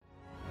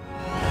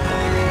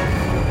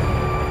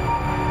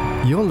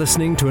You're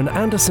listening to an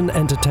Anderson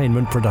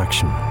Entertainment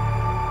production.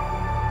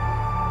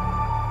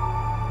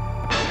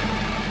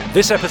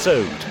 This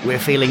episode, we're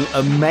feeling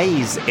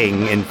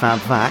amazing in Fab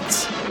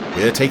Facts.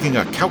 We're taking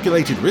a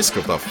calculated risk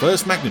of the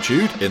first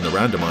magnitude in the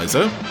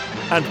randomizer.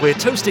 and we're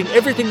toasting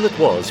everything that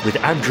was with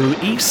Andrew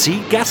E.C.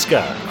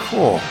 Gaska.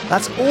 Cool.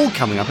 That's all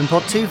coming up in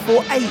Pod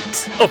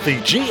 248 of the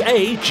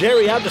G.A.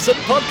 Jerry Anderson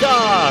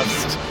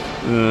podcast.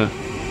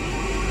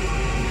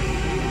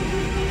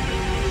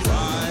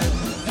 5,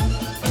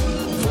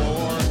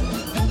 4,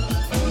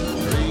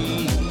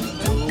 3,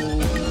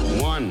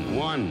 2,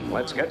 1.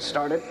 Let's get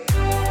started.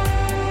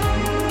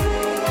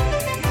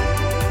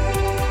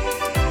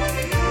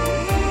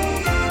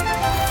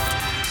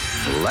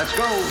 Let's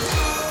go.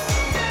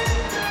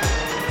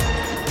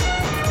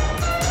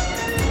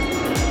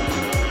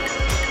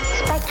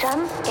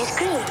 Spectrum is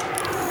green.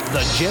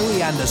 The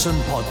Jerry Anderson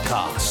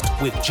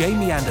Podcast with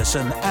Jamie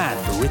Anderson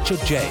and Richard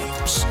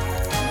James.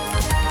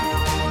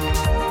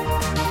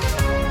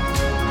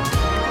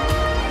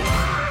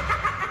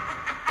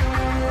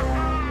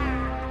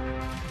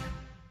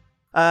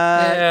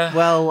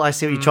 Well, I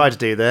see what you tried to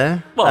do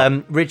there.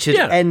 Well, Richard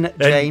N.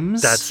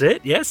 James. That's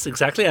it, yes,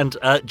 exactly. And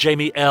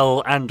Jamie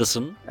L.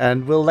 Anderson.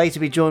 And we'll later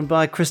be joined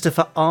by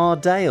Christopher R.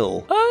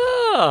 Dale.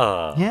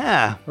 Ah.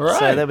 Yeah. Right.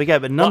 So there we go.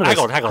 But none of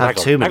us have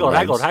two middle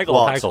names. Hang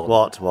on.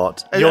 What?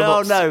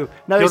 You're No,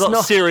 you're it's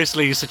not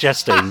seriously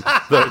suggesting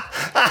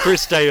that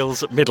Chris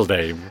Dale's middle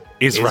name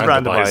is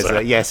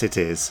Randomizer. Yes, it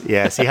is.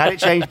 Yes, he had it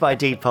changed by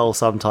deed poll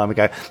some time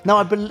ago. No,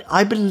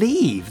 I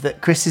believe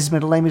that Chris's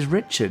middle name is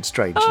Richard,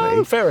 strangely.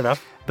 Oh, fair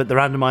enough. But the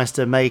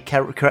randomizer may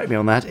correct me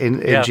on that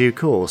in due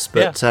course.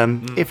 But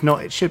if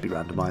not, it should be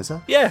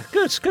randomizer. Yeah,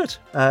 good.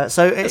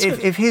 So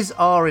if his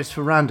R is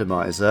for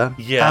randomizer,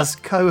 as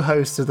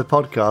co-host of the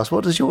podcast,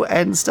 what does your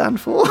N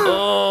stand for?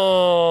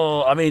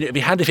 Oh, I mean, it'd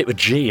be handy if it were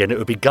G and it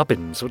would be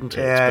Gubbins, wouldn't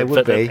it? Yeah, it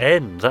would be.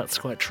 N, that's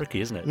quite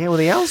tricky, isn't it? Yeah, well,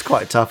 the L's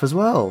quite tough as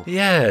well.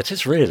 Yeah, it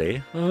is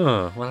really.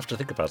 Oh, we'll have to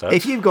think about that.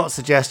 If you've got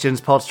suggestions,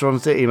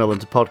 Podstrons, do email them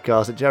to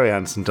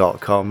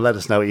podcast@jerryanderson.com. Let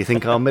us know what you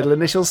think our middle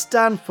initials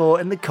stand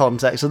for in the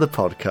context of the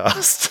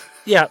podcast.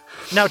 Yeah.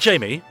 Now,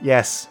 Jamie.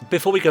 Yes.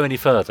 Before we go any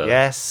further.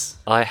 Yes.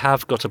 I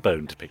have got a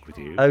bone to pick with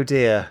you. Oh,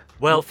 dear.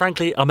 Well,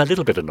 frankly, I'm a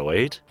little bit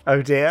annoyed.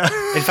 Oh, dear.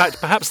 In fact,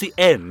 perhaps the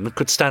N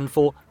could stand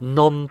for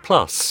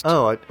nonplussed.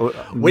 Oh,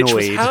 which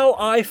was how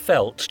I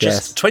felt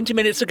just 20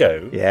 minutes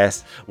ago.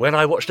 Yes. When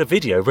I watched a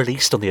video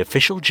released on the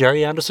official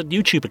Jerry Anderson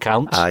YouTube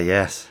account. Ah,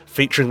 yes.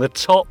 Featuring the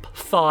top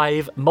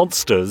 5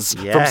 monsters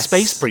from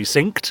Space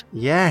Precinct.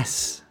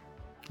 Yes.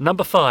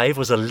 Number 5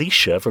 was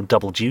Alicia from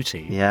Double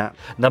Duty. Yeah.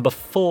 Number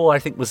 4, I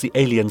think, was the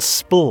alien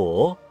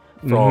Spore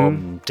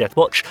from Death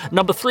Watch.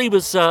 Number 3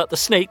 was the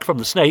Snake from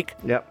The Snake.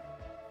 Yep.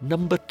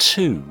 Number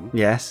 2,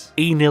 yes,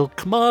 Enil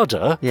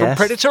Kamada from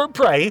Predator and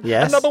Prey.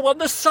 Yes. And number 1,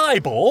 the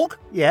Cyborg.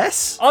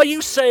 Yes. Are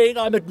you saying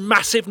I'm a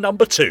massive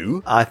number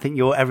 2? I think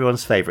you're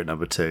everyone's favourite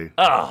number 2.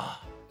 Ah.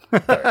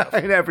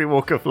 In every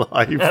walk of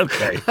life.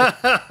 Okay.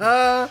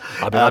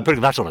 I'm putting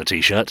that on a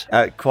T-shirt.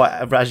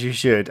 Quite, as you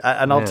should.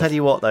 And I'll tell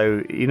you what,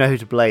 though, you know who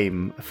to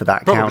blame for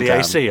that Probably countdown.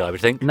 AC, I would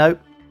think. No.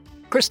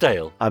 Chris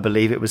Dale. I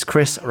believe it was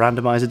Chris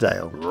Randomizer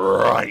Dale.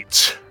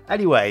 Right.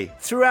 Anyway,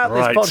 throughout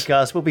this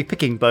podcast, we'll be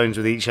picking bones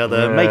with each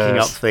other, making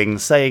up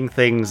things, saying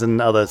things and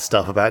other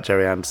stuff about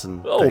Jerry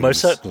Anderson. Oh, most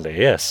certainly,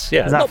 yes.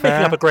 Yeah, Is that not fair?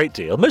 making up a great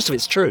deal. Most of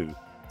it's true.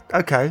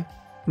 Okay.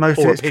 Most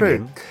of it's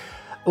true.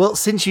 Well,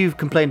 since you've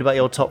complained about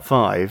your top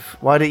 5,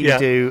 why don't you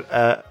do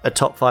a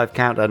top 5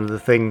 countdown of the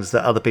things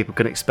that other people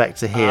can expect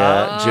to hear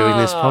during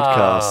this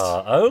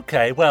podcast?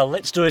 Okay, well,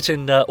 let's do it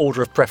in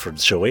order of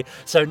preference, shall we?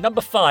 So,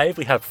 number 5,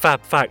 we have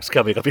Fab Facts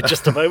coming up in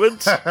just a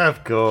moment.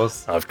 Of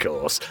course.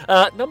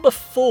 Number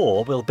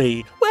 4 will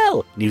be,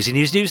 well, news,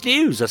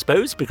 I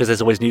suppose, because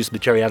there's always news from the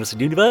Jerry Anderson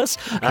universe.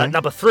 Okay.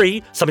 Number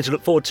 3, something to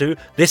look forward to.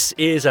 This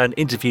is an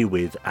interview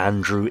with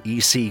Andrew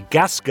E.C.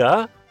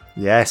 Gaska.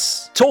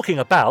 Yes. Talking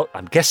about,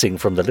 I'm guessing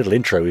from the little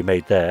intro we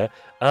made there,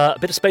 a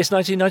bit of Space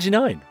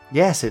 1999.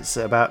 Yes, it's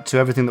about To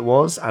Everything That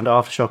Was and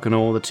Aftershock and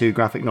All, the 2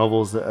 graphic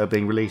novels that are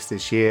being released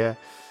this year.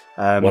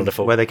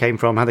 Wonderful. Where they came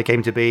from, how they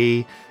came to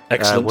be.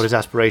 Excellent. What his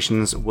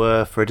aspirations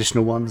were for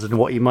additional ones and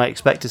what you might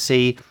expect to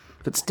see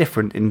that's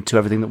different in To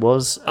Everything That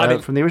Was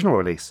from the original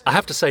release. I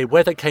have to say,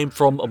 where they came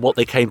from and what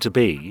they came to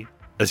be,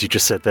 as you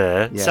just said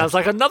there, sounds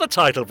like another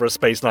title for a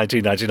Space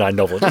 1999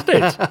 novel, doesn't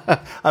it?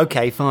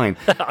 Okay, fine.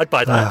 I'd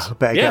buy that.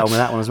 Better get on with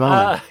that one as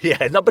well.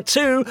 Number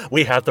 2,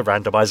 we have the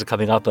randomizer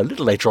coming up a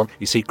little later on.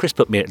 You see, Chris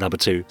put me at number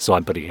 2, so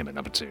I'm putting him at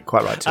number 2.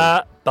 Quite right, too.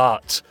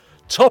 But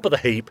top of the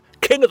heap,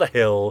 king of the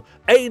hill,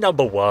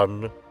 number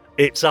 1...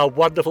 It's our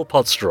wonderful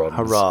Podstrons.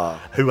 Hurrah.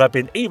 Who have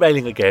been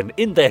emailing again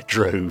in their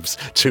droves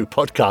to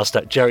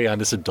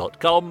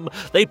podcast@jerryanderson.com.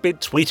 They've been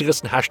tweeting us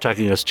and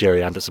hashtagging us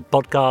Jerry Anderson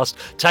Podcast,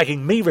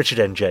 tagging me, Richard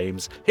N.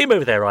 James, him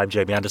over there, I'm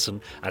Jamie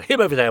Anderson, and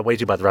him over there,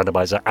 waiting by the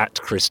randomizer, at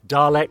Chris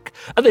Dalek.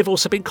 And they've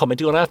also been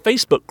commenting on our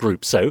Facebook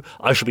group, so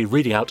I shall be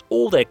reading out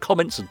all their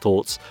comments and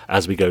thoughts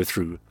as we go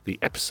through the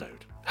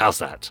episode. How's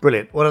that?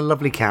 Brilliant. What a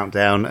lovely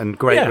countdown and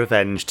great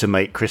revenge to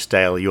make Chris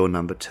Dale your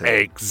number 2.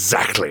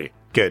 Exactly.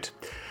 Good.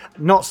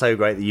 Not so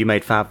great that you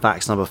made Fab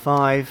Facts number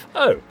 5.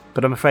 Oh.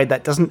 But I'm afraid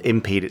that doesn't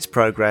impede its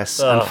progress,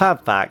 and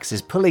Fab Facts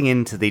is pulling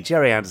into the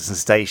Jerry Anderson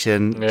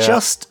station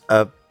just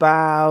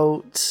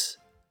about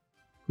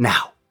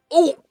now.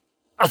 Oh,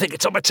 I think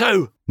it's on my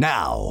toe.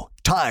 Now,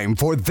 time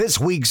for this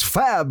week's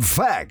Fab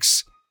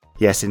Facts.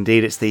 Yes,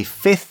 indeed, it's the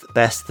 5th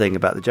best thing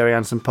about the Jerry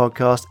Anderson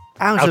podcast.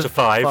 Out of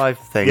 5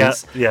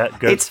 things. Yeah,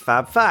 good. It's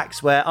Fab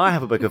Facts, where I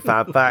have a book of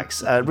Fab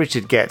Facts.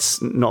 Richard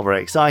gets not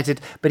very excited,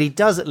 but he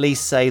does at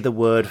least say the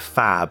word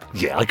fab.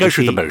 Yeah, I go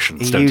through the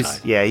motions, don't I?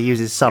 Yeah, he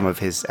uses some of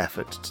his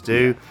effort to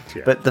do.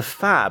 Yeah. But the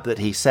fab that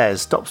he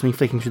says stops me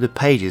flicking through the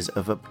pages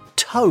of a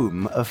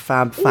tome of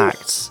Fab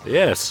Facts.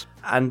 Yes.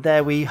 And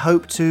there we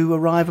hope to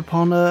arrive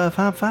upon a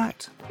Fab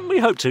Fact. We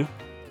hope to.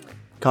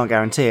 Can't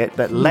guarantee it,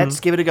 but let's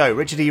give it a go.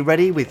 Richard, are you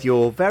ready with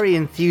your very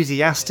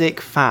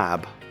enthusiastic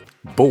fab?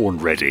 Born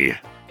ready.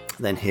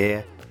 Then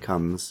here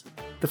comes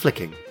the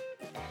flicking.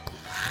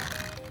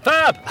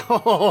 Fab!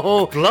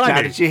 Oh, blimey.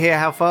 Now, did you hear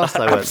how fast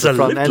I went at the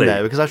front end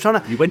there? Because I was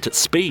trying to... You went at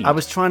speed. I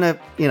was trying to,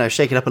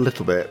 shake it up a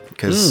little bit,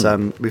 because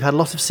we've had a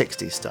lot of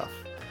 60s stuff.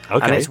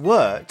 Okay. And it's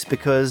worked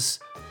because,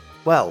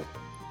 well,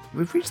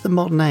 we've reached the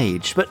modern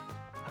age. But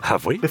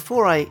have we?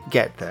 Before I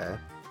get there...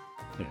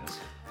 Yes.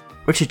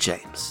 Richard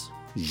James.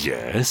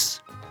 Yes?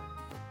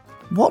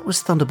 What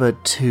was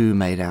Thunderbird 2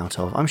 made out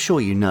of? I'm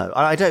sure you know.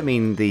 I don't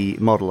mean the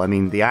model, I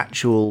mean the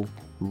actual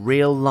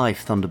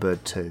real-life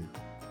Thunderbird 2.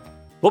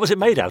 What was it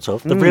made out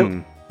of? The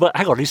real... But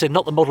hang on, you said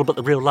not the model, but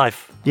the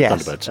real-life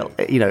Thunderbird 2.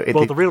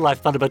 The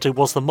real-life Thunderbird 2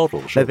 was the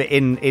model, sure. No, but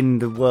in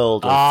the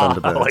world of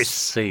Thunderbirds. Oh, I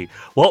see.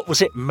 What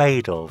was it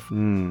made of?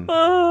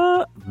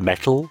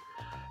 Metal?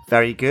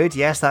 Very good,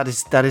 yes, that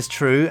is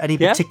true. Any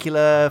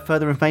particular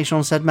further information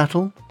on said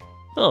metal?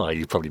 Oh,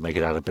 you'd probably make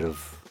it out of a bit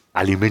of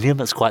aluminium.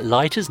 That's quite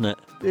light, isn't it?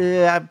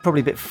 Yeah,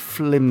 probably a bit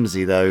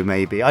flimsy, though,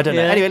 maybe. I don't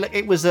know. Anyway, look,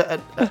 it was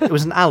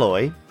an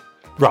alloy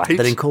right,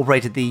 that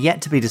incorporated the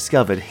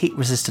yet-to-be-discovered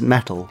heat-resistant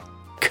metal,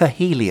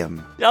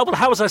 kahelium. Oh, well,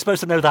 how was I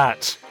supposed to know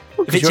that?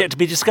 If it's yet to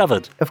be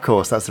discovered? Of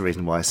course, that's the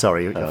reason why.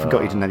 Sorry, I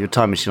forgot you didn't have your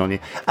time machine on you.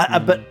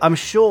 But I'm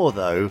sure,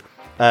 though,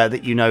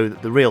 that you know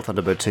that the real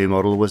Thunderbird 2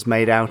 model was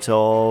made out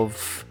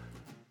of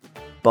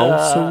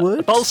balsa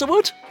wood? Balsa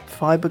wood?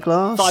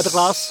 Fiberglass?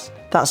 Fiberglass.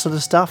 That sort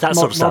of stuff? That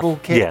sort of model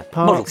stuff. kit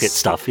parts? Model kit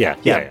stuff,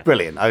 yeah.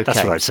 Brilliant, okay.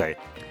 That's what I'd say.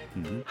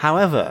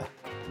 However,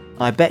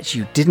 I bet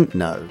you didn't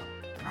know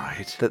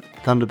that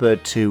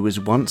Thunderbird 2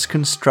 was once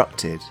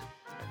constructed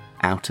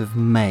out of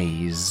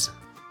maize.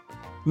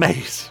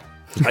 Maize?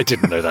 I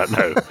didn't know that,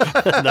 no.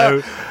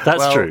 No,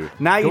 that's true.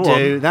 Now you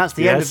do. That's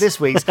the end of this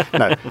week's...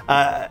 No.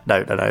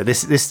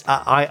 This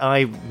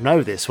I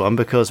know this one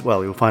because,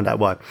 well, we'll find out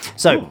why.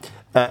 So,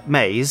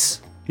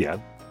 maize... Yeah.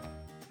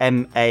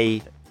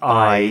 M-A-I-Z-E.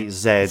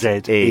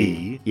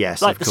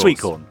 Yes, like the sweet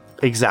corn.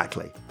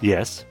 Exactly.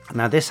 Yes.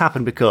 Now, this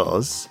happened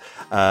because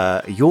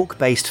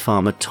York-based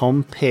farmer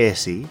Tom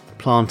Piercy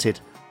planted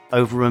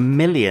over 1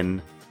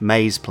 million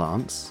maize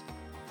plants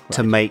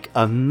to make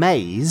a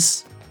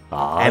maize,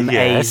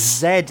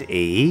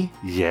 M-A-Z-E,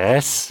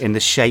 yes, in the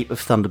shape of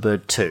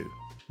Thunderbird 2.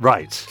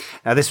 Right.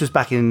 Now, this was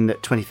back in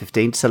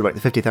 2015 to celebrate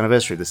the 50th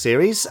anniversary of the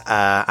series,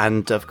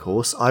 and of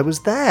course, I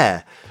was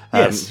there.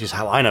 Yes. Which is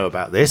how I know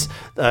about this.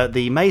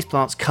 The maize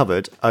plants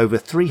covered over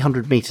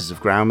 300 metres of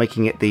ground,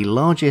 making it the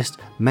largest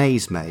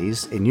maize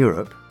in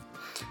Europe,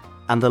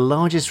 and the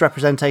largest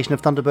representation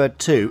of Thunderbird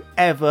 2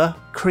 ever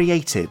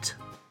created.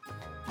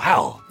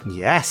 Wow.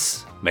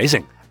 Yes.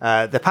 Amazing.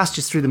 The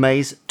passages through the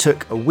maze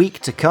took a week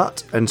to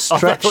cut and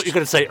stretched... I thought you were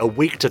going to say a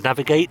week to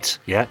navigate.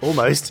 Yeah.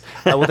 Almost.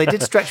 Well, they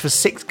did stretch for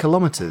 6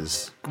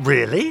 kilometres.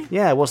 Really?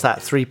 Yeah, what's that?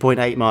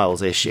 3.8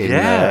 miles-ish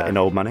in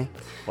old money.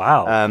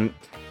 Wow.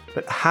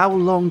 But how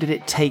long did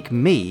it take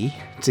me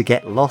to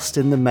get lost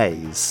in the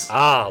maze?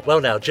 Well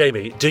now,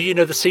 Jamie, do you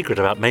know the secret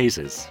about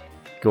mazes?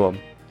 Go on.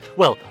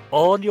 Well,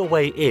 on your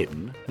way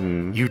in,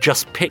 you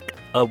just pick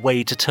a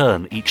way to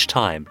turn each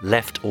time,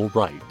 left or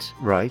right.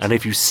 Right. And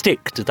if you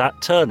stick to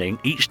that turning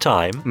each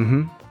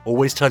time,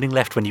 always turning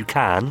left when you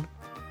can,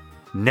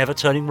 never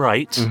turning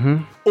right,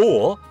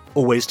 or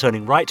always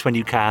turning right when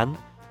you can,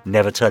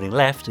 never turning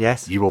left,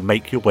 yes, you will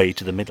make your way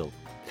to the middle.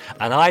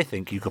 And I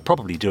think you could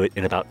probably do it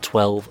in about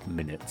 12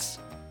 minutes.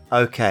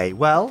 Okay,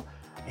 well,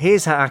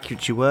 here's how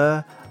accurate you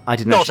were. I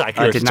didn't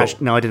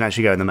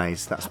actually go in the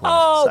maze. That's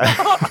why.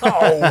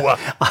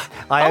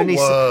 I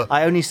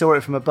only saw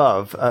it from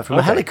above, from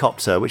a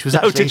helicopter, which was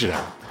actually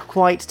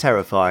quite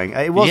terrifying.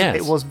 It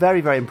was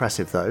very, very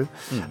impressive, though.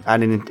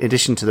 And in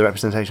addition to the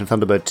representation of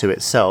Thunderbird 2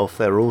 itself,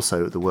 there are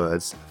also the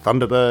words,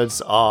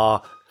 Thunderbirds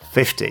are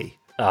 50.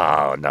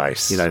 Oh,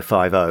 nice.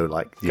 50,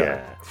 like...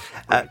 Yeah.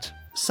 Right.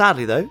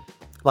 Sadly, though,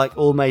 like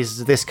all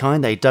mazes of this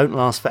kind, they don't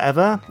last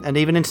forever, and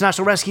even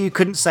International Rescue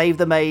couldn't save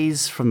the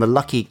maze from the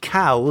lucky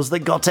cows that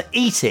got to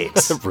eat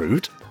it.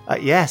 Rude.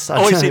 Yes.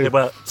 I see.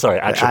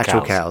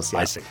 Actual cows. Yeah.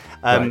 I see.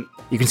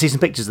 You can see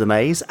some pictures of the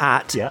maze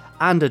at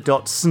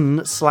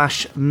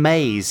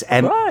andr.sn/maze,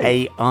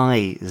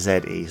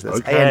 M-A-I-Z-E. So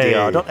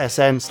that's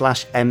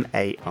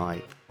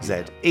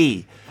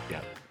andr.sn/MAIZE.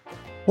 Yeah.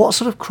 What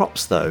sort of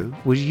crops, though,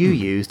 would you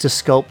use to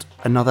sculpt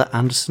another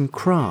Anderson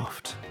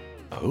craft?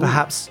 Oh.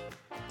 Perhaps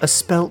a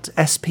spelt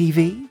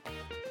SPV?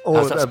 Or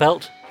How's that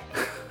spelt?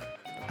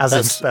 As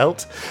a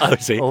spelt? Oh, I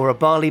see. Or a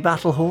barley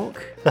battlehawk?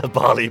 A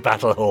barley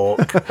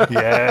battlehawk.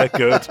 Yeah,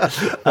 good.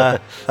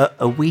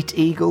 A wheat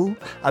eagle?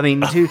 I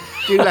mean, do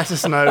let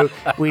us know.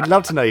 We'd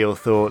love to know your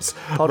thoughts.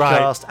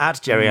 Podcast at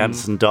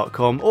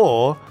jerryanderson.com,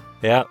 or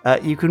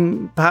you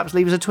can perhaps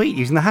leave us a tweet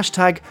using the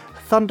hashtag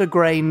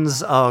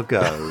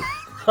ThundergrainsAreGo.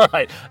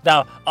 Right.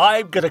 Now,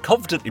 I'm going to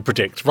confidently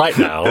predict right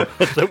now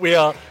that we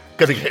are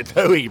going to get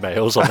no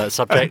emails on that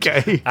subject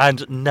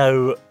and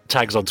no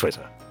tags on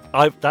Twitter.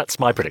 That's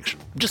my prediction.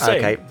 Just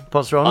saying. Okay,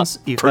 Posterons,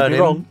 you've heard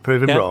him. Wrong.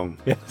 Prove him wrong.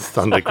 Yeah.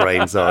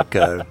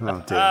 ThundergrainsAreGo.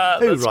 Oh, dear.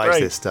 Who writes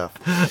great. this stuff?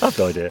 I've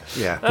no idea.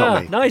 Yeah,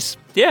 not me. Nice.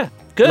 Yeah,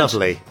 good.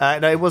 Lovely.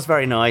 No, it was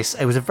very nice.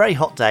 It was a very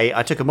hot day.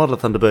 I took a model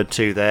of Thunderbird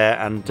 2 there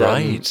and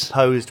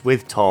posed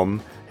with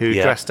Tom, who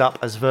dressed up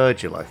as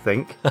Virgil, I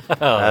think.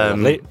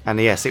 Lovely. And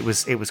yes, it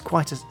was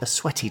quite a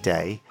sweaty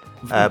day,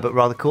 but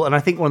rather cool. And I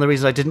think one of the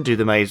reasons I didn't do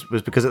the maze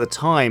was because at the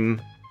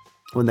time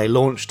when they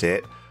launched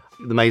it,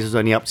 the maze was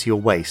only up to your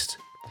waist.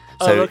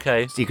 So,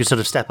 so you could sort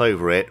of step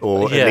over it,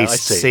 or at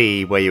least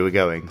see where you were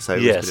going. So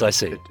it was I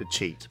see. A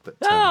cheat. But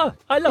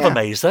I love a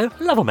maze, though.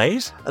 I love a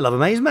maze. I love a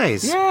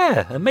maze.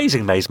 Yeah,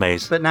 amazing maze.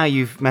 But now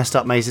you've messed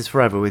up mazes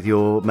forever with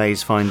your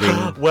maze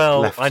finding.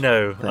 Well, I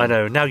know.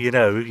 Now you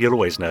know. You'll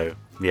always know.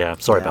 Yeah,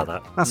 sorry about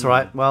that. That's all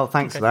right. Well,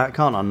 thanks for that.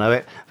 Can't unknow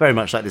it. Very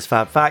much like this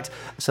Fab Fact.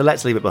 So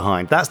let's leave it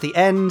behind. That's the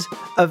end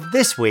of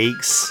this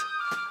week's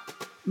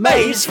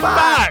Maze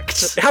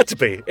Fact. It had to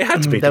be.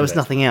 There was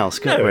nothing else,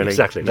 really.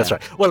 Exactly. That's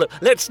right. Well, look,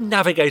 let's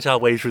navigate our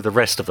way through the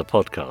rest of the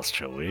podcast,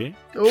 shall we?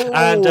 Ooh,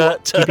 and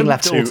keeping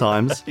left at all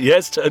times.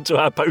 Yes, turn to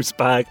our post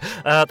bag.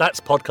 That's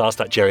podcast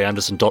at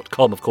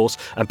jerryanderson.com, of course.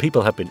 And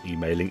people have been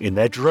emailing in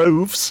their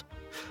droves.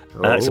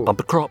 It's a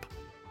bumper crop.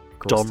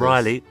 Dom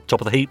Riley, top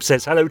of the heap,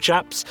 says, hello,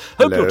 chaps.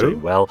 Hope you're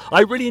doing well.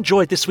 I really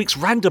enjoyed this week's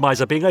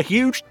randomizer, being a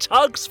huge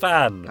Tugs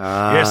fan.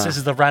 Yes, this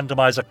is the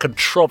randomizer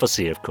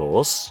controversy, of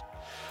course.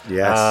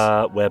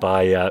 Yes.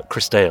 Whereby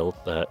Chris Dale,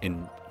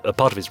 in a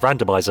part of his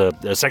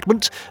randomizer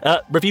segment,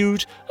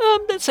 reviewed,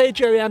 let's say, a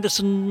Jerry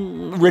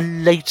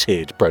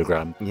Anderson-related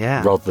programme,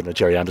 rather than a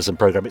Jerry Anderson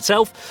programme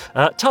itself,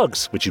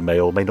 Tugs, which you may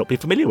or may not be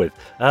familiar with.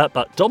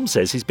 But Dom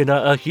says he's been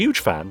a huge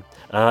fan.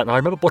 And I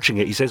remember watching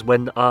it, he says,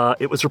 when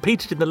it was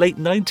repeated in the late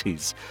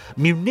 90s.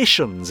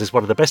 Munitions is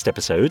one of the best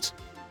episodes.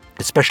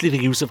 Especially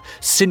the use of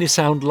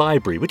Cinesound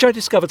Library, which I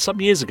discovered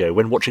some years ago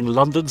when watching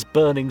London's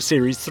Burning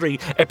Series 3,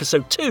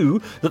 Episode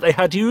 2, that they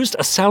had used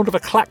a sound of a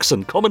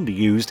klaxon commonly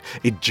used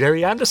in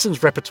Jerry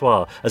Anderson's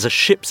repertoire as a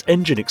ship's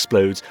engine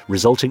explodes,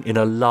 resulting in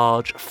a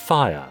large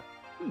fire.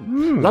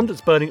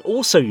 London's Burning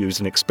also used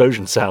an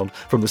explosion sound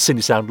from the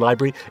Cinesound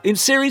Library in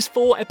Series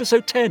 4,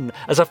 Episode 10,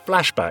 as a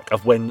flashback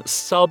of when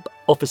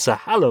Sub-Officer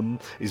Hallam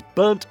is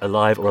burnt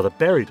alive, or rather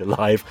buried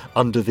alive,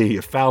 under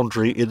the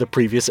foundry in the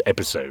previous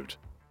episode.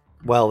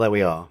 Well, there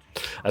we are.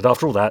 And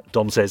after all that,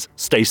 Dom says,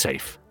 stay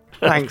safe.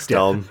 Thanks,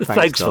 Dom.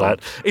 Thanks for that.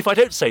 If I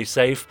don't stay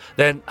safe,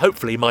 then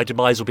hopefully my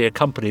demise will be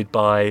accompanied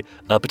by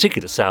a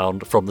particular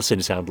sound from the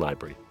Cinesound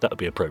Library. That would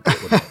be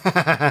appropriate, wouldn't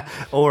it?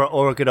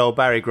 or a good old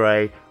Barry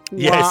Gray.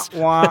 Yes.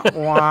 Wah,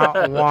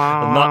 wah,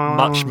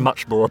 wah.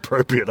 much more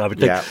appropriate, I would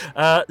think.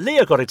 Yeah.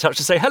 Leah got in touch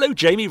to say, hello,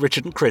 Jamie,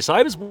 Richard and Chris.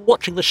 I was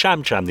watching the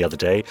Sham Cham the other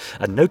day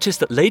and noticed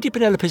that Lady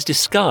Penelope's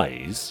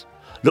disguise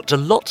looked a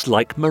lot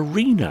like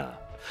Marina.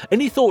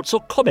 Any thoughts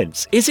or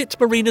comments? Is it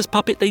Marina's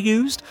puppet they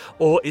used,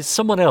 or is it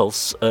someone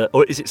else, or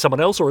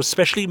a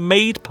specially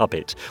made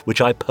puppet,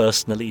 which I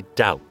personally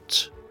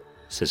doubt?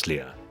 Says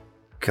Leah.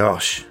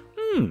 Gosh.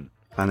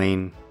 I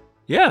mean,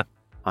 yeah,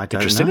 I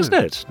don't interesting, know. Isn't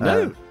it?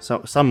 No.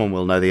 So someone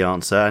will know the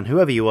answer, and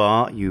whoever you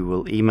are, you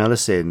will email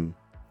us in.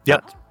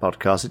 Yep.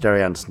 Podcast at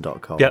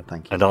jerryanderson.com. Yep.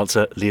 Thank you. And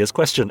answer Leah's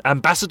question.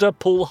 Ambassador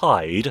Paul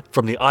Hyde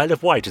from the Isle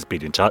of Wight has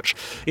been in touch.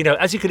 You know,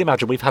 as you can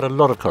imagine, we've had a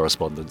lot of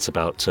correspondence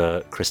about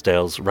Chris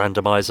Dale's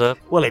randomizer.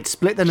 Well, it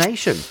split the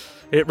nation.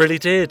 It really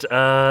did.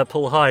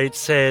 Paul Hyde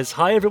says,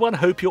 hi everyone,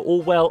 hope you're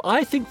all well.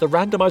 I think the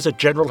randomizer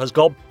general has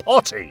gone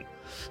potty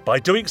by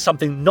doing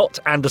something not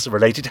Anderson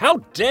related. How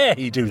dare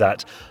he do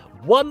that?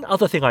 One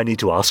other thing I need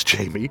to ask,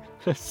 Jamie,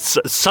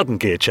 sudden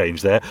gear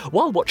change there.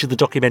 While watching the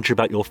documentary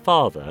about your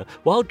father,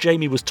 while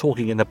Jamie was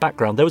talking in the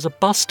background, there was a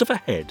bust of a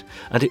head,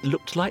 and it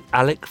looked like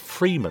Alec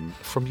Freeman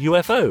from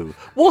UFO.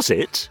 Was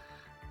it?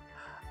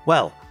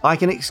 Well, I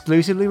can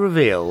exclusively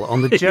reveal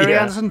on the Jerry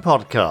Anderson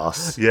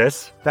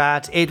podcast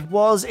that it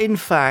was, in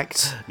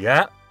fact,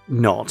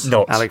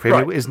 not Alec Freeman.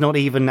 Right. It was not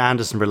even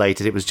Anderson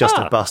related. It was just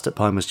a bust at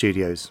Pinewood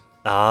Studios.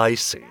 I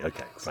see.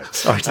 Okay. Right.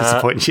 Sorry to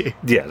disappoint you.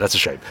 Yeah, that's a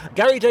shame.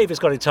 Gary Davis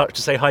got in touch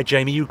to say, hi,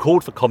 Jamie. You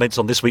called for comments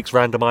on this week's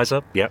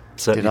randomizer. Yep,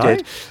 certainly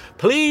did.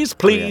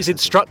 Please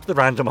instruct the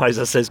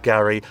randomizer, says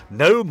Gary.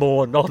 No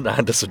more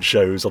non-Anderson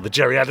shows on the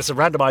Jerry Anderson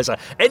randomizer.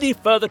 Any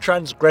further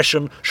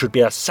transgression should be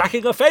a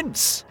sacking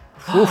offence.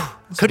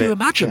 Could you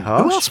imagine?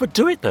 Who else would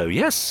do it, though?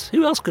 Yes.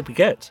 Who else could we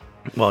get?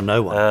 Well,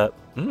 no one.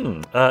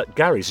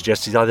 Gary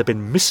suggests he's either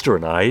been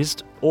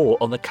Mysteronized or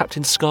on the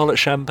Captain Scarlet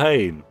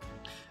champagne.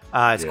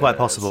 It's quite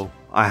possible.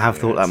 I have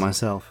thought that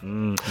myself.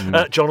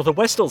 Jonathan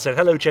Westall said,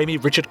 hello, Jamie,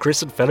 Richard,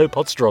 Chris, and fellow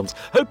Podstrons.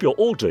 Hope you're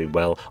all doing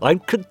well. I'm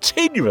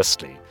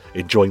continuously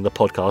enjoying the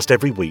podcast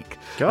every week.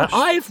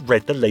 I've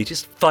read the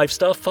latest 5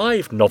 Star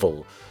 5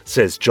 novel,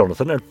 says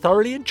Jonathan, and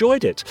thoroughly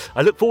enjoyed it.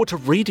 I look forward to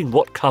reading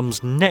what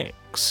comes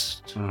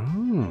next.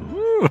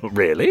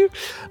 Really?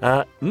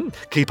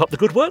 Keep up the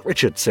good work,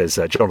 Richard, says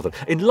Jonathan.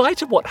 In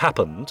light of what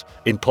happened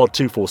in Pod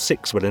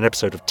 246 when an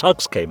episode of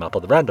Tugs came up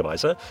on the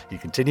randomizer, he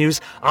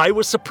continues, I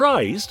was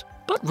surprised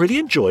but really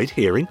enjoyed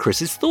hearing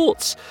Chris's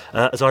thoughts,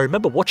 as I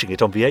remember watching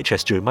it on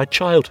VHS during my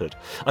childhood.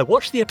 I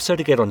watched the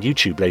episode again on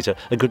YouTube later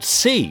and could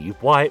see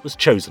why it was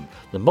chosen.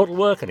 The model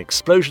work and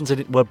explosions in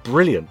it were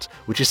brilliant,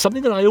 which is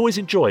something that I always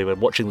enjoy when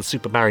watching the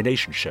Super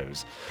Marination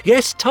shows.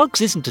 Yes, Tugs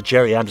isn't a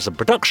Jerry Anderson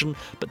production,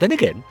 but then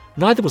again,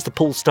 neither was the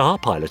Paul Star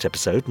pilot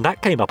episode, and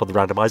that came up on the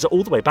randomizer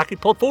all the way back in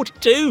Pod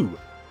 42.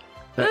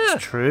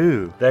 That's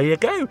true. There you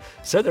go.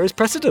 So there is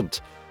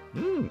precedent.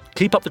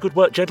 Keep up the good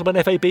work, gentlemen.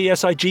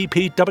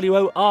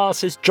 FABSIGPWOR,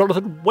 says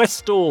Jonathan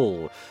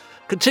Westall.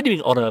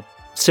 Continuing on a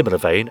similar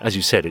vein, as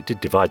you said, it did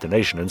divide the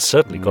nation and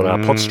certainly got our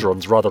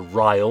Podstrons rather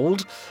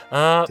riled.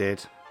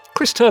 Did.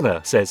 Chris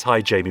Turner says,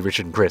 hi, Jamie,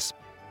 Richard and Chris.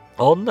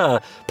 On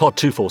Pod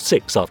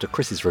 246, after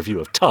Chris's review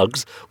of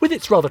Tugs, with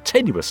its rather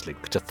tenuous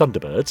link to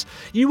Thunderbirds,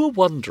 you were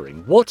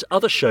wondering what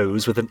other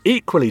shows with an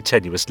equally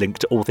tenuous link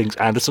to all things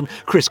Anderson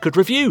Chris could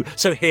review.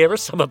 So here are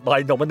some of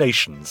my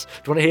nominations. Do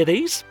you want to hear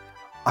these?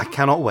 I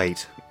cannot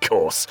wait. Of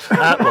course.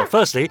 Well,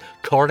 firstly,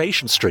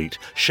 Coronation Street.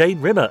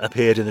 Shane Rimmer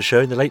appeared in the show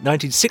in the late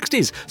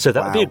 1960s, so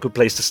that would be a good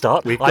place to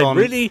start. We've gone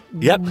really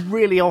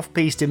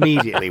off-piste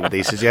immediately with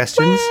these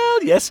suggestions.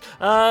 Well, yes.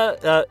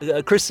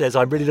 Chris says,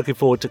 I'm really looking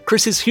forward to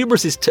Chris's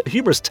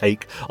humorous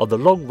take on the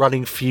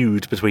long-running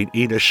feud between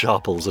Ina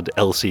Sharples and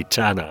Elsie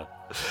Tanner.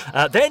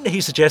 Then he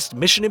suggests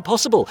Mission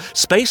Impossible.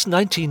 Space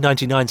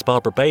 1999's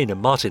Barbara Bain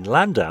and Martin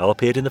Landau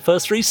appeared in the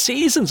first 3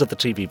 seasons of the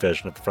TV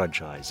version of the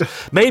franchise.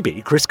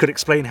 Maybe Chris could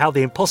explain how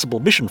the Impossible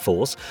Mission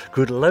Force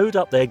could load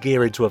up their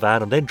gear into a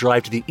van and then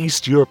drive to the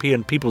East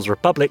European People's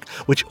Republic,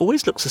 which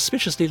always looks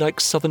suspiciously like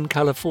Southern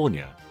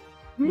California.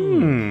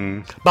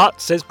 But,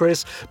 says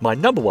Chris, my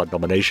number 1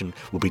 nomination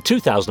will be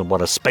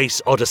 2001 A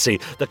Space Odyssey.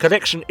 The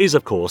connection is,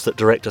 of course, that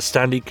director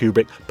Stanley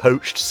Kubrick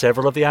poached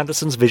several of the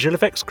Andersons' visual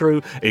effects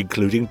crew,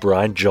 including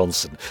Brian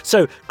Johnson.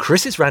 So,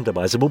 Chris's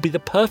randomizer will be the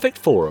perfect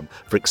forum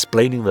for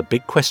explaining the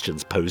big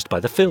questions posed by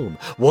the film.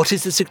 What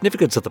is the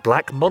significance of the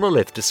black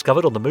monolith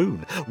discovered on the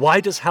moon? Why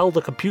does Hal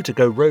the computer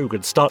go rogue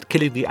and start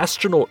killing the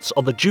astronauts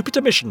on the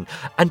Jupiter mission?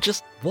 And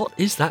just what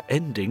is that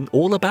ending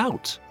all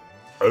about?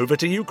 Over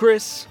to you,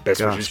 Chris. Best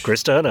wishes,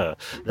 Chris Turner.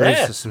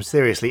 Those are some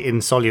seriously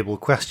insoluble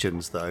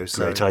questions, though.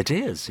 So. Great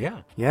ideas,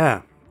 yeah.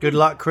 Yeah. Good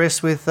luck,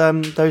 Chris, with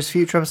those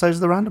future episodes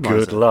of the Randomizer.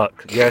 Good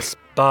luck, yes.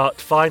 But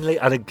finally,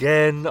 and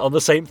again on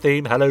the same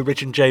theme, hello,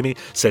 Rich and Jamie,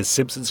 says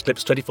Simpsons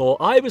Clips 24.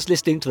 I was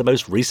listening to the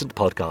most recent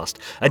podcast,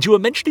 and you were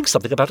mentioning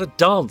something about a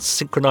dance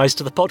synchronised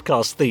to the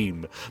podcast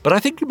theme. But I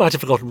think you might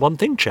have forgotten one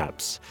thing,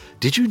 chaps.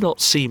 Did you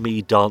not see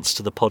me dance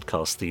to the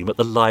podcast theme at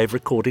the live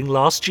recording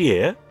last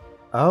year?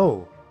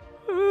 Oh.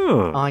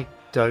 I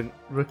don't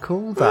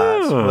recall that.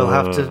 We'll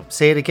have to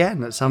see it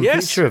again at some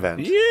future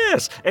event.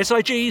 Yes.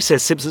 SIG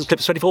says Simpsons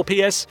Clips 24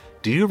 PS.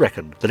 Do you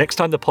reckon the next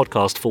time the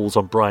podcast falls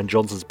on Brian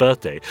Johnson's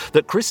birthday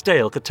that Chris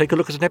Dale could take a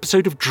look at an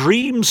episode of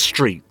Dream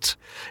Street?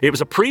 It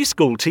was a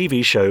preschool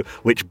TV show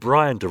which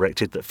Brian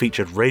directed that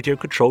featured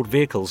radio-controlled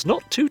vehicles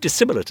not too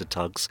dissimilar to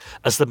Tugs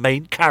as the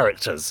main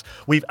characters.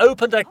 We've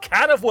opened a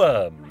can of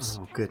worms.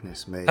 Oh,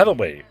 goodness me. Haven't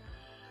we?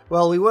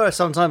 Well, we were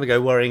some time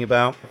ago worrying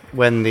about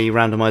when the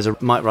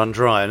randomizer might run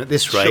dry, and at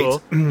this rate,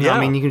 I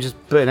mean, you can just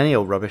put in any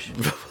old rubbish.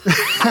 That's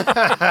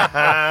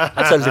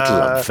a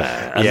little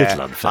unfair. A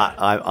little unfair.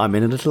 I'm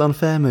in a little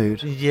unfair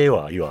mood. You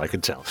are, I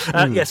can tell.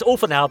 Yes, all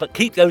for now, but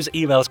keep those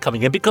emails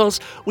coming in because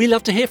we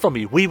love to hear from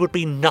you. We would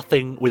be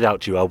nothing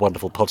without you, our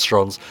wonderful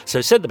Podstrons. So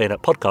send them in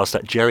at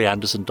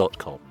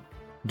podcast@jerryanderson.com.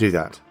 Do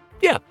that.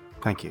 Yeah.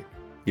 Thank you.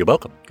 You're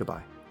welcome.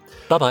 Goodbye.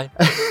 Bye-bye.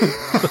 Oh,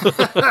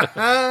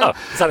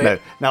 is that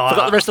it? No,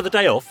 Forgot the rest of the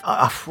day off?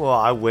 Well,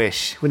 I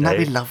wish. Wouldn't that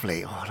be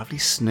lovely? Oh, lovely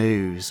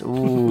snooze.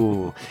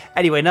 Ooh.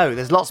 Anyway, no,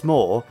 there's lots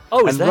more.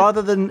 Oh, is and there?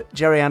 rather than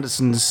Jerry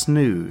Anderson's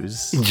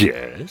snooze,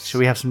 yes. shall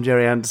we have some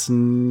Jerry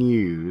Anderson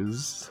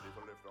news?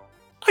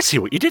 I see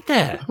what you did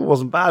there. It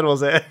wasn't bad,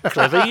 was it?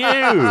 Clever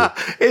you.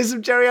 Here's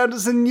some Jerry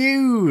Anderson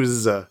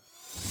news.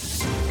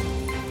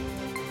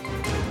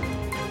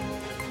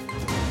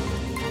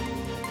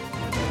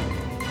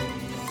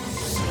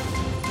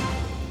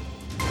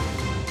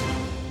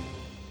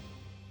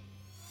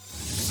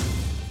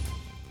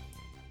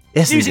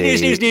 Yes, news. Is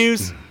it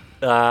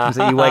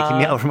you waking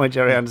me up from my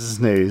Jerry Anderson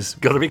snooze?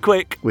 Gotta be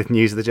quick. With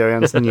news of the Jerry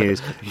Anderson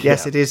news.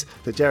 Yes, it is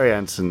the Jerry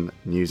Anderson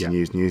news. Yeah,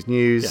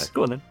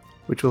 go on then.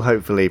 Which will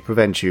hopefully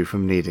prevent you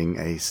from needing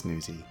a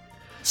snoozy.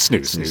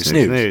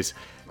 Snooze.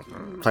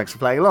 Thanks for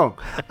playing along.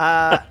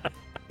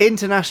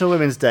 International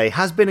Women's Day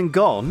has been and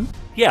gone.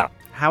 Yeah.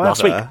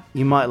 However,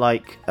 you might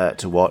like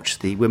to watch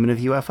The Women of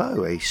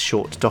UFO, a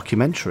short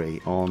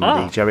documentary on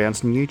the Jerry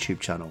Anderson YouTube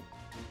channel.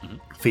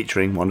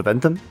 featuring one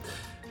of them.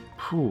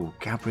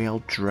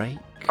 Gabrielle Drake.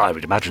 I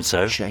would imagine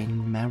so.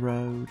 Jane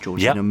Merrow,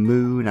 Georgina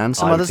Moon, and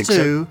some others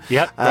too. So.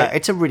 Yeah, right.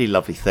 It's a really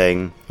lovely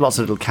thing. Lots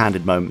of little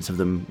candid moments of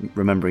them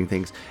remembering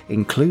things,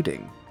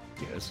 including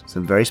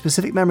some very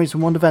specific memories from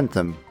One of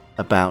Them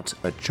about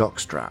a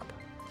jockstrap.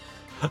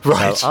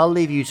 Right. So I'll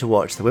leave you to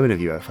watch The Women of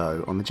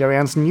UFO on the Jerry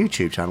Anderson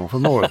YouTube channel for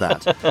more of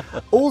that.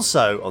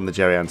 Also on the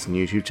Jerry Anderson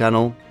YouTube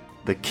channel,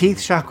 the Keith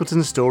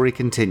Shackleton story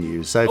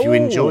continues. So if you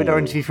enjoyed our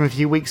interview from a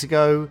few weeks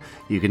ago,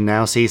 you can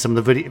now see some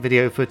of the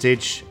video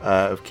footage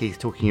of Keith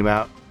talking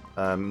about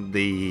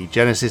the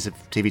genesis of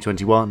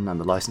TV21 and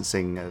the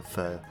licensing of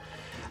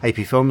AP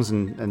Films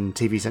and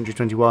TV Century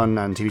 21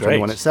 and TV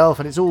 21 itself.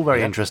 And it's all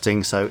very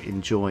interesting, so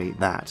enjoy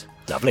that.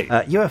 Lovely.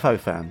 UFO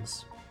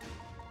fans,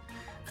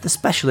 for the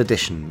special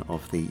edition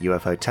of the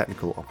UFO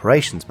Technical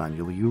Operations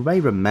Manual, you may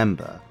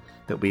remember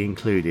that we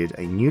included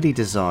a newly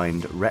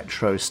designed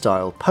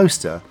retro-style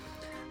poster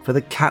for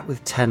The Cat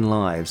with 10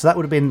 Lives. That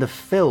would have been the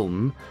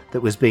film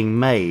that was being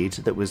made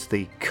that was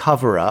the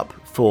cover-up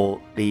for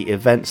the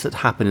events that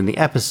happened in the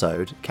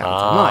episode Cat with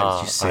 10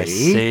 Lives, you see. I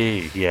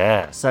see,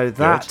 yeah. So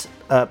that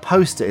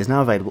poster is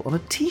now available on a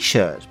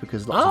T-shirt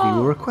because lots of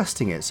you were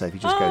requesting it. So if you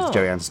just go to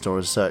Jerry Anderson Store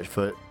and search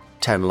for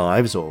 10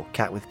 Lives or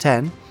Cat with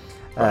 10,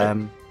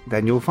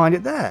 then you'll find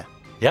it there.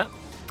 Yeah,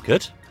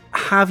 good.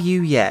 Have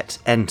you yet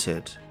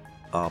entered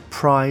our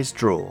prize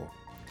draw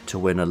to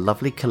win a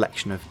lovely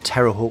collection of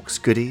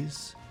Terrorhawks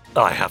goodies?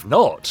 I have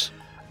not.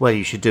 Well,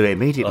 you should do it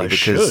immediately because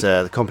should.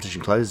 The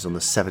competition closes on the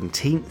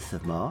 17th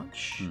of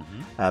March.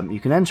 You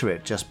can enter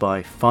it just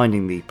by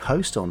finding the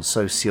post on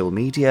social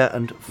media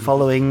and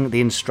following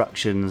the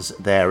instructions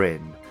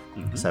therein.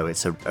 So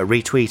it's a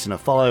retweet and a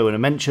follow and a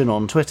mention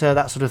on Twitter,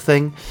 that sort of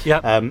thing.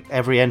 Yep.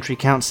 Every entry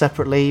counts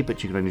separately,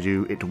 but you can only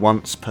do it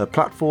once per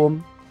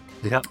platform.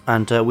 Yep.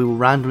 And we will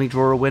randomly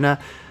draw a winner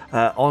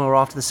on or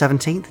after the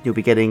 17th. You'll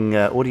be getting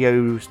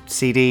audio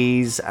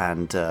CDs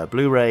and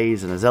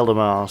Blu-rays and a Zelda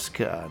mask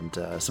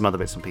and some other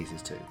bits and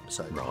pieces too.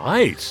 So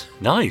Right.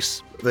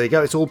 Nice. there you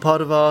go. It's all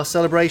part of our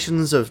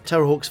celebrations of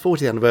Terrorhawk's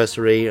 40th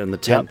anniversary, and the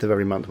 10th of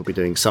every month we'll be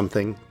doing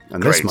something.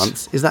 And this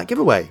month is that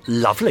giveaway.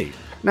 Lovely.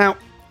 Now,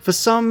 for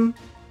some,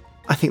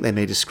 I think they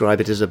may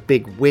describe it as a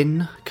big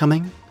win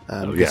coming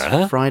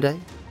this Friday.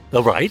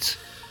 All right.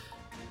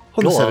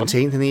 On the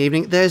 17th in the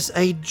evening, there's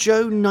a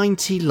Joe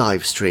 90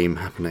 live stream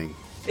happening.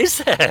 Is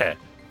there?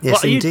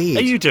 Yes, indeed.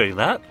 Are you doing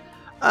that?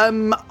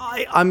 I'm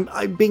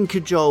being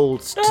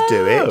cajoled to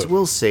do it.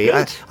 We'll see.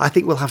 I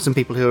think we'll have some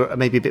people who are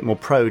maybe a bit more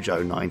pro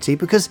Joe 90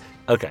 because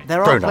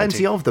there are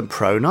plenty of them.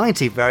 Pro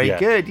 90, very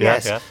good.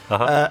 Yes.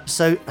 Yeah.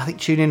 So I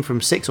think tune in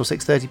from 6 or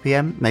 6:30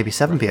 p.m, maybe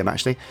 7 p.m.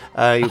 actually.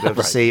 You'll be able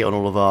to see on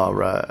all of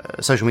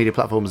our social media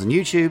platforms and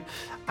YouTube.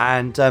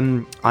 And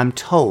I'm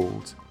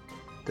told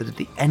that at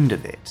the end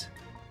of it,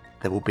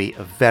 there will be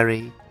a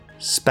very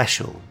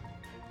special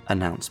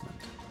announcement.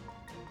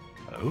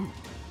 Oh,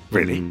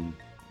 really?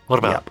 What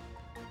about?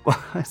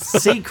 Yep.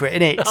 Secret,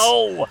 innit?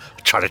 Oh,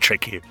 I'm trying to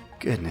trick you.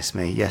 Goodness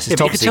me, yes, it's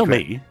top you can secret. Tell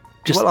me.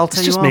 Well, I'll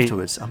tell you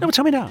afterwards. No,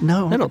 tell me now.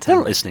 No, they're not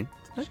listening.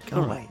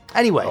 Go away.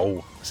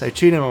 Anyway, so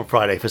tune in on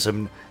Friday for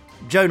some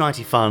Joe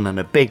 90 fun and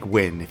a big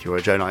win if you're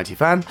a Joe 90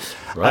 fan.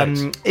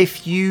 Right.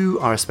 If you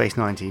are a Space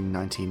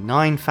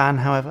 1999 fan,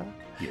 however,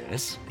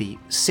 yes, the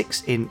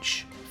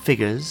 6-inch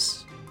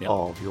figures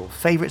of your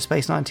favourite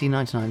Space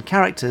 1999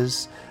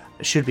 characters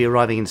should be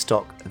arriving in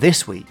stock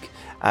this week.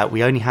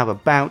 We only have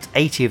about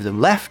 80 of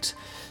them left,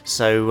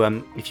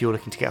 so if you're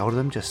looking to get hold of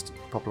them, just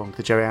pop along to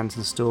the Jerry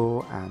Anderson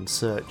store and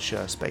search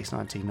Space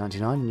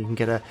 1999, and you can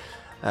get a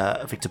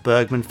Victor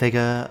Bergman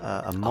figure,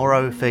 a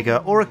Morrow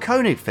figure, or a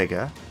Koenig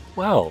figure.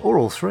 Wow. Or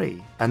all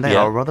three. And they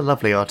are rather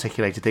lovely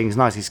articulated things,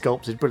 nicely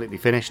sculpted, brilliantly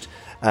finished,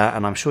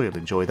 and I'm sure you'll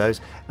enjoy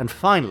those. And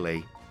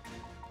finally,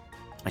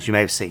 as you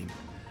may have seen,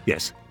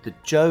 yes, the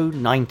Joe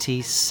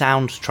 90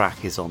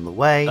 soundtrack is on the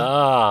way.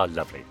 Ah,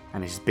 lovely.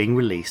 And it is being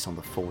released on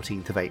the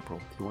 14th of April.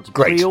 If you want to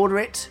pre-order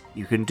it,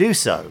 you can do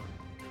so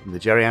from the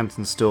Jerry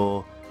Anderson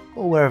store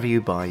or wherever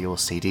you buy your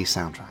CD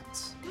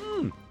soundtracks.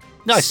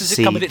 Nice. Does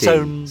it come with its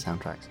own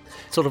soundtracks?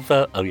 Sort of,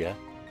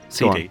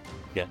 CD.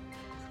 Yeah.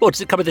 Well,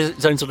 does it come with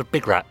its own sort of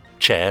big rat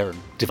chair and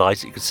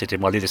device that you can sit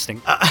in while you're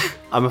listening?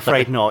 I'm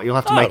afraid not. You'll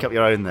have to make up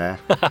your own there.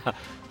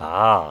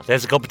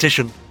 There's a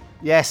competition.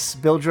 Yes,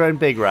 build your own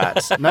big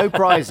rats. No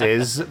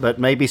prizes, but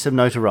maybe some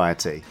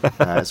notoriety.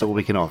 That's all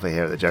we can offer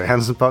here at the Jerry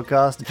Anderson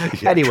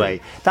podcast.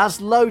 Anyway,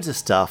 that's loads of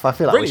stuff. I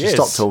feel like we should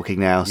stop talking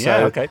now.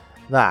 So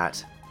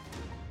that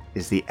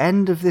is the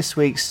end of this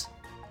week's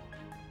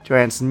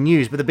Jerry Anderson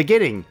news, but the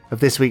beginning of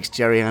this week's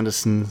Jerry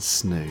Anderson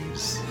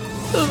snooze.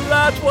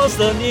 That was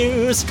the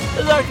news.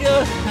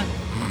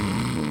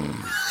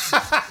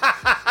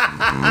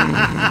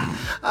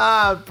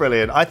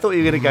 Brilliant. I thought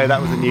you were going to go,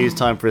 that was the news,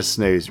 time for a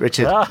snooze.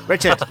 Richard.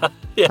 Thank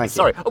you.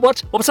 Sorry.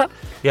 What was that?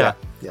 Yeah.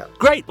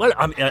 Great. Well,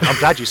 I'm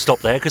glad you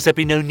stopped there because there'd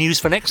be no news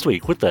for next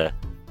week, would there?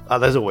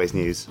 There's always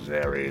news.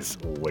 There is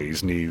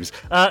always news.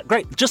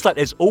 Great. Just like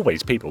there's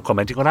always people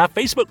commenting on our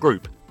Facebook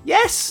group.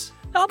 Yes.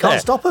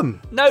 Can't stop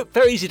them. No,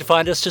 very easy to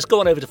find us. Just go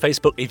on over to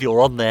Facebook if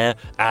you're on there,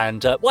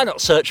 and why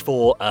not search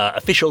for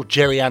official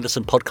Jerry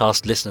Anderson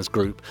podcast listeners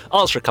group.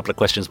 Answer a couple of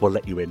questions, we'll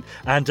let you in.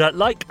 And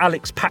like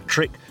Alex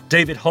Patrick,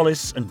 David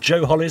Hollis, and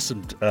Joe Hollis,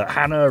 and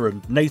Hannah,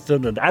 and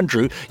Nathan, and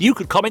Andrew, you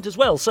could comment as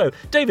well. So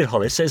David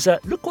Hollis says,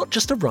 look what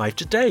just arrived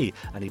today.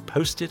 And he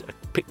posted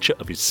a picture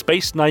of his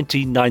Space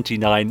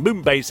 1999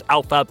 Moonbase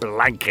Alpha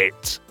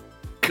blanket.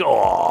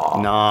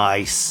 God.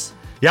 Nice.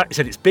 Yeah, he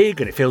said it's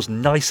big and it feels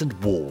nice and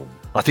warm.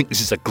 I think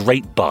this is a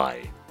great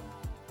buy.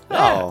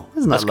 Oh,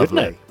 isn't that That's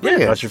lovely? good, isn't it?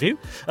 Yeah, nice review.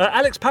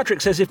 Alex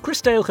Patrick says, if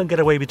Chris Dale can get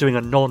away with doing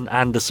a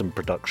non-Anderson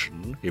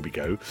production, here we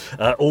go,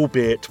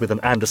 albeit with an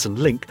Anderson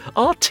link,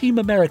 are Team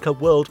America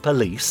World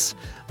Police,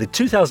 the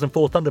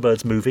 2004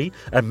 Thunderbirds movie,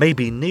 and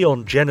maybe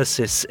Neon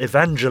Genesis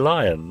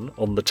Evangelion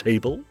on the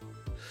table?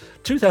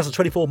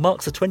 2024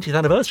 marks the 20th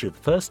anniversary of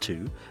the first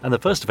two, and the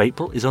 1st of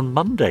April is on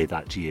Monday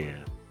that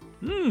year.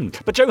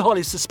 But Joe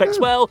Holly suspects,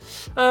 a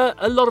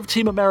lot of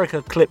Team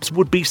America clips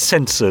would be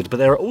censored, but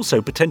there are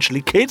also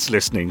potentially kids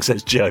listening,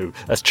 says Joe.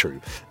 That's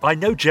true. I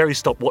know Jerry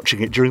stopped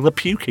watching it during the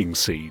puking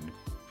scene.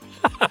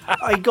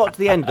 I got to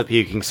the end of the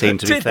puking scene,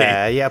 to be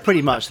fair. Yeah,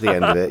 pretty much the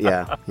end of it,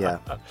 yeah.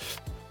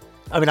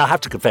 I mean, I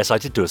have to confess, I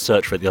did do a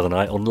search for it the other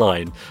night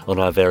online on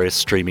our various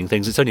streaming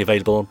things. It's only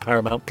available on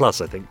Paramount Plus,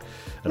 I think.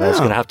 And I was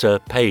going to have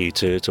to pay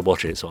to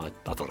watch it, so I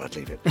thought I'd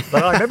leave it.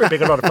 But I remember it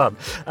being a lot of fun.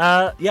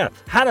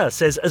 Hannah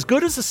says, as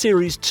good as the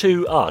Series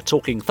 2 are,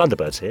 talking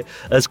Thunderbirds here,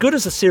 as good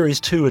as the Series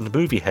 2 and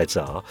movie heads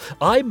are,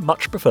 I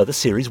much prefer the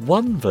Series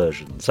 1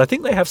 versions. I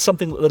think they have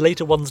something that the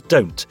later ones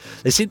don't.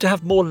 They seem to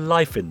have more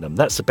life in them.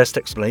 That's the best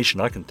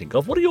explanation I can think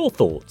of. What are your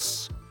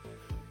thoughts?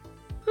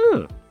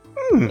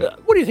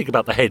 What do you think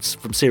about the heads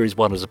from Series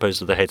 1 as opposed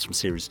to the heads from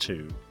Series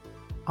 2?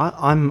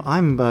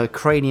 I'm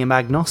cranium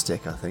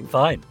agnostic, I think.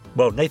 Fine.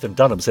 Well, Nathan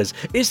Dunham says,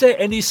 is there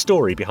any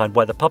story behind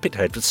why the puppet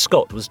head for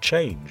Scott was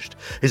changed?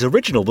 His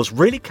original was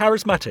really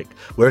charismatic,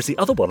 whereas the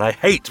other one I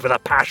hate with a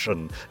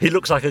passion. He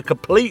looks like a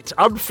complete,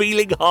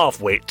 unfeeling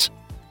half-wit.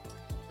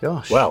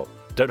 Gosh. Well,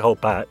 don't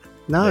hold back,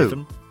 No.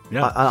 Nathan.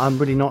 Yeah. I'm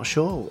really not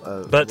sure.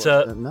 But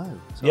no.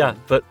 Sorry. Yeah,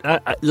 but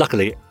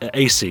luckily,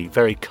 AC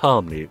very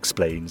calmly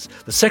explains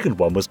the second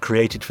one was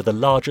created for the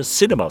larger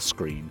cinema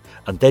screen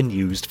and then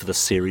used for the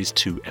Series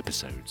 2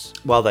 episodes.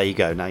 Well, there you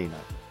go. Now you know.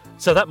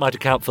 So that might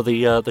account for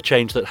the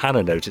change that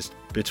Hannah noticed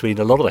between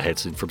a lot of the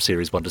heads from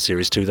Series 1 to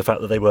Series 2, the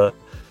fact that they were,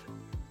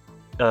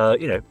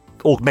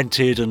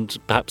 augmented and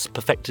perhaps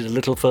perfected a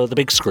little for the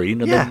big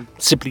screen and then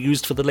simply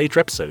used for the later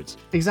episodes.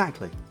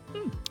 Exactly.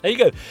 There you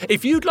go.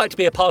 If you'd like to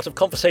be a part of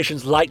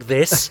conversations like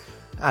this...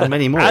 and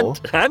many more.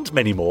 And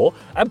many more.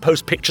 And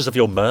post pictures of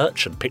your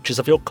merch and pictures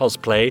of your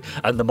cosplay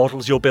and the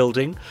models you're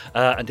building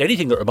and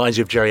anything that reminds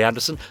you of Jerry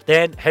Anderson,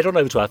 then head on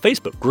over to our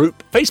Facebook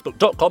group,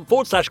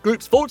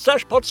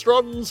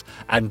 facebook.com/groups/podstrons,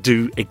 and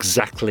do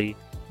exactly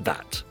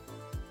that.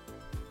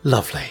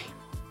 Lovely.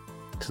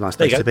 It's a nice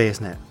place to be,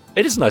 isn't it?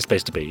 It is a nice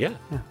place to be, yeah.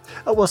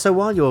 Oh, well, so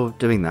while you're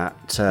doing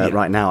that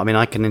right now, I mean,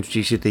 I can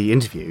introduce you to the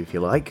interview if you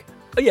like.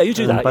 Oh, yeah, you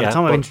do that, By the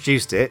time I've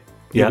introduced it,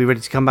 you'll be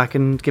ready to come back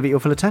and give it your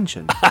full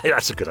attention.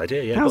 That's a good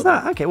idea, yeah. How's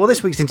that? Okay, well,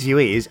 this week's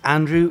interviewee is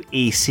Andrew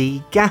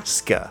E.C.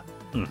 Gaska.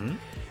 Mm-hmm.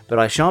 But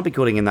I shan't be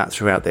calling him that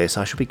throughout this.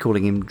 I shall be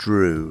calling him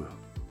Drew.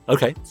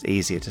 Okay. It's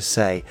easier to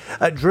say.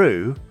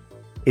 Drew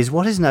is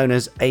what is known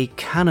as a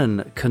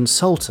canon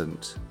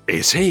consultant.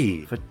 Is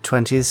he? For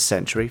 20th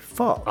Century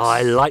Fox.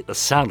 I like the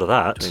sound of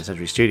that. 20th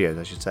Century Studios,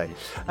 I should say.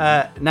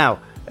 Now,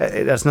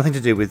 it has nothing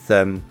to do with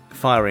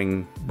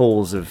firing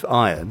balls of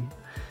iron.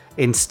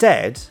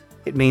 Instead,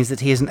 it means that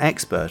he is an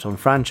expert on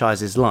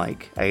franchises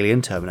like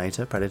Alien,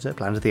 Terminator, Predator,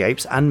 Planet of the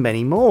Apes, and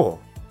many more.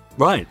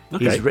 Right,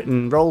 okay. He's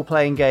written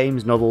role-playing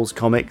games, novels,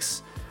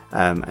 comics,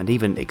 and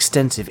even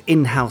extensive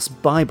in-house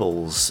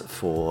Bibles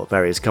for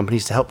various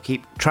companies to help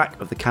keep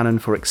track of the canon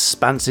for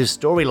expansive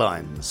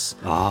storylines.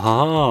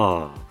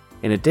 Ah.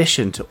 In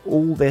addition to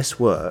all this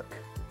work,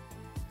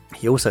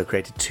 he also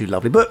created 2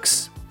 lovely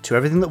books, To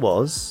Everything That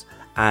Was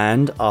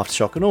and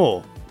Aftershock and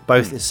Awe.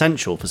 Both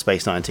essential for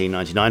Space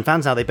 1999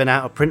 fans. Now, they've been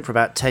out of print for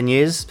about 10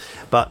 years,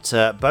 but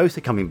both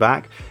are coming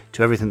back.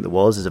 To Everything That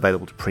Was is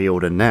available to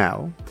pre-order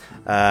now.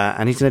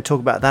 And he's going to talk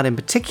about that in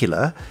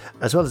particular,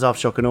 as well as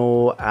Aftershock and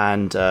Awe,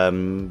 and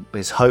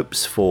his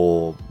hopes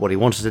for what he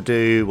wanted to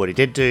do, what he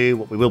did do,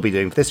 what we will be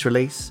doing for this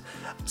release.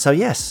 So,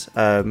 yes,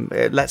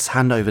 let's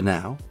hand over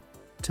now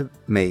to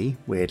me,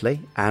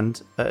 weirdly,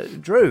 and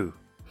Drew.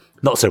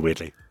 Not so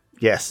weirdly.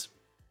 Yes.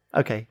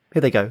 Okay,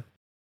 here they go.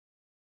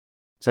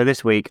 So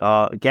this week,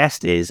 our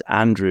guest is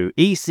Andrew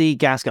E.C.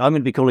 Gaska. I'm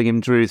going to be calling him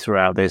Drew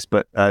throughout this,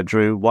 but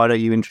Drew, why don't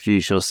you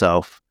introduce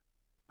yourself?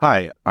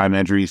 Hi, I'm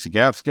Andrew E.C.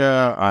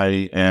 Gaska.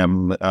 I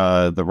am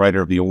the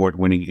writer of the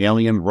award-winning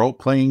Alien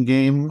role-playing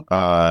game.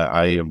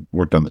 I have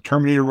worked on the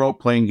Terminator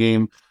role-playing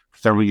game. For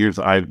several years,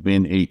 I've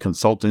been a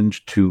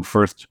consultant to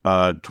first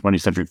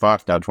 20th Century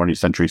Fox, now 20th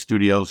Century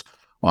Studios,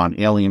 on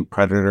Alien,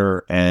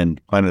 Predator,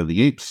 and Planet of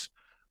the Apes.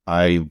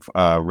 I've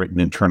written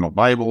internal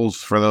Bibles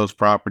for those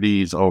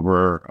properties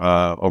over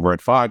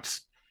at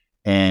Fox,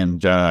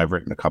 and I've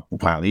written a couple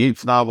of Planet of the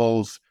Apes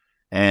novels,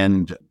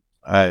 and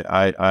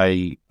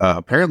I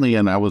apparently,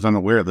 and I was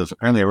unaware of this,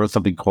 apparently I wrote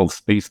something called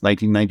Space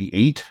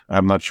 1998.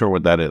 I'm not sure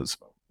what that is.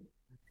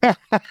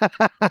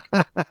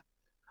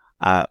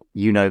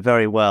 You know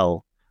very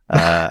well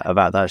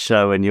about that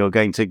show, and you're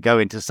going to go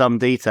into some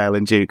detail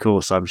in due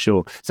course, I'm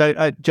sure. So,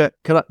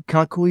 can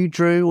I call you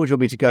Drew, or do you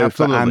want me to go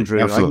for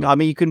Andrew? I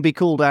mean, you can be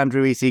called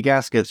Andrew E.C.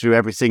 Gaska through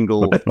every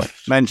single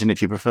mention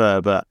if you prefer,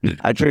 but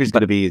Drew's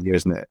going to be easier,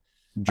 isn't it?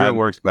 Drew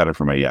works better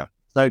for me, yeah.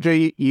 So,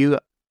 Drew, you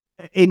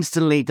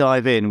instantly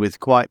dive in with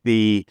quite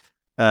the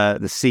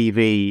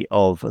CV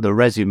of the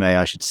resume,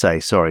 I should say.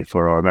 Sorry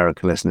for our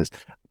American listeners,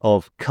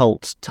 of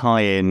cult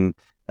tie-in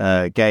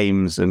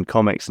games and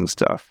comics and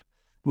stuff.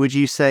 Would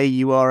you say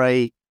you are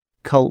a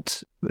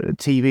cult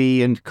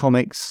TV and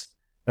comics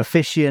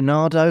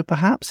aficionado?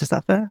 Perhaps, is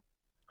that fair?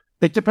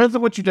 It depends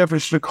on what your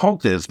definition of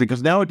cult is,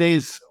 because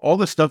nowadays all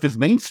this stuff is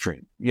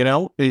mainstream. You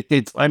know,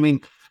 it's. I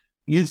mean,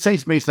 you say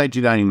Space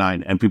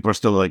 1999, and people are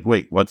still like,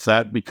 "Wait, what's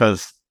that?"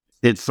 Because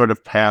it's sort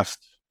of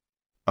passed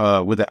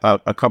with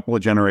a couple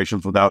of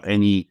generations without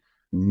any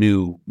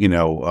new,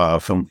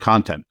 film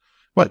content.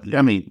 But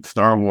I mean,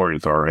 Star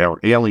Wars or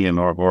Alien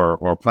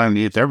or Planet of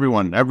the Apes,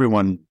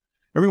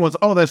 everyone's,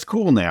 oh, that's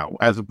cool now,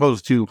 as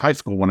opposed to high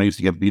school when I used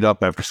to get beat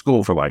up after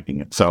school for liking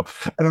it. So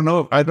I don't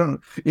know.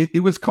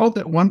 It was called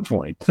at one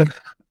point.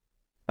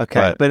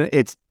 Okay, but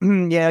it's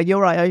yeah,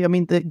 you're right. I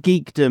mean, the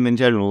geekdom in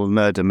general,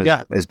 nerdom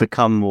has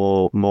become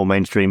more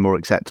mainstream, more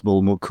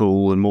acceptable, more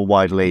cool, and more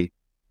widely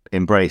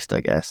embraced,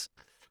 I guess.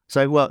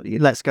 So, well,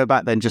 let's go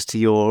back then just to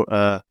your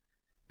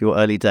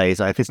early days,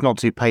 if it's not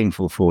too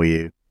painful for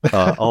you,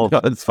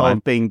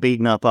 of being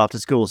beaten up after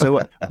school.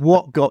 So,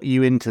 what got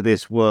you into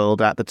this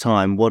world at the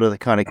time? What are the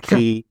kind of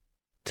key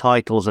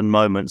titles and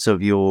moments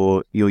of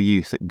your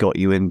youth that got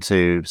you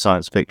into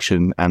science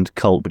fiction and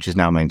cult, which is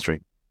now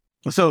mainstream?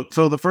 So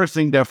the first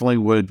thing definitely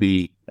would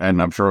be,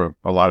 and I'm sure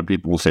a lot of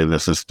people will say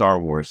this, is Star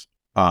Wars.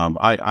 I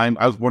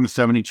was born in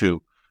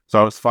 1972,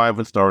 so I was 5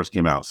 when Star Wars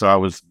came out. So I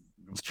was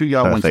too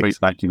young when Space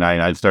 1999.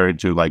 I started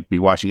to be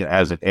watching it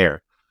as it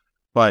aired.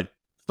 But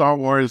Star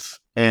Wars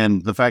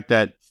and the fact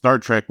that Star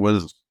Trek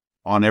was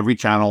on every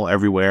channel,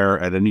 everywhere,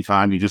 at any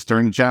time, you just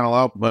turn the channel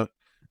up, but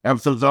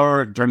episodes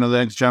are, turn to the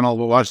next channel,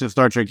 we'll watch the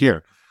Star Trek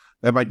here.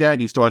 And my dad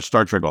used to watch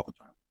Star Trek all the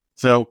time.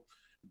 So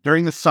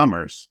during the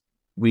summers,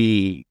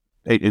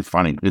 it's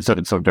funny. It's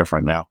so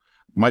different now.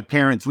 My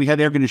parents, we had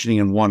air conditioning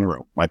in one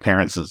room, my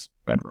parents'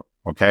 bedroom,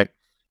 okay?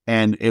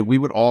 And we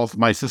would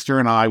my sister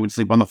and I would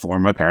sleep on the floor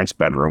in my parents'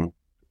 bedroom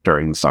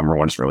during the summer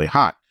when it's really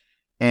hot.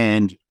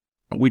 And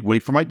we'd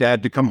wait for my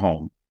dad to come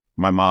home,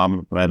 my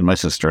mom and my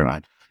sister and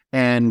I.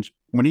 And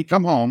when he'd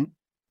come home,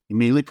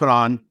 immediately put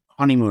on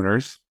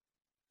Honeymooners,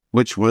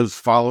 which was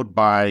followed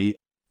by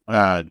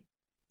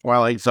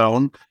Twilight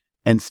Zone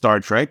and Star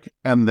Trek.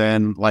 And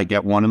then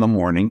at 1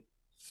 a.m,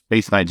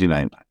 Space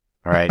 1999.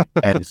 All right.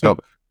 And so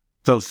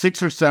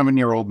 6 or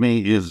 7-year-old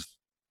me is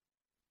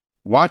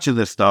watching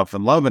this stuff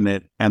and loving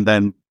it, and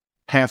then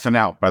passing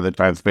out by the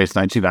time Space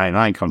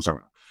 1999 comes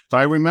around. So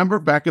I remember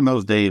back in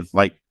those days,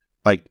 like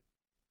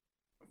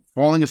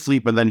falling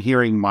asleep and then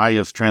hearing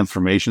Maya's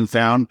transformation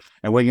sound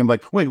and waking up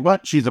like, wait,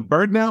 what? She's a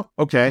bird now?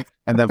 Okay.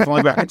 And then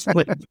falling back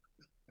asleep.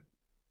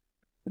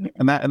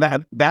 And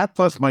that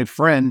plus my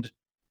friend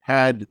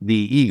had the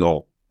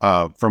Eagle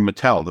from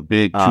Mattel, the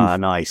big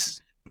nice.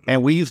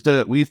 And we used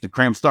to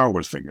cram Star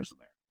Wars figures in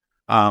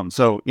there.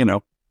 So,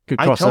 good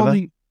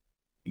crossover.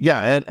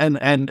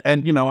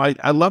 And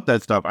I love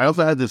that stuff. I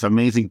also had this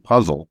amazing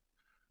puzzle,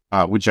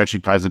 which actually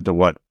ties into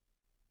what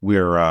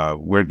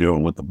we're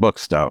doing with the book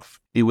stuff.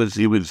 It was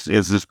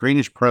this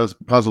greenish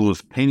puzzle. It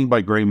was painting by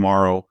Gray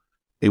Morrow.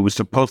 It was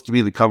supposed to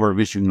be the cover of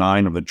issue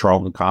 9 of the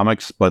Charlton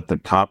Comics, but the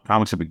top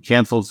comics have been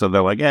canceled, so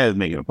they're like,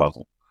 make it a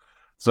puzzle.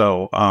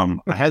 So I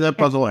had that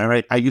puzzle,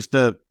 and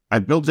I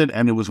built it,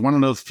 and it was one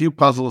of those few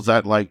puzzles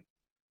that I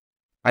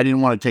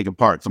didn't want to take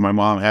apart. So my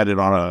mom had it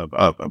on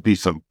a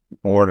piece of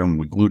board, and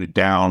we glued it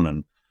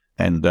down,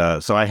 and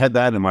so I had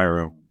that in my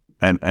room,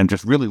 and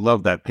just really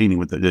loved that painting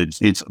with it.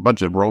 It's a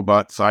bunch of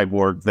robot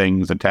cyborg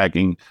things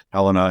attacking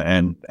Helena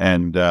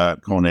and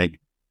Koenig,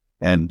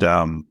 and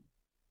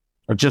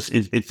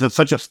it's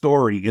such a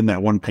story in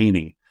that one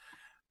painting.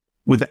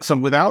 So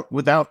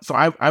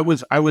I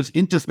was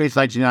into Space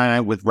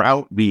 1999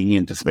 without being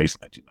into Space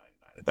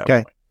 1999 at that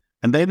point.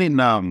 And then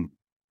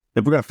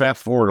if we're going to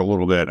fast forward a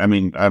little bit, I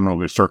mean, I don't know if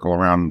we circle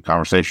around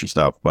conversation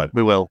stuff, but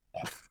we will.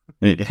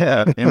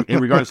 Yeah. In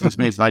regards to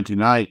Space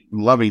 1999,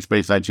 loving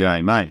Space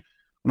 1999,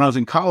 when I was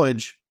in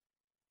college,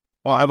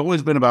 well, I've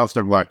always been a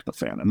Battlestar Galactica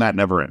fan, and that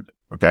never ended.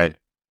 Okay.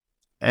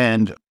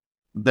 And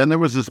then there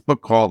was this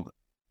book called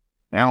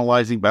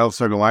Analyzing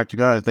Battlestar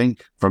Galactica, I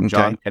think, from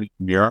John Kennedy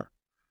Muir.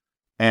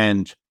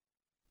 And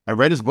I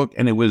read his book,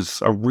 and it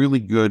was a really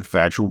good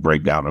factual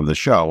breakdown of the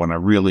show, and I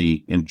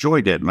really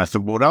enjoyed it. And I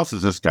said, well, what else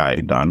has this guy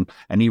done?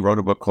 And he wrote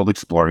a book called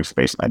Exploring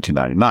Space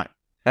 1999.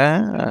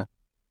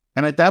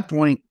 And at that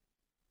point,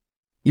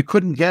 you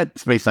couldn't get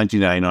Space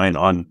 1999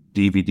 on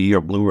DVD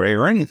or Blu-ray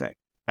or anything.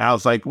 And I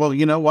was like, well,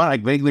 you know what? I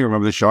vaguely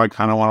remember the show. I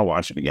kind of want to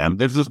watch it again.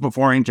 This is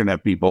before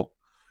internet, people.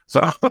 So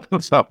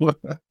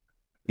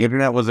The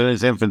internet was in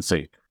its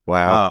infancy.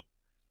 Wow.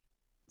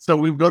 So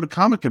we would go to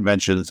comic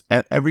conventions,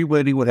 and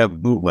everybody would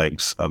have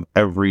bootlegs of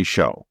every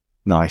show.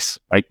 Nice.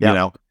 Like, you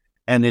know,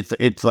 and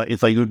it's like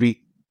it would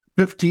be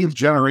 15th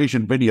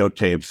generation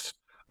videotapes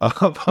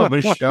of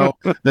a show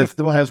that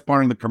still has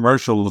part of the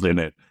commercials in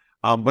it.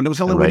 But it was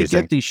the only way to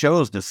get these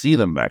shows to see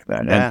them back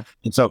then. Yeah.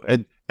 And so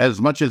as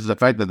much as the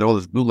fact that all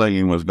this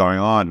bootlegging was going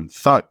on,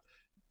 thought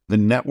the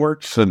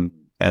networks and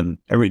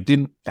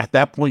everything at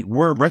that point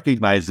were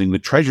recognizing the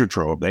treasure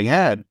trove they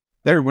had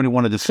that everybody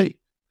wanted to see.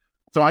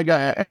 So I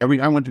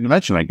went to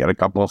convention, I got a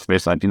couple of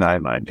Space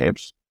 1999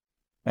 tapes,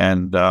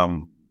 and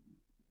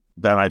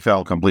then I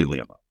fell completely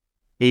in love.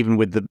 Even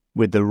with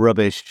the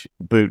rubbish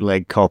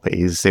bootleg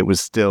copies, it was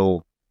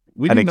still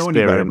an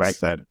experience. Back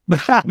then.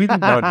 We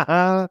didn't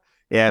know.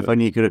 Yeah, if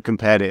only you could have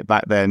compared it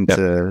back then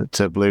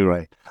to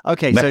Blu-ray.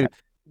 Okay, so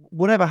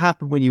whatever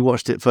happened when you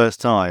watched it first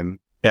time,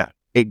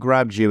 it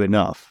grabbed you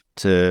enough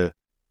to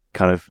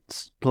kind of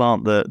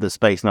plant the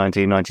Space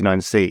 1999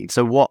 seed.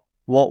 So what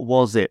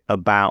was it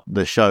about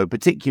the show,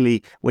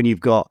 particularly when you've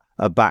got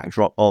a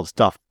backdrop of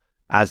stuff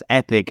as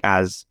epic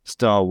as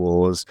Star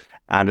Wars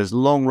and as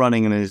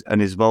long-running and as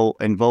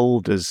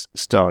involved as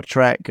Star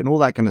Trek and all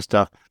that kind of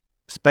stuff?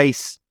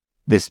 Space,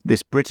 this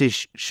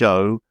British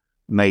show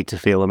made to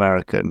feel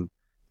American,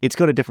 it's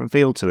got a different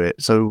feel to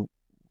it. So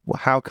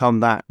how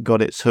come that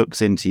got its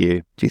hooks into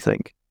you, do you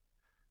think?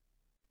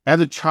 As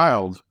a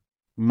child,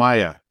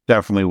 Maya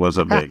definitely was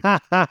a big.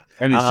 And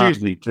it's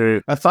seriously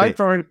true. Aside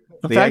from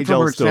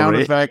her sound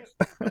effect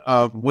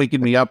of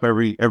waking me up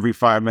every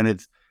 5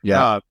 minutes.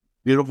 Yeah.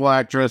 Beautiful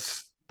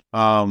actress.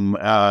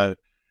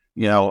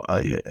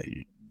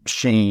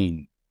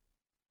 Shane.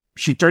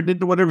 She turned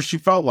into whatever she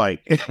felt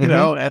like, you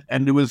know,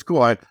 and it was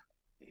cool.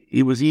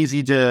 It was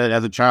easy to,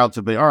 as a child,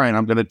 to be, all right,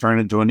 I'm going to turn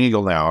into an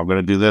eagle now. I'm going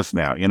to do this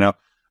now, you know?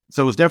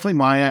 So it was definitely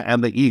Maya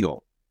and the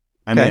eagle.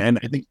 And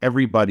I think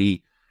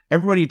everybody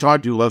you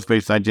talk to loves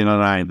Space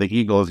 1999. The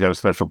eagle has got a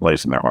special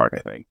place in their heart,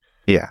 I think.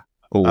 Yeah,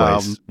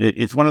 always.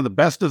 It's one of the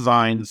best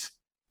designs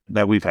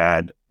that we've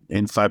had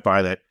in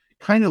sci-fi that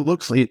kind of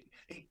looks like,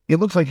 it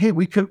looks like, hey,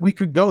 we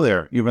could go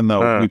there, even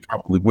though we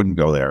probably wouldn't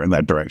go there in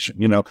that direction.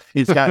 You know,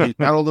 it's got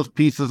all those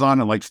pieces on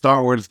it like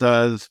Star Wars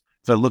does.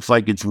 So it looks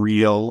like it's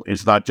real.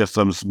 It's not just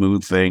some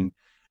smooth thing.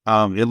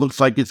 It looks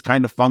like it's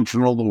kind of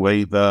functional the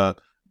way the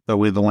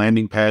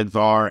landing pads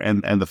are,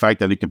 and the fact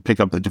that it can pick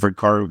up the different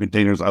cargo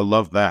containers. I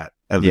love that.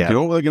 As what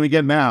are they going to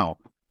get now?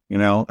 You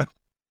know,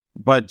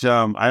 but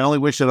I only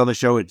wish that on the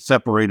show it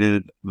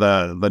separated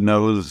the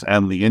nose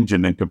and the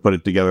engine and could put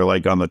it together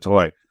like on the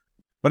toy.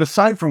 But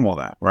aside from all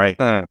that, right?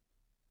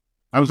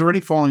 I was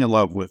already falling in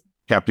love with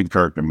Captain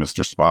Kirk and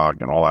Mr.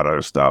 Spock and all that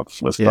other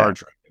stuff with Star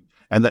Trek,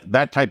 and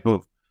that type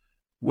of,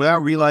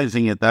 without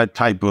realizing it, that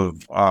type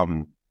of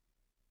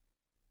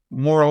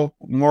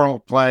moral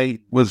play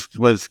was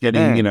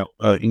getting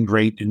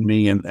ingrained in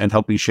me and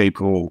helping shape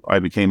who I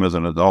became as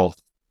an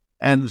adult.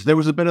 And there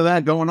was a bit of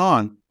that going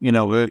on, you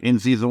know, in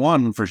season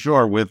 1 for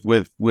sure with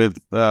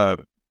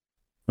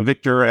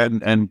Victor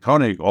and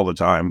Koenig all the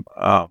time.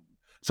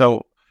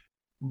 So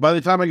by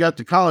the time I got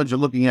to college and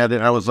looking at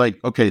it, I was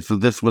like, okay, so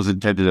this was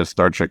intended as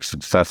Star Trek's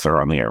successor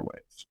on the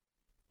airwaves.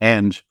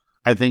 And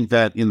I think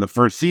that in the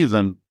first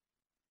season,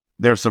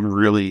 there's some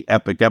really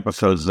epic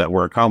episodes that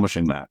were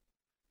accomplishing that.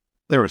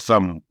 There were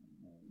some,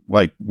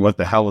 like, what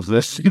the hell is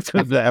this?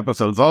 The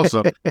episodes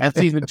also. And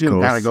season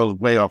 2 kind of goes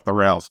way off the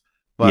rails.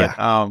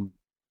 But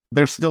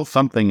there's still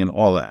something in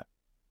all that.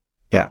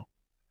 Yeah.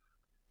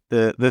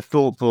 The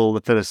thoughtful,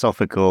 the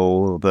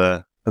philosophical,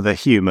 the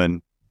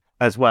human,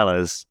 as well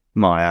as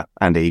Maya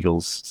and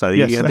eagles. So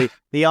you have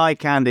the eye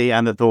candy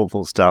and the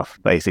thoughtful stuff,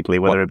 basically,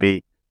 whether it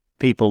be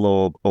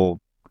people or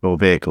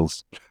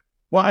vehicles.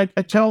 Well, I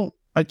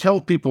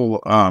tell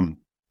people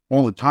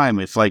all the time,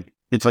 it's like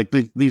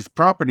these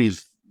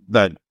properties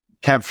that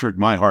captured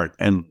my heart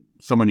and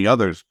so many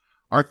others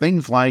are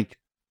things like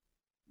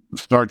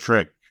Star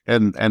Trek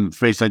and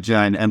Space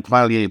 1999 and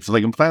Planet of the Apes.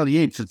 Like in Planet of the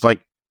Apes, it's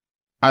like,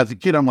 as a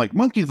kid, I'm like,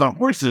 monkeys on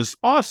horses,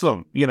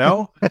 awesome, you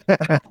know?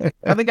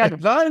 And they got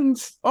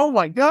guns. Oh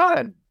my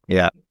God.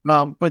 Yeah.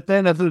 But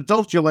then as an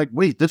adult, you're like,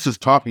 wait, this is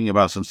talking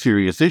about some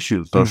serious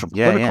issues, social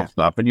political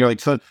stuff. And you're like,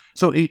 so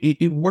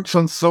it works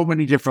on so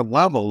many different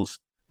levels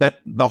that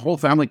the whole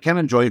family can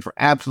enjoy it for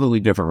absolutely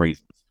different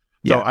reasons.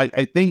 So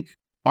I think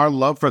our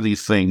love for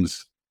these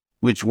things,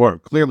 which were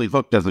clearly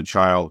hooked as a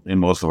child in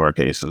most of our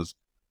cases,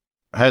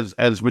 has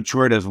as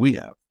matured as we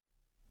have,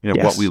 you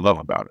know, what we love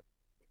about it.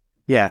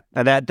 Yeah,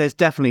 and there's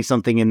definitely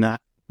something in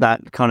that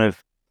kind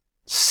of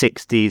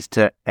 60s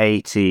to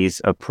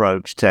 80s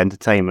approach to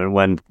entertainment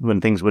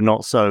when things were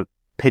not so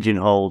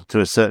pigeonholed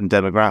to a certain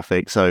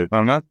demographic. So,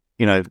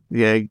 you know,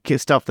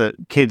 stuff that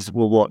kids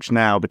will watch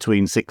now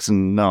between 6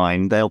 and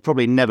 9, they'll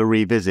probably never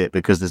revisit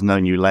because there's no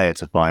new layer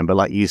to find. But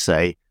like you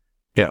say,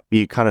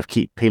 you kind of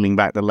keep peeling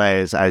back the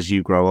layers as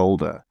you grow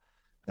older,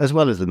 as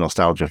well as the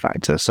nostalgia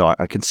factor. So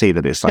I can see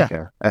that it's like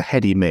a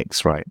heady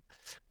mix, right?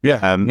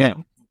 Yeah.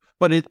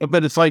 But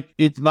it's like,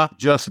 it's not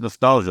just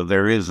nostalgia.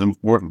 There is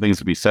important things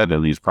to be said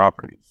in these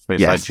properties,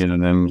 Space Station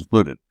and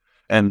included.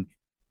 And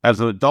as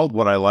an adult,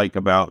 what I like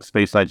about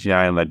Space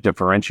 99 that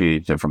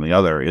differentiates it from the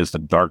other is the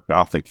dark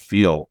gothic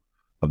feel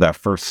of that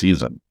first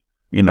season.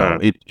 You know,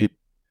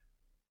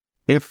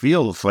 it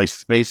feels like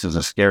space is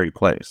a scary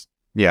place.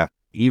 Yeah.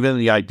 Even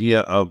the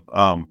idea of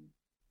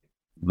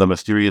the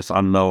mysterious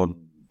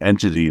unknown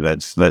entity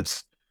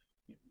that's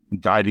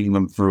guiding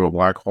them through a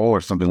black hole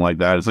or something like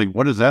that. It's like,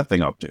 what is that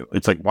thing up to?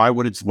 It's like, why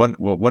would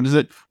what is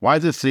it? Why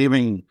is it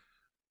saving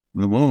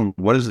the moon?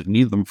 What does it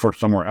need them for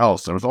somewhere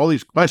else? There was all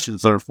these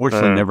questions that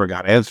unfortunately never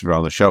got answered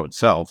on the show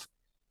itself.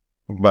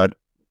 But,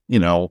 you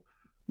know,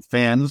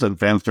 fans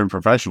turned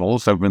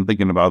professionals have been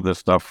thinking about this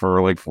stuff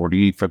for like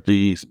 40,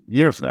 50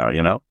 years now,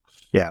 you know?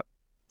 Yeah.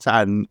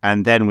 And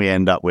then we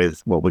end up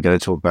with what we're going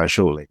to talk about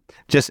shortly.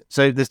 Just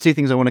so there's two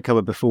things I want to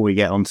cover before we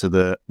get onto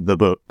the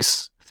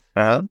books.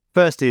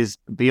 First is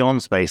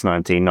beyond Space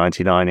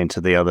 1999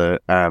 into the other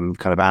kind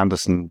of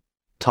Anderson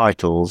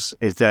titles.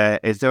 Is there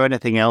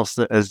anything else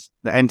that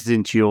entered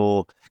into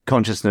your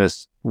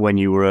consciousness when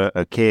you were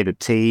a kid, a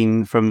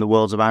teen, from the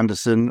worlds of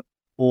Anderson,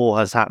 or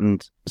has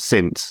happened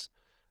since?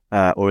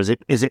 Or is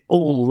it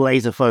all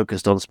laser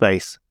focused on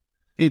space?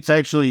 It's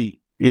actually,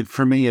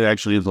 for me, it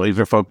actually is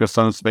laser focused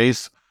on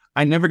space.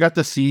 I never got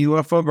to see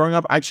UFO growing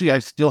up. Actually, I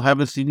still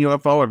haven't seen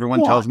UFO.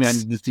 Everyone tells me I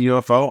need to see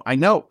UFO. I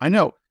know. I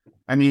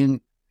mean,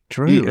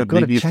 Drew,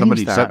 maybe if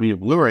somebody sent me a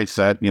Blu-ray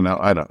set, you know,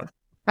 I don't know.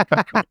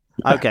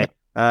 Okay.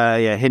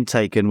 Yeah, hint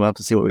taken. We'll have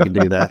to see what we can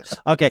do there.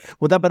 Okay.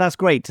 Well, but that's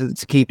great to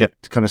keep it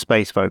kind of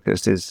space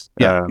focused. It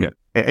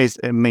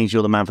means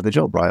you're the man for the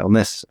job, right, on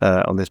this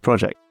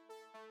project.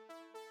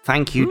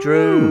 Thank you,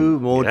 Drew.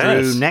 More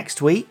Drew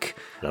next week.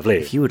 Lovely.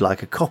 If you would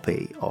like a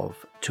copy of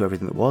To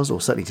Everything That Was, or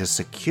certainly to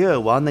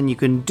secure one, then you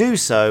can do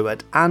so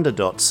at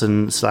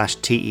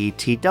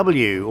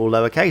anderdotson/TETW, all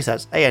lowercase.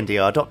 That's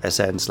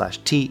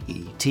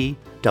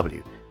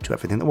andr.sn/TETW. To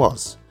Everything That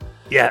Was.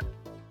 Yeah.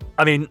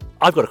 I mean,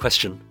 I've got a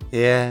question.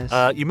 Yes.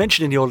 You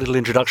mentioned in your little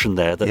introduction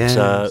there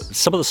that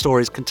some of the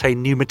stories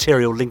contain new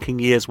material linking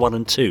years 1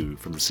 and 2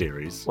 from the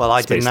series. Well,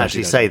 I didn't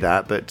actually say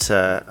that, but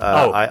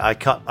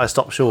I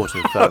stopped short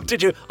of...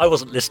 Did you? I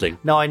wasn't listening.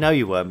 No, I know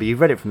you weren't, but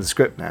you've read it from the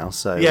script now,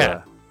 so...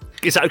 Yeah.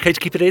 Is that okay to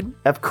keep it in?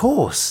 Of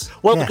course.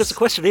 Well, because the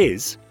question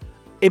is,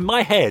 in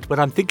my head, when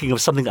I'm thinking of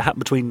something that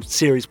happened between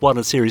Series 1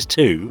 and Series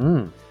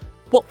 2,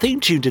 what theme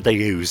tune did they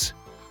use?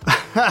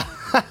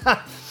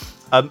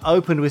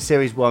 Opened with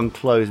Series 1,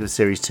 closed with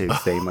Series 2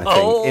 theme, I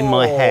think. In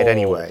my head,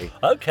 anyway.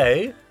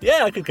 Okay.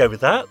 Yeah, I could go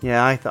with that.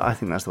 Yeah, I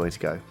think that's the way to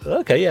go.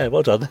 Okay, yeah,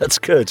 well done. That's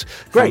good.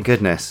 Great. Thank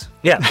goodness.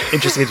 Yeah,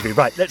 interesting interview.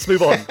 Right, let's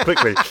move on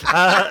quickly.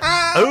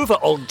 Over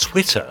on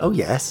Twitter. Oh,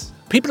 yes.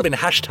 People have been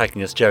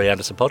hashtagging us Jerry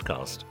Anderson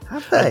Podcast.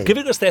 Have they?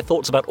 Giving us their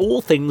thoughts about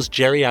all things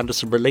Jerry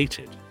Anderson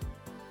related.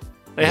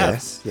 They have.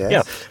 Yes.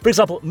 Yeah. For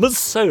example, Ms.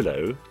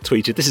 Solo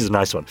tweeted, this is a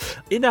nice one.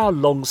 In our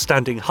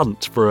long-standing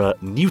hunt for a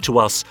new to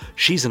us,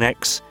 she's an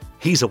X,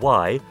 he's a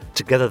Y,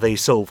 together they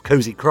solve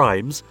cozy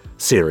crimes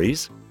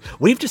series,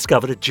 we've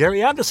discovered a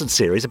Jerry Anderson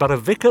series about a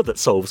vicar that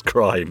solves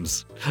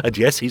crimes. And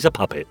yes, he's a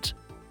puppet.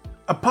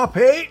 A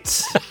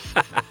puppet?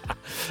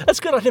 That's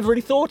good. I've never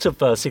really thought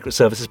of Secret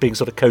Service as being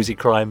sort of cozy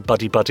crime,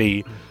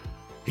 buddy.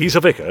 He's a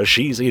vicar.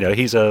 He's a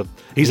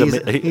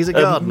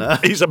gardener.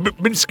 He's a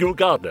minuscule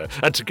gardener,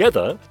 and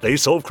together they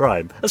solve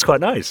crime. That's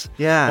quite nice.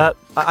 Yeah,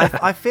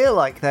 I feel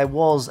like there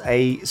was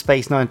a a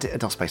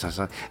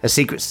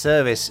Secret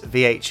Service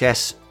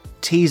VHS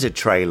teaser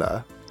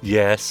trailer.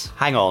 Yes.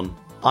 Hang on.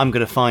 I'm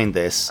going to find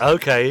this.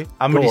 Okay.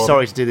 I'm really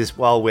sorry to do this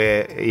while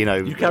we're,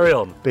 you carry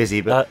on.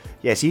 Busy, but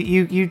yes,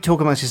 you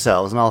talk amongst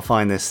yourselves and I'll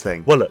find this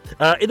thing. Well, look,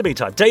 in the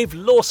meantime, Dave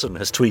Lawson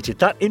has tweeted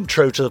that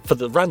intro for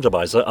the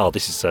randomizer,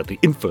 this is the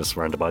infamous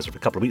randomizer of a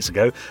couple of weeks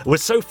ago,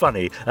 was so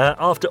funny.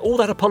 After all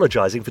that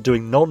apologising for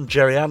doing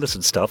non-Jerry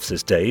Anderson stuff,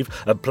 says Dave,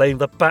 and playing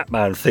the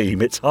Batman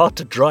theme, it's hard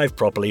to drive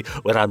properly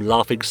when I'm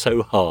laughing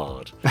so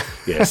hard.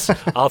 Yes,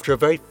 after a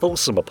very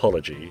fulsome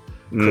apology,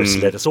 Chris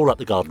led us all up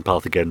the garden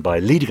path again by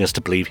leading us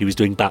to believe he was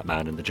doing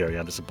Batman in the Jerry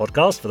Anderson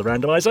podcast for the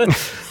randomizer.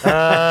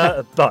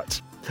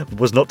 But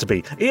was not to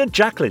be. Ian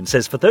Jacqueline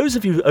says, for those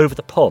of you over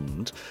the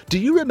pond, do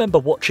you remember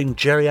watching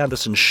Jerry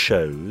Anderson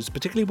shows,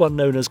 particularly one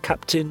known as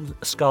Captain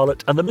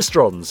Scarlet and the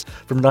Mistrons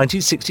from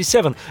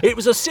 1967? It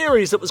was a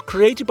series that was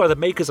created by the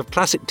makers of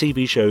classic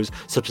TV shows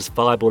such as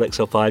Fireball,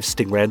 XL5,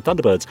 Stingray and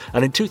Thunderbirds,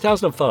 and in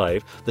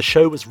 2005 the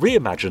show was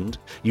reimagined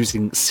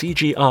using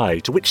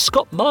CGI, to which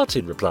Scott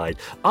Martin replied,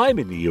 I'm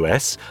in the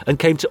US and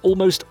came to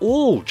almost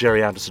all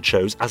Jerry Anderson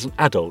shows as an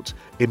adult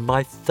in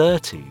my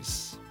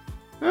 30s.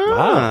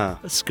 Wow,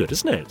 that's good,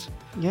 isn't it?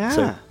 Yeah.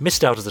 So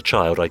missed out as a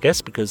child, I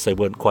guess, because they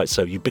weren't quite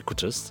so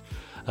ubiquitous.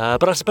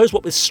 But I suppose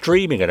what with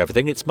streaming and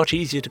everything, it's much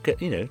easier to get,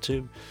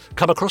 to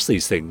come across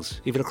these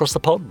things, even across the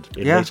pond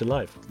in later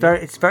life.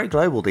 It's very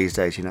global these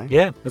days,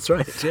 Yeah, that's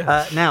right.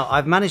 Yeah. Now,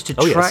 I've managed to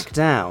track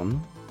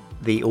down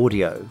the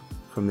audio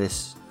from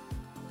this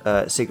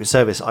Secret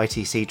Service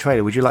ITC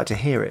trailer. Would you like to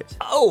hear it?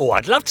 Oh,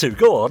 I'd love to.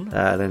 Go on.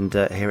 Then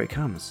here it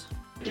comes.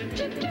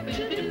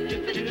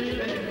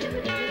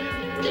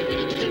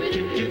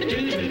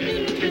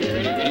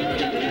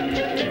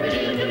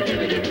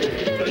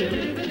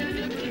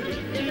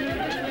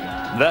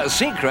 The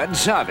Secret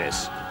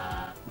Service.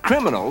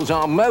 Criminals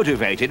are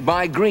motivated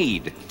by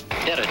greed.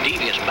 They're a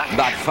devious black.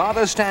 But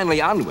Father Stanley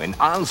Unwin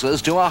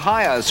answers to a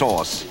higher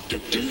source.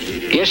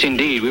 Yes,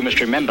 indeed, we must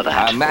remember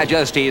that. Her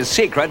Majesty's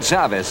Secret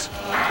Service.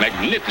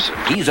 Magnificent.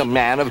 He's a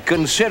man of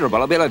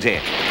considerable ability,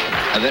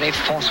 A very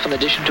forceful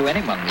addition to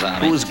anyone's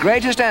army. whose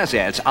greatest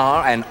assets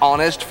are an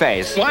honest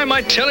face Why am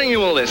I telling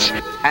you all this?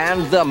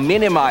 and the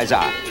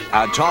Minimizer,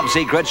 a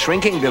top-secret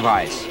shrinking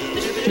device.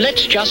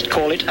 Let's just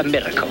call it a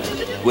miracle.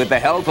 With the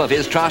help of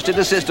his trusted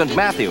assistant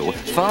Matthew,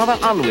 Father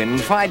Unwin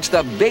fights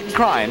the big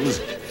crimes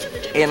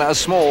in a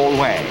small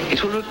way.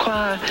 It will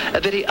require a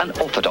very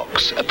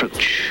unorthodox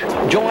approach.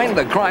 Join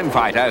the crime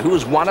fighter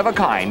who's one of a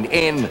kind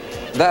in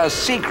The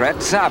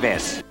Secret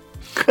Service.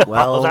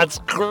 Well, Oh, that's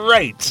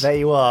great. there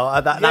you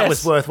are. That Yes.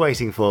 was worth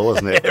waiting for,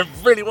 wasn't it? It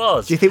really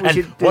was. Do you think we And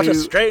should what a do-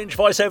 strange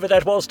voiceover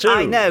that was too.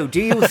 I know.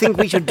 Do you think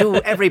we should do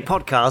every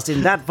podcast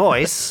in that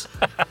voice?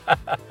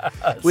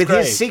 With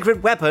great. his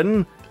secret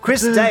weapon,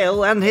 Chris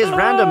Dale, and his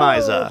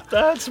randomizer. Oh,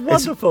 that's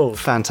wonderful.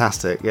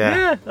 Fantastic, yeah.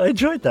 Yeah, I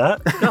enjoyed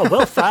that. No,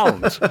 well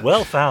found.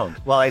 Well found.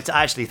 Well, it's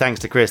actually thanks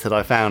to Chris that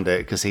I found it,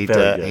 because Very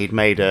good. he'd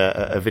made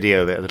a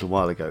video of it a little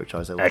while ago, which I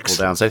was able to pull Excellent.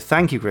 down. So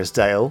thank you, Chris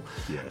Dale.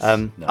 Yes,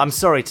 I'm nice.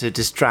 sorry to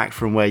distract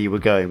from where you were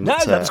going. No,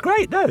 but, that's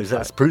great. No,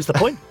 that proves the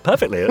point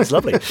perfectly. It's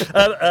lovely.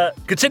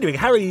 Continuing,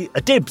 Harry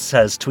Dibbs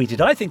has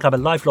tweeted, I think I'm a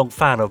lifelong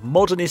fan of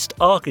modernist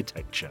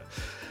architecture,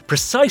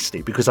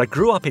 precisely because I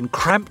grew up in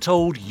cramped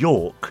old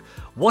York,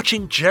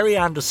 watching Jerry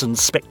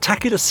Anderson's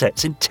spectacular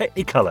sets in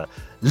Technicolor.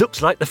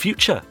 Looks like the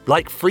future,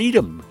 like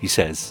freedom, he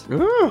says.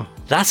 Oh.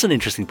 That's an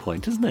interesting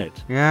point, isn't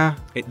it? Yeah.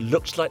 It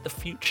looks like the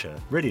future.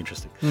 Really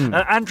interesting.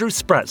 Andrew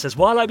Spratt says,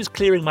 while I was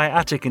clearing my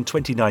attic in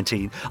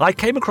 2019, I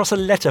came across a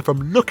letter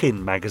from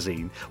Look-In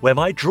magazine where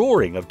my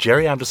drawing of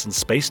Jerry Anderson's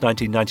Space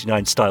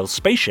 1999 style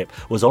spaceship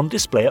was on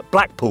display at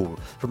Blackpool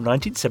from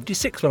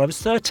 1976 when I was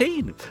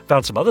 13.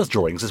 Found some other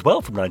drawings as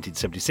well from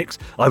 1976.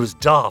 I was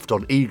daft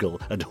on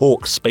Eagle and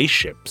Hawk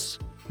spaceships.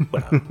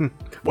 Well,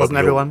 Wasn't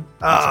everyone?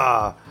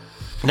 Ah.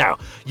 Now,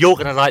 you're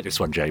going to like this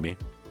one, Jamie.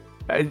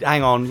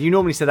 Hang on. You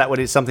normally say that when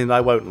it's something that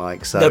I won't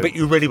like, so... No, but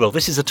you really will.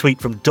 This is a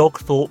tweet from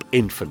Dogthorpe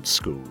Infant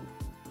School.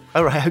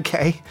 Oh, right,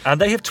 okay. And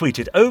they have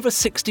tweeted, over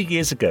 60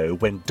 years ago,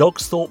 when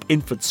Dogsthorpe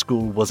Infant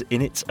School was in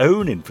its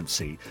own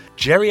infancy,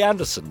 Jerry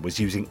Anderson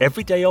was using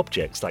everyday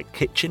objects like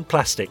kitchen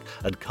plastic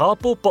and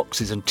cardboard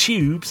boxes and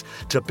tubes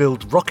to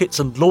build rockets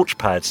and launch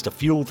pads to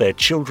fuel their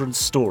children's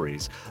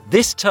stories.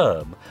 This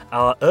term,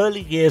 our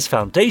early years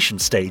foundation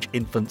stage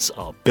infants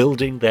are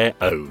building their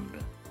own.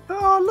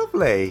 Oh,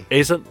 lovely.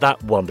 Isn't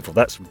that wonderful?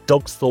 That's from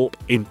Dogsthorpe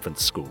Infant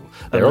School.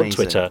 They're Amazing. on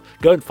Twitter.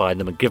 Go and find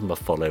them and give them a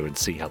follow and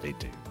see how they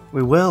do.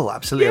 We will,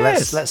 absolutely.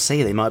 Yes. Let's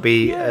see. They might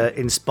be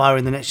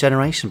inspiring the next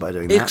generation by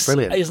doing that.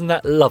 Brilliant. Isn't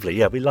that lovely?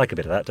 Yeah, we like a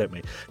bit of that, don't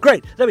we?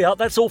 Great. There we are.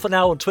 That's all for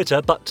now on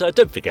Twitter. But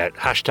don't forget,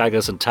 hashtag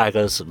us and tag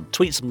us and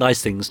tweet some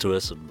nice things to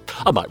us, and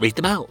I might read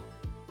them out.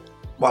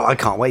 Well, I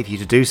can't wait for you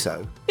to do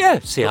so. Yeah,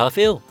 see how I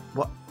feel.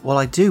 While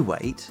I do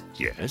wait,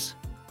 Yes.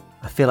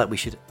 I feel like we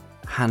should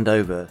hand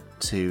over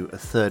to a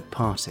third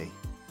party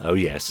Oh,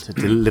 yes. to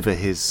deliver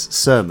his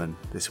sermon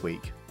this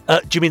week. Do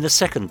you mean the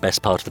second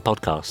best part of the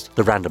podcast,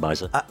 the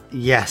randomizer?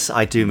 Yes,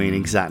 I do mean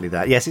exactly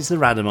that. Yes, it's the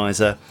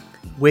randomizer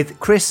with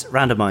Chris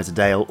Randomizer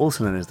Dale,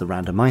 also known as the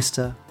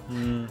Randomeister.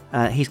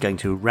 He's going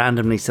to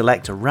randomly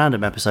select a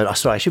random episode. Oh,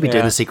 sorry, I should be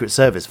doing the Secret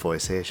Service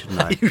voice here, shouldn't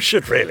I? You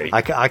should really.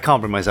 I can't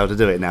bring myself to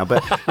do it now,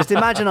 but just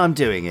imagine I'm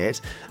doing it.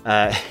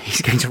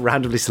 He's going to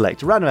randomly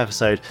select a random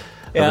episode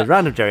of the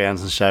Random Jerry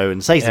Anderson Show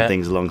and say some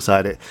things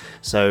alongside it.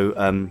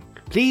 So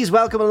please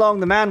welcome along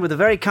the man with a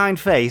very kind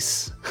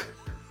face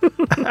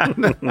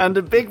and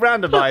a big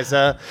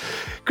randomizer,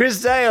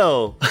 Chris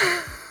Dale.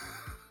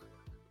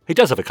 He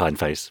does have a kind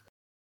face.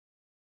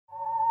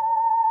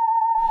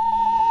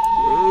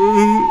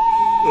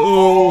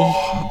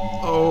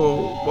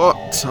 Oh,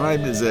 what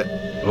time is it?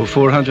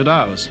 400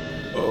 hours.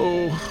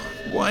 Oh,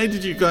 why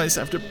did you guys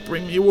have to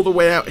bring me all the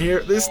way out here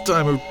at this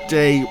time of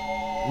day,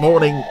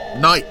 morning,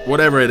 night,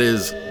 whatever it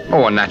is?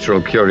 Oh, a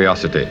natural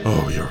curiosity.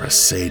 Oh, you're a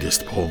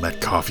sadist, Paul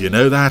Metcalf, you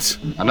know that?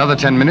 Another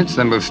 10 minutes,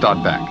 then we'll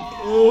start back.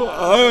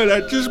 Oh,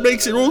 that just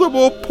makes it all the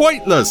more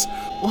pointless.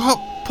 What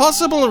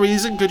possible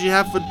reason could you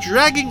have for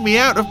dragging me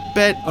out of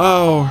bed?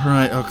 Oh,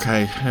 right,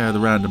 okay. Yeah, the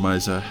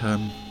randomizer.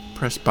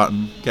 Press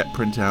button, get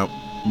printout,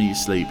 me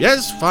sleep.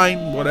 Yes,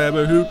 fine,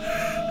 whatever.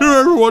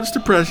 Whoever wants to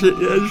press it,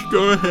 yes,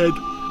 go ahead.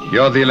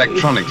 You're the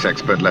electronics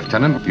expert,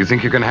 Lieutenant. You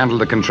think you can handle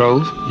the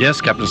controls? Yes,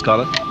 Captain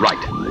Scarlet. Right.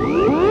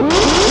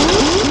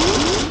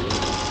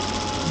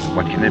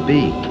 What can it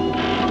be?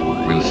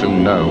 We'll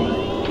soon know.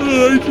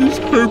 I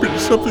just hope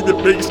it's something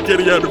that makes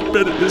getting out of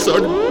bed at this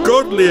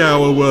ungodly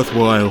hour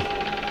worthwhile.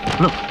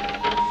 Look.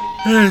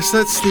 Yes,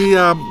 that's the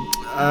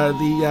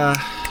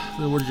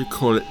what did you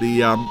call it?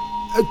 The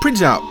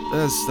printout.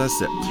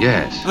 That's it.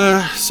 Yes.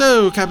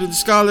 So, Captain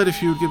Scarlet,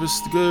 if you would give us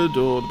the good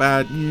or the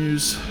bad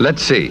news.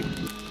 Let's see.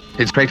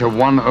 It's Crater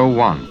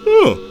 101.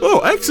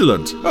 Oh,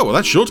 excellent. Oh, well,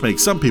 that's sure to make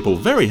some people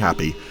very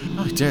happy.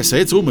 I dare say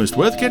it's almost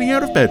worth getting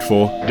out of bed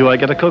for. Do I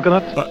get a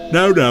coconut?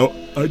 No,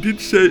 I did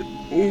say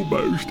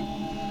almost.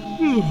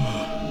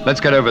 Let's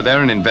get over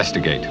there and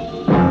investigate.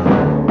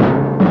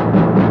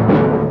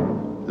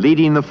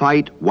 Leading the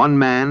fight, one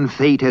man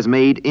fate has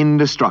made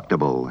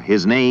indestructible.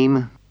 His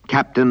name,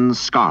 Captain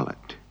Scarlet.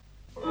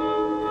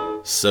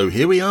 So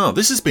here we are.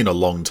 This has been a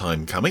long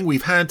time coming.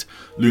 We've had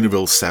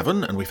Lunarville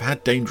 7 and we've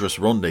had Dangerous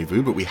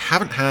Rendezvous, but we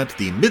haven't had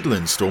the middle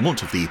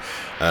instalment of the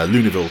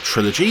Lunarville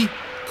trilogy,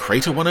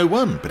 Crater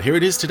 101. But here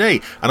it is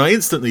today. And I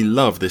instantly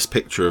love this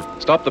picture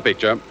of... Stop the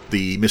picture.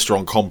 ...the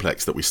Mistron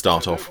complex that we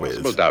start off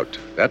with. No doubt.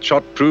 That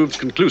shot proves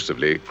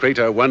conclusively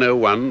Crater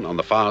 101 on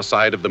the far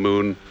side of the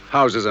moon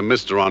houses a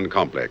Mistron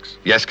complex.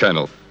 Yes,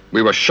 Colonel.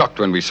 We were shocked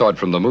when we saw it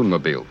from the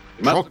moonmobile.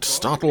 Shocked,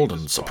 startled,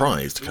 and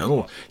surprised,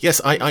 Colonel. Yes,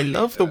 I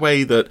love the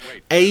way that,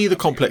 A, the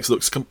complex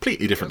looks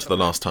completely different to the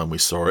last time we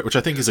saw it, which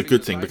I think is a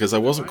good thing, because I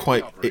wasn't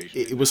quite...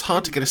 It was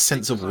hard to get a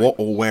sense of what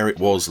or where it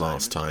was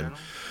last time.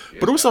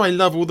 But also I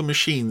love all the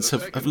machines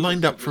have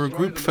lined up for a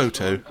group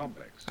photo.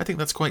 I think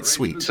that's quite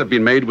sweet. Have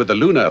been made with the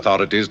lunar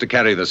authorities to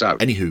carry this out.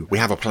 Anywho, we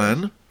have a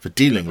plan for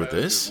dealing with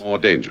this. More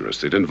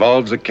dangerous. It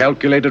involves a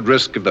calculated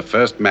risk of the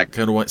first mech.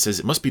 Colonel White says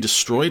it must be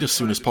destroyed as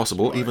soon as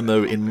possible, even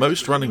though in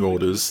most running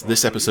orders,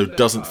 this episode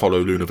doesn't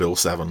follow Lunarville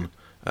 7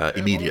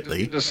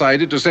 immediately.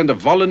 Decided to send a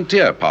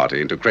volunteer party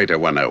into Crater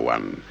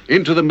 101,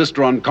 into the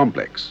Mistron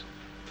complex.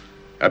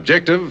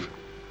 Objective?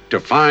 To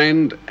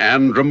find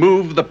and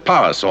remove the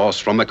power source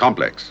from the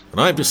complex.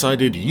 And I've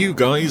decided you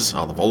guys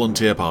are the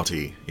volunteer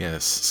party.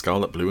 Yes,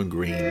 scarlet, blue and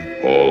green.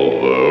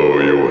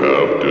 Although you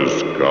have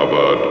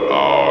discovered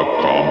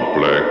our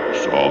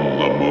complex on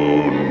the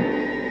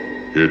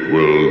moon, it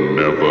will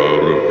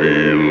never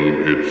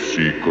reveal its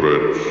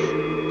secrets.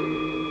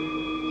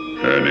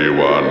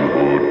 Anyone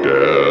who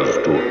dares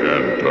to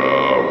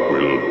enter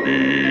will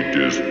be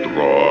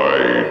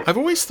destroyed. I've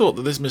always thought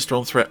that this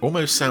Mistron threat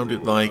almost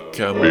sounded like...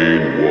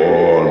 Been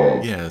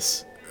warned.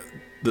 Yes.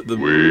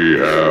 We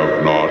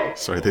have not...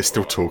 Sorry, they're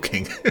still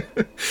talking.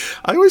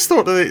 I always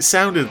thought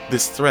that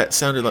this threat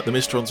sounded like the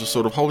Mistrons were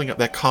sort of holding up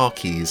their car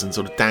keys and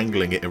sort of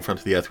dangling it in front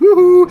of the Earth.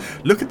 Woohoo!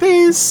 Look at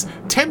this!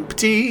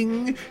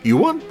 Tempting! You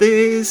want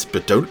this,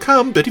 but don't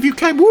come. But if you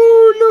can,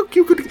 woo! Look,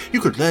 you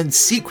could learn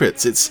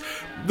secrets. It's...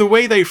 The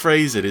way they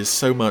phrase it is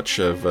so much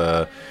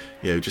of,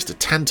 just a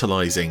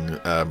tantalising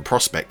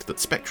prospect that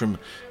Spectrum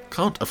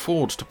can't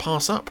afford to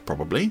pass up,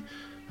 probably.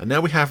 And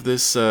now we have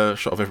this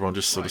shot of everyone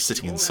just sort of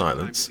sitting in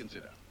silence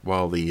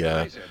while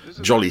the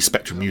jolly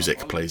Spectrum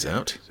music plays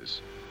out.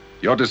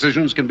 Your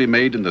decisions can be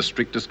made in the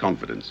strictest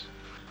confidence.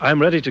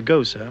 I'm ready to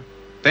go, sir.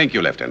 Thank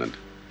you, Lieutenant.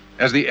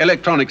 As the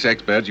electronics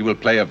expert, you will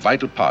play a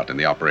vital part in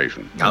the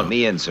operation. Count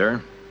me in,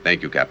 sir.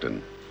 Thank you,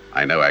 Captain.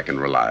 I know I can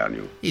rely on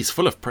you. He's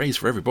full of praise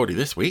for everybody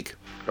this week.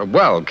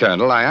 Well,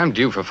 Colonel, I am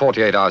due for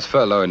 48 hours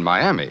furlough in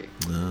Miami.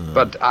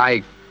 But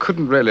I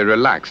couldn't really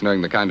relax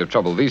knowing the kind of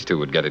trouble these two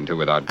would get into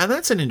without... And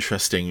that's an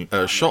interesting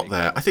shot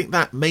there. I think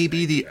that may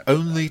be the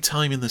only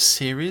time in the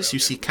series you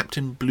see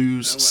Captain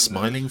Blue's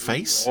smiling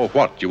face. Or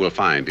what you will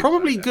find.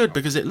 Probably good,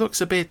 because it looks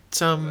a bit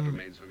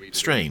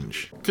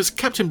strange. Because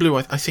Captain Blue,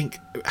 I think,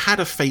 had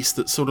a face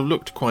that sort of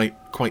looked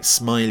quite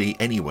smiley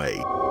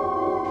anyway.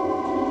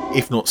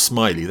 If not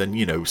smiley, then,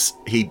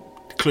 he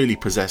clearly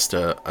possessed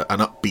an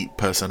upbeat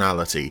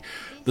personality.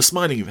 The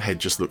smiling head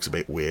just looks a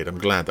bit weird. I'm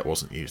glad that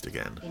wasn't used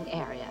again.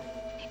 Area.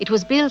 It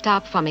was built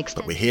up from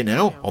But we're here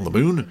now, on the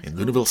moon, in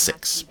Lunarville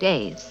 6.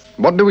 Days.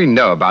 What do we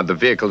know about the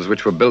vehicles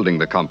which were building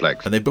the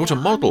complex? And they built a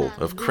model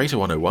of Crater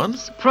 101.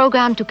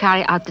 Programmed to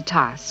carry out the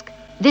task.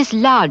 This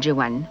larger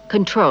one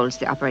controls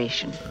the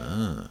operation.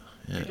 Ah,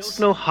 yes. I don't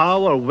know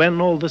how or when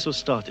all this was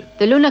started.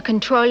 The lunar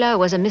controller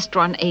was a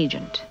Mistron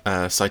agent.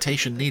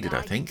 Citation needed,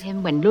 I think.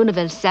 Him when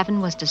Lunarville 7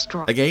 was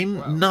destroyed.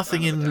 Again,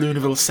 nothing in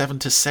Lunarville 7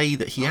 to say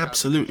that he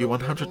absolutely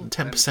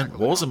 110%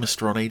 was a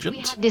Mistron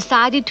agent.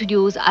 Decided to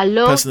use a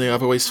low... Personally,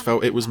 I've always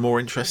felt it was more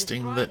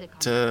interesting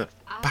that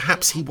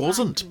perhaps he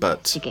wasn't,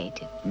 but...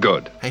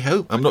 Good.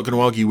 Hey-ho, I'm not going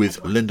to argue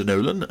with Linda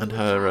Nolan and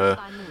her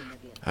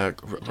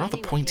rather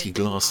pointy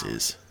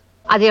glasses.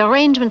 Are the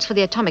arrangements for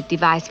the atomic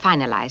device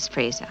finalized,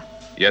 Fraser?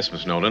 Yes,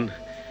 Miss Nolan.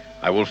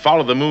 I will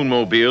follow the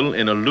Moonmobile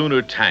in a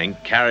lunar tank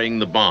carrying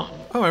the bomb.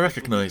 Oh, I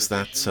recognise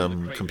that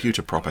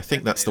computer prop. I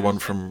think that's the one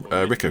from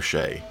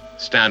Ricochet.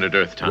 Standard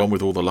Earth time. The one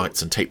with all the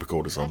lights and tape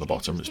recorders on the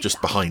bottom. It's just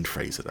behind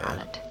Fraser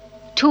there.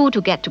 2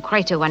 to get to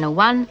Crater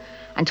 101,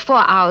 and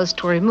 4 hours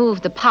to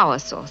remove the power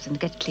source and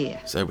get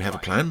clear. So we have a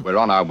plan. We're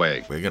on our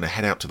way. We're going to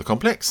head out to the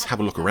complex, have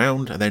a look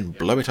around, and then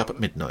blow it up at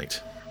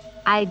midnight.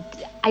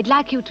 I'd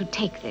like you to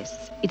take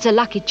this. It's a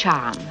lucky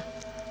charm.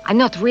 I'm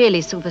not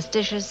really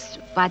superstitious,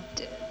 but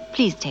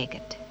please take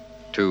it.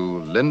 To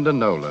Linda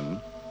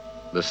Nolan,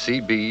 the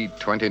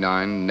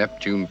CB-29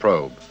 Neptune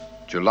probe,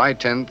 July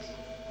 10th,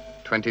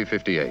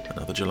 2058.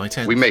 Another July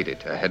 10th. We made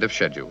it ahead of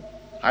schedule.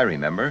 I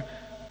remember.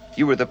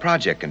 You were the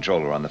project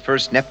controller on the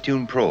first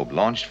Neptune probe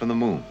launched from the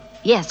moon.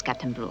 Yes,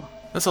 Captain Blue.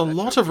 That's a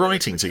lot of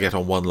writing to get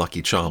on one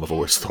lucky charm, I've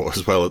always thought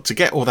as well. To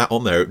get all that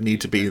on there, it would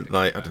need to be,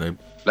 like, I don't know,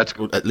 let's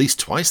go at least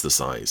twice the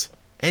size.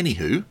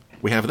 Anywho,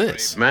 we have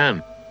this.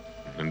 Man,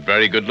 and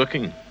very good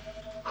looking.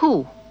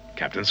 Who?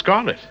 Captain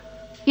Scarlet.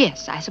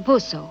 Yes, I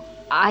suppose so.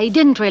 I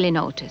didn't really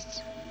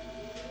notice.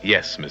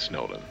 Yes, Miss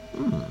Nolan.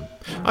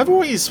 I've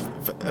always...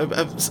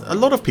 A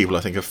lot of people,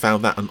 I think, have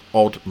found that an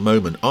odd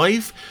moment.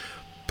 I've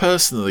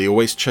personally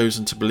always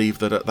chosen to believe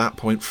that at that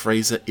point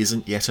Fraser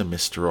isn't yet a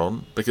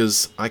Mr.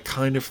 because I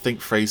kind of think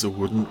Fraser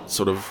wouldn't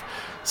sort of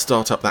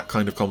start up that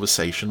kind of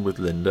conversation with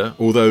Linda,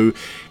 although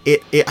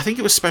I think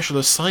it was Special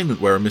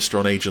Assignment where a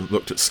Mr. agent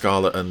looked at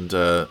Scarlet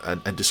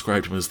and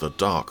described him as the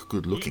dark,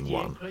 good-looking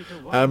one.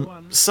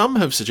 Some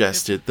have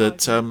suggested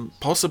that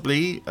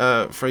possibly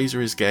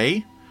Fraser is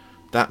gay.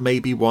 That may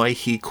be why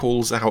he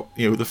calls out,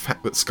 the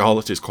fact that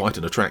Scarlet is quite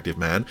an attractive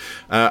man.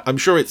 I'm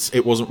sure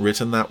it wasn't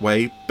written that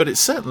way, but it's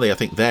certainly, I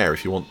think, there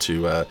if you want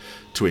to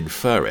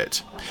infer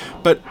it.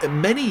 But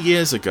many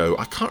years ago,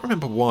 I can't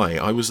remember why,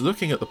 I was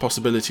looking at the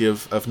possibility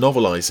of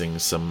novelising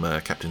some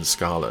Captain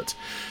Scarlet.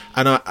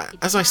 And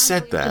as I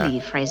said there...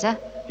 Fraser.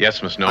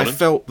 Yes, Miss Nolan? I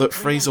felt that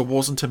Fraser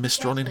wasn't a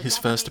Mr. in his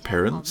first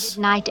appearance.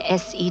 Night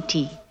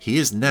S.E.T. He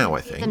is now,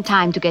 I think. Some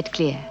time to get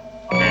clear.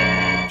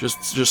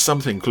 Just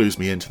something clues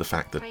me into the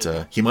fact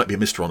that he might be a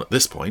Mr. at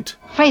this point.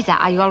 Fraser,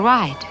 are you all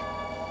right?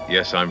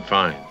 Yes, I'm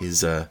fine.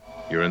 His,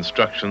 Your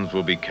instructions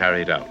will be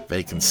carried out.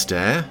 Vacant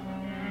stare,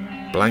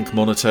 blank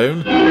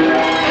monotone,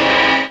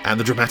 and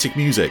the dramatic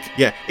music.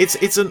 Yeah,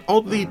 it's an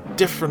oddly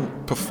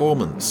different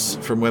performance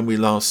from when we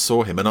last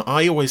saw him, and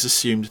I always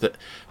assumed that,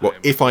 well,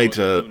 if I'd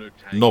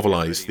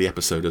novelised the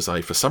episode as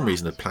I, for some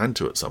reason, had planned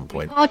to at some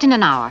point, Out in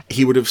an hour.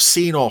 He would have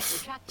seen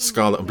off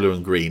Scarlet and Blue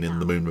and Green in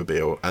the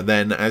Moonmobile, and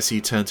then as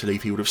he turned to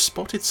leave, he would have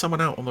spotted someone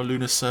out on the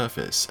lunar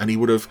surface, and he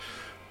would have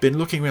been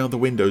looking around the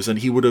windows, and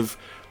he would have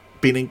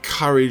been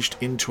encouraged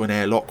into an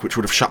airlock, which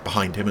would have shut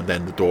behind him, and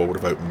then the door would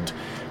have opened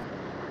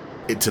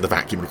into the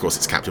vacuum, and of course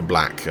it's Captain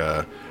Black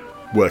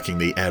working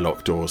the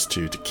airlock doors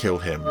to kill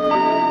him.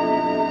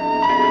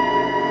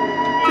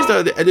 Just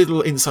a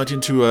little insight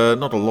into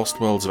not a Lost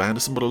Worlds of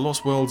Anderson, but a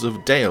Lost Worlds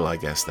of Dale, I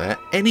guess, there.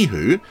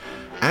 Anywho,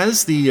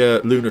 as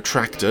the lunar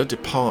tractor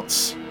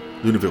departs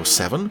Lunarville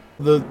 7,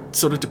 the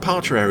sort of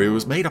departure area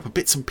was made up of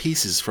bits and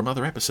pieces from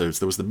other episodes.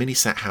 There was the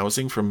mini-sat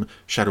housing from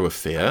Shadow of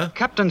Fear.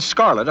 Captain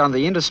Scarlet on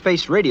the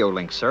Interspace radio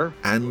link, sir.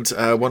 And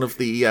one of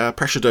the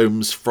pressure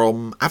domes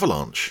from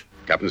Avalanche.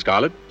 Captain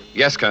Scarlet?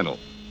 Yes, Colonel.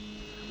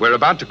 We're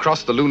about to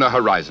cross the lunar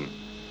horizon.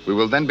 We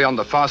will then be on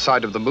the far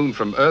side of the moon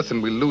from Earth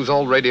and we'll lose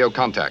all radio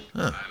contact.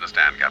 I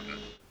understand, Captain.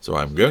 So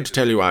I'm going to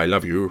tell you I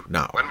love you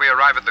now. When we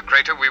arrive at the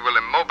crater, we will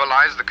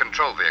immobilize the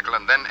control vehicle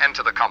and then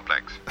enter the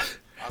complex.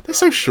 They're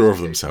so sure of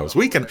themselves.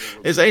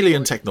 There's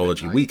alien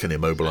technology, we can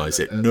immobilize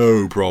it,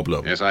 no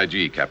problem.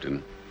 SIG,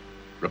 Captain.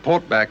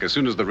 Report back as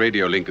soon as the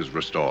radio link is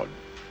restored.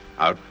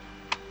 Out.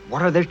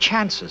 What are their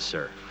chances,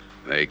 sir?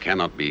 They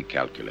cannot be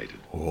calculated.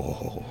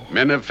 Oh.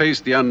 Men have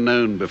faced the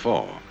unknown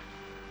before,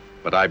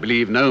 but I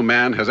believe no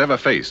man has ever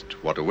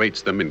faced what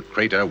awaits them in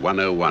Crater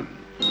 101.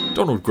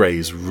 Donald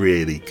Gray's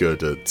really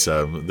good at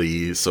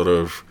the sort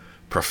of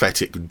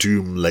prophetic,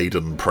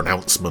 doom-laden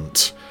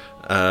pronouncement.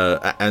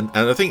 And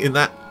I think in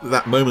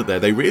that moment there,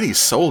 they really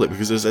sold it,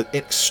 because there's an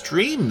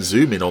extreme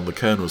zoom in on the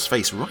Colonel's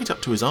face, right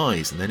up to his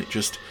eyes, and then it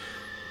just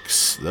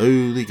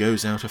slowly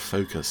goes out of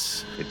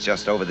focus. It's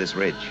just over this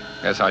ridge.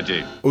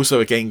 SIG. Also,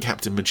 again,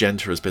 Captain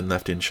Magenta has been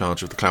left in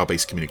charge of the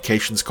cloud-based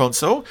communications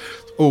console.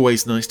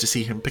 Always nice to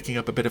see him picking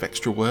up a bit of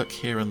extra work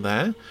here and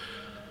there.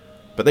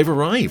 But they've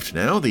arrived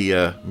now. The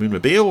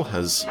Moonmobile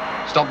has...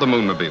 Stop the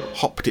Moonmobile.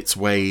 ...hopped its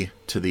way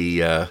to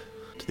the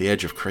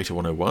edge of Crater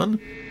 101.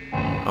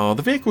 Oh,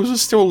 the vehicles are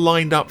still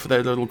lined up for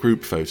their little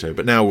group photo,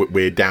 but now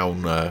we're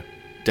down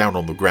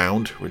on the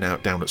ground. We're now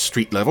down at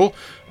street level.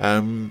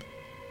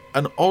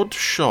 An odd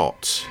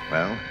shot.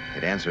 Well,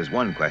 it answers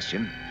one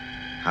question.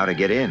 How to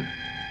get in.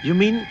 You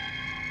mean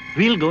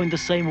we'll go in the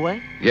same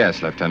way?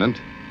 Yes, Lieutenant.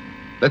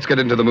 Let's get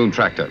into the moon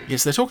tractor.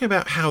 Yes, they're talking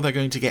about how they're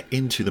going to get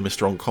into the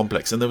Mr.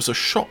 complex, and there was a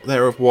shot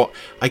there of what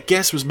I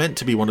guess was meant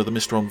to be one of the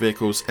Mr.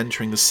 vehicles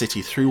entering the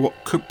city through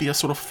what could be a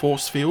sort of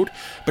force field,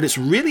 but it's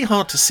really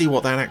hard to see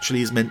what that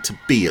actually is meant to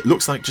be. It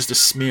looks like just a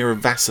smear of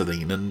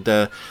Vaseline, and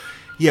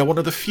one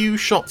of the few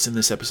shots in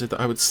this episode that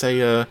I would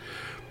say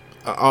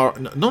are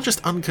not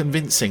just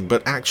unconvincing,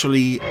 but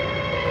actually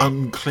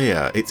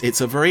unclear.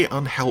 It's a very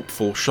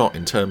unhelpful shot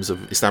in terms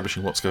of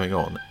establishing what's going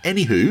on.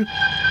 Anywho,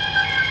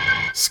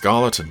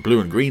 Scarlet and Blue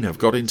and Green have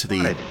got into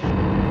the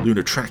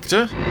lunar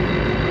tractor,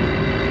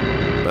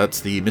 but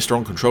the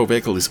Mr. control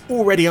vehicle is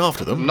already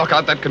after them. Knock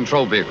out that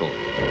control vehicle.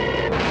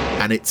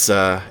 And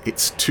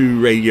it's two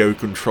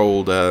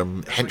radio-controlled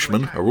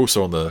henchmen are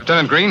also on the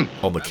Lieutenant Green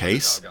on the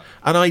case.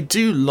 And I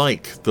do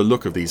like the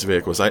look of these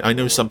vehicles. I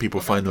know some people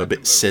find them a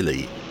bit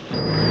silly.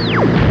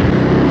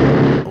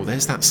 Oh,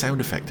 there's that sound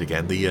effect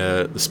again.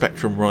 The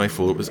Spectrum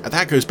rifle.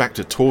 That goes back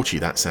to Torchy,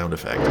 that sound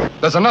effect.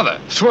 There's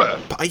another.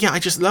 Swerve. But I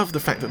just love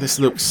the fact that this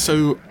looks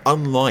so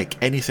unlike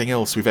anything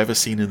else we've ever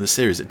seen in the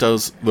series. It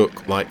does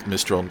look like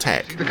Mr.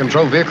 Tech. The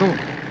control vehicle.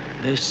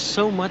 There's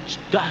so much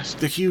dust.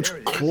 The huge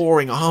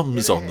clawing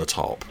arms on the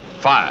top.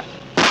 Fire.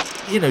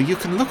 You know, you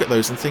can look at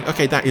those and think,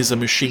 okay, that is a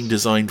machine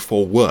designed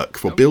for work,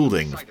 for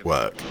building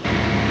work.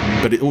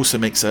 But it also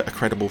makes a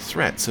credible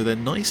threat, so they're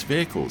nice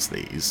vehicles,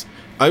 these.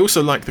 I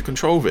also like the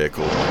control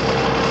vehicle.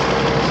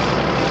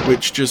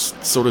 which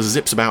just sort of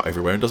zips about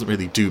everywhere and doesn't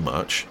really do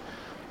much.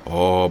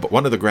 Oh, but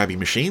one of the grabby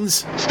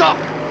machines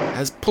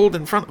has pulled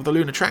in front of the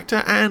lunar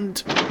tractor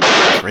and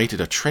created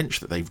a trench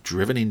that they've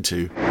driven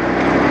into.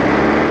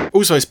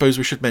 Also, I suppose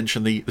we should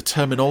mention the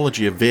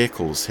terminology of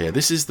vehicles here.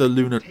 This is the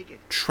lunar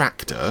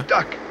tractor,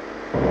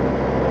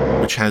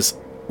 which has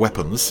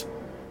weapons,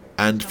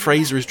 and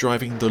Fraser is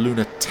driving the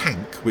lunar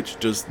tank, which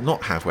does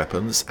not have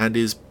weapons, and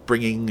is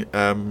bringing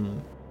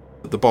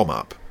the bomb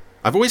up.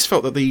 I've always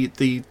felt that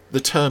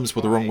the terms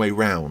were the wrong way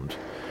round.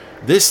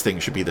 This thing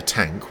should be the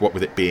tank, what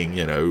with it being,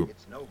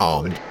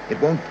 armed. It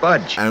won't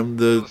budge. And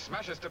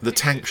the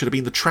tank should have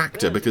been the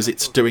tractor, because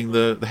it's doing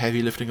the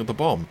heavy lifting of the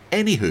bomb.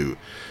 Anywho,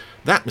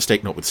 that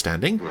mistake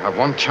notwithstanding, You have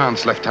one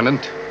chance,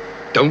 Lieutenant.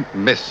 Don't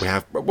miss. we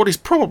have what is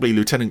probably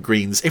Lieutenant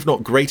Green's, if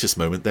not greatest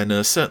moment,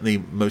 then certainly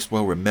most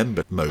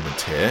well-remembered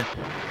moment here,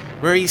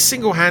 where he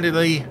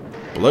single-handedly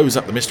blows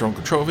up the Mr. On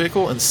Control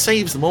vehicle and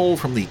saves them all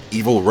from the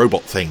evil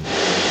robot thing.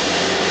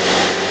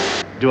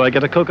 Do I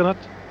get a coconut?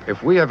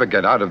 If we ever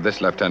get out of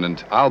this,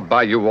 Lieutenant, I'll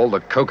buy you all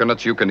the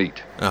coconuts you can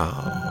eat.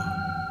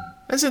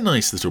 There's a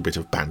nice little bit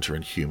of banter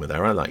and humour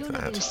there, I like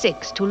that.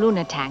 6 to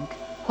lunar tank.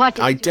 What?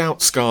 I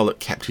doubt Scarlet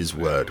kept his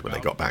word when they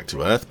got back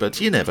to Earth, but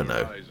you never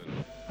know.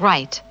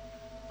 Right.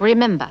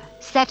 Remember,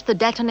 set the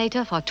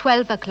detonator for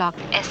 12 o'clock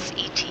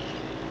SET.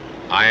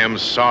 I am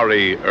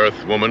sorry,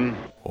 Earthwoman.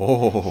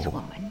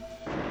 Oh.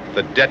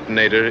 The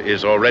detonator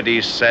is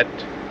already set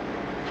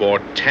for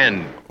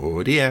 10.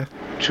 Oh dear.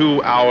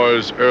 2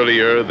 hours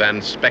earlier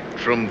than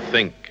Spectrum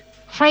think.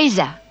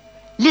 Fraser,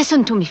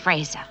 listen to me,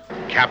 Fraser.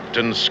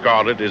 Captain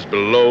Scarlet is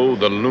below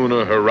the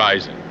lunar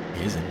horizon.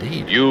 He is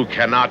indeed. You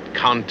cannot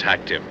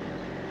contact him.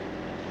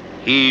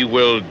 He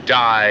will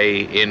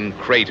die in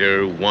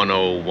Crater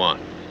 101.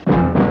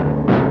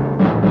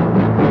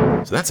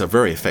 So that's a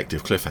very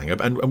effective cliffhanger,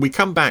 and we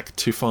come back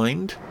to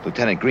find...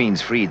 Lieutenant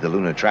Green's freed the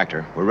lunar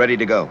tractor. We're ready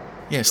to go.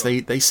 Yes,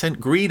 they sent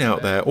Green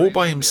out there all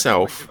by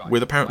himself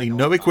with apparently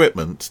no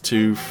equipment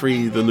to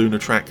free the lunar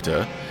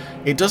tractor.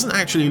 It doesn't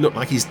actually look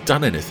like he's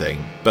done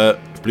anything, but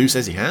Blue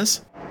says he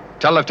has.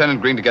 Tell Lieutenant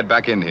Green to get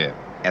back in here.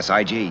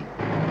 SIG.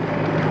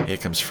 Here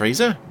comes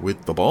Fraser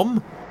with the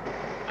bomb.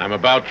 I'm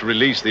about to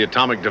release the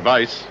atomic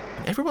device.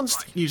 And everyone's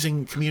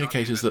using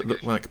communicators that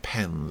look like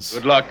pens.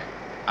 Good luck.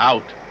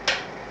 Out.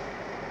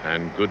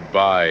 And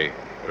goodbye,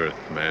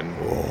 Earthmen.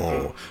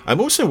 Oh.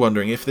 I'm also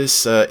wondering if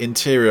this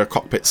interior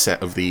cockpit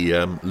set of the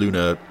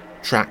lunar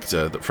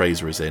tractor that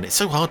Fraser is in, it's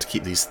so hard to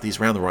keep these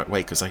around the right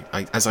way because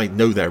as I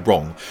know they're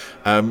wrong.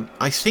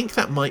 I think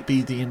that might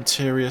be the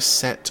interior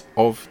set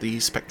of the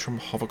Spectrum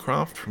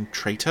hovercraft from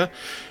Traitor.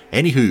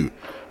 Anywho,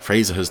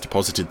 Fraser has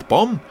deposited the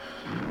bomb,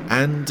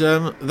 and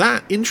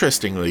that,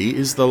 interestingly,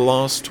 is the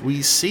last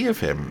we see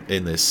of him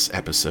in this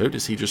episode,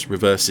 as he just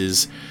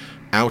reverses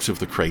out of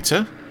the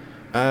crater.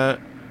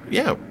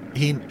 Yeah,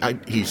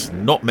 he's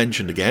not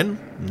mentioned again.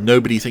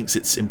 Nobody thinks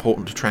it's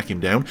important to track him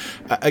down.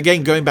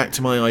 Again, going back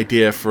to my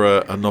idea for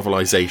a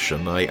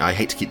novelization, I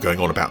hate to keep going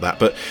on about that,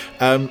 but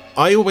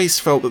I always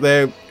felt that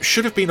there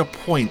should have been a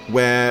point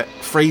where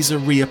Fraser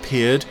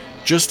reappeared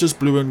just as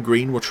Blue and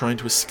Green were trying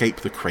to escape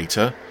the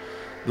crater.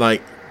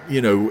 Like,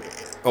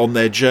 on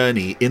their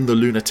journey in the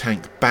lunar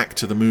tank back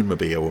to the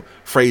Moonmobile,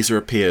 Fraser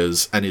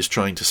appears and is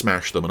trying to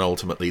smash them, and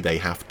ultimately they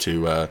have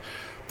to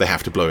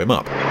blow him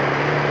up.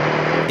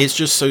 It's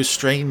just so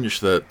strange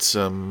that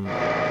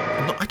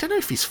I don't know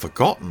if he's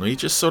forgotten. He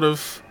just sort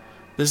of,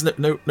 there's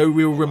no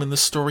real room in the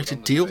story to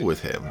deal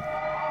with him.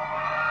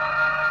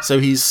 So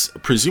he's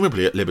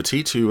presumably at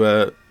liberty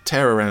to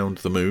tear around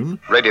the moon.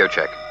 Radio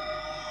check.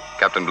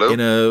 Captain Blue? In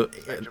a,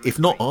 if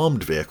not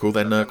armed vehicle,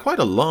 then quite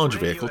a large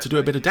vehicle to do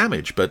a bit of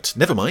damage, but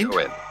never mind. Go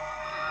in.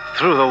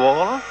 Through the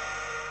wall?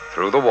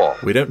 Through the wall.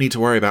 We don't need to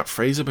worry about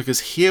Fraser because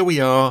here we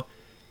are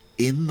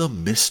in the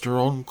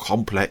Mysteron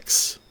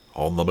complex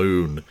on the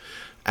moon.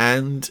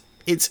 And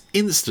it's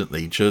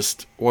instantly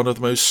just one of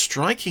the most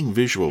striking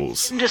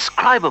visuals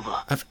Indescribable.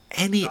 Of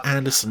any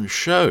Anderson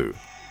show.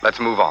 Let's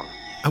move on.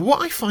 And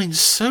what I find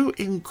so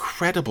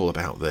incredible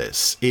about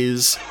this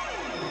is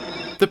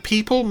the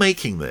people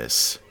making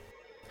this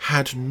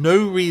had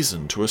no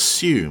reason to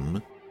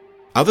assume,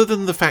 other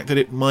than the fact that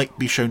it might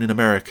be shown in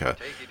America,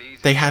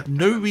 they had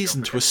no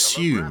reason to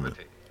assume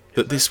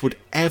that this would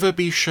ever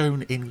be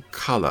shown in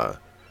colour.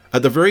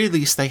 At the very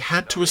least, they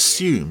had to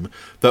assume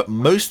that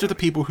most of the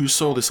people who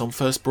saw this on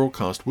first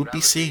broadcast would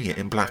be seeing it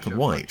in black and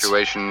white.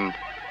 Situation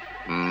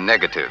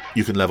negative.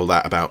 You can level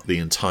that about the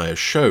entire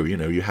show.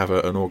 You have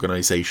an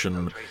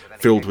organisation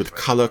filled with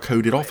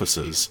colour-coded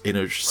officers in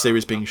a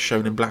series being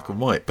shown in black and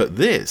white. But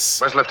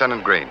this... Where's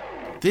Lieutenant Green?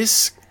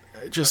 This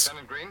just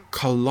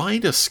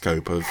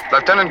kaleidoscope of...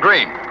 Lieutenant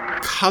Green!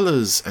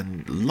 Colours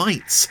and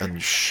lights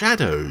and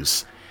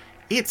shadows.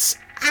 It's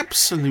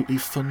absolutely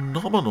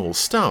phenomenal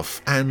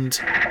stuff, and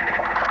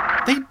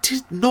they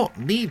did not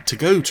need to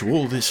go to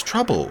all this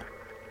trouble.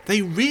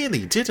 They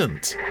really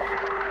didn't.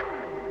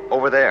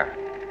 Over there.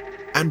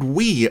 And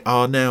we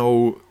are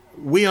now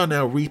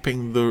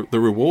reaping the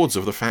rewards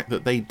of the fact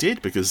that they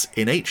did, because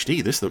in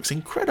HD this looks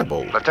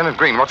incredible. Lieutenant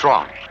Green, what's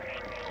wrong?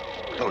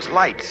 Those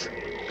lights.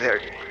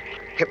 They're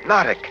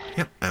hypnotic.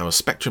 Yep, our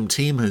Spectrum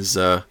team has,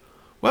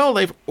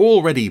 they've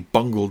already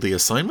bungled the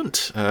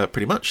assignment,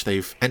 pretty much.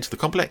 They've entered the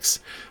complex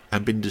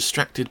and been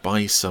distracted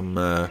by some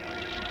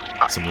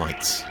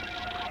lights.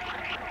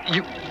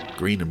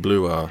 Green and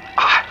blue are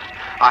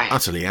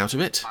utterly out of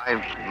it.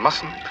 I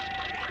mustn't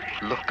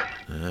look.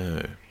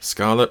 Oh,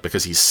 Scarlet,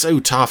 because he's so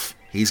tough,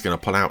 he's going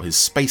to pull out his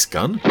space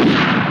gun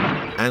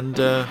and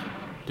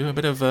do a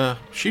bit of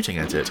shooting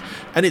at it.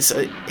 And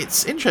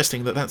it's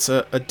interesting that that's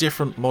a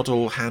different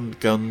model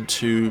handgun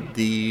to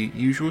the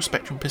usual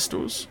Spectrum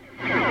pistols.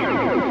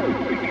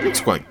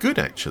 Looks quite good,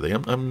 actually.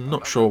 I'm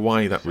not sure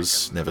why that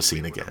was never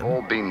seen again.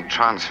 All been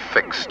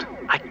transfixed.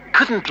 I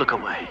couldn't look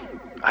away.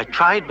 I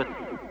tried, but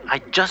I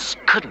just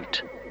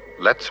couldn't.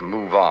 Let's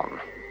move on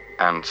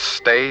and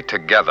stay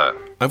together.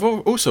 I've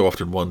also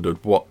often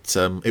wondered what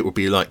it would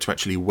be like to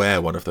actually wear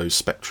one of those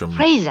Spectrum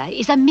Fraser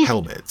is a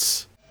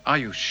helmets. Are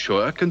you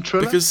sure,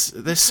 Controller? Because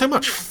there's so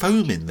much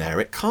foam in there,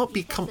 it can't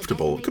be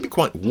comfortable. It could be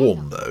quite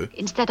warm, though.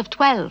 Instead of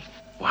 12.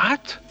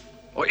 What?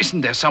 Or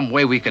isn't there some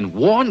way we can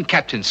warn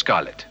Captain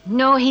Scarlet?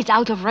 No, he's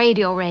out of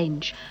radio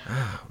range.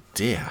 Oh,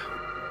 dear.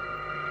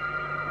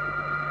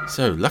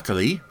 So,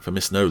 luckily for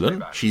Miss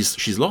Nolan,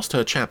 she's lost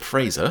her chap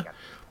Fraser,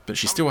 but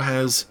she still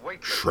has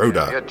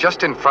Schroeder. You're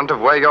just in front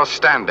of where you're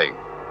standing.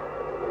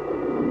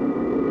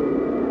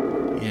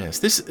 Yes,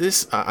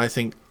 this I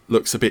think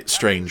looks a bit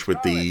strange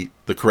with the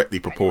correctly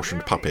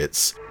proportioned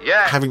puppets.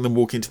 Yeah. Having them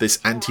walk into this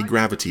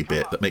anti-gravity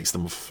bit that makes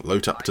them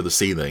float up to the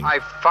ceiling. I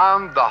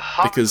found the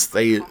because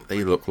they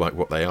look like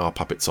what they are,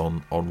 puppets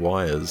on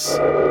wires.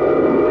 I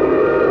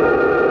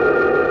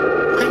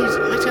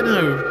don't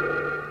know.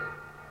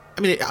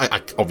 I mean,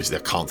 I obviously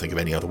I can't think of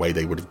any other way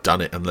they would have done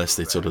it unless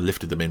they sort of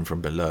lifted them in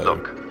from below.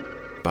 Look.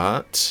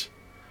 But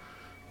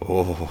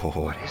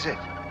What is it?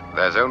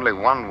 There's only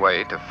one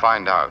way to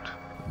find out.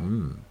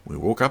 We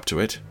walk up to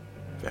it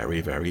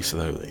very, very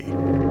slowly.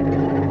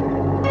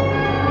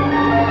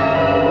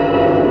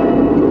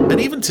 And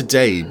even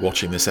today,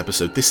 watching this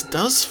episode, this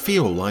does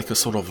feel like a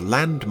sort of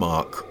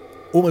landmark,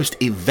 almost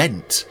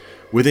event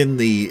within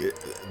the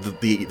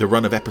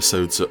run of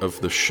episodes of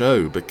the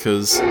show,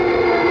 because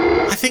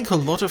I think a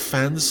lot of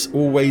fans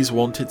always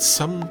wanted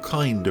some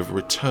kind of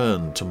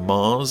return to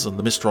Mars and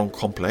the Mistron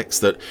complex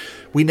that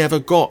we never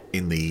got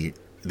in the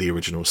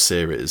original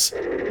series.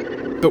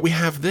 But we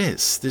have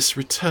this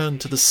return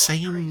to the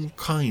same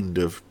kind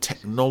of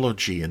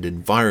technology and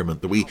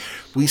environment that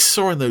we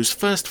saw in those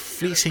first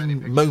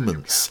fleeting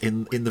moments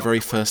in the very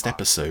first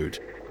episode.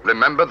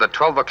 Remember the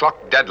 12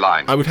 o'clock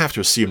deadline. I would have to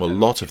assume a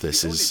lot of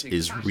this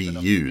is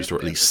reused, or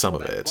at least some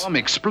of it. The bomb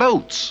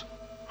explodes.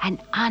 An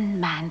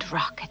unmanned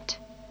rocket.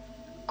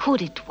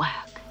 Could it work?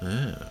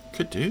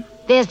 Could do.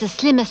 There's the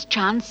slimmest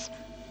chance,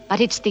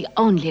 but it's the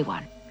only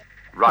one.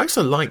 I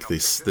also like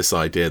this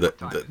idea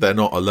that they're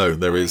not alone.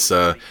 There is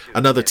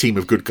another team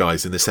of good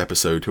guys in this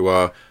episode who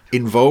are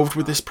involved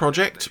with this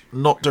project,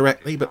 not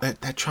directly, but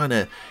they're trying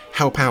to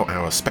help out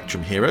our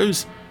Spectrum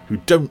heroes who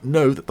don't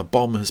know that the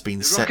bomb has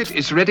been set. The rocket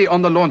is ready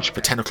on the launch for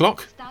 10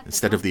 o'clock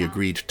instead of the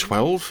agreed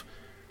 12,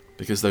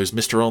 because those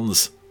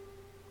Misterons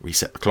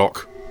reset the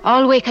clock.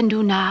 All we can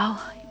do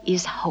now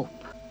is hope.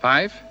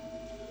 5,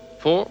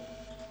 4,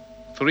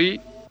 3,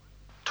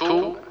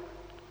 2,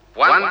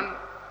 1,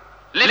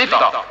 lift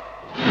off.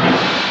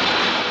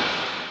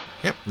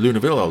 Yep,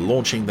 Lunaville are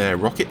launching their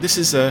rocket. This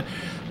is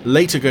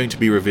later going to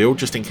be revealed,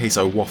 just in case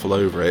I waffle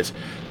over it.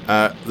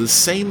 The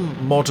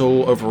same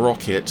model of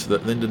rocket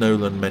that Linda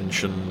Nolan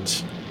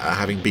mentioned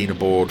having been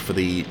aboard for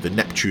the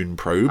Neptune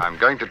probe. I'm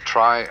going to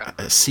try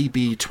a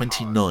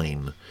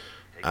CB-29,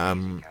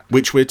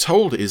 which we're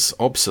told is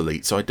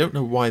obsolete, so I don't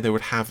know why they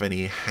would have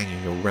any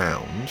hanging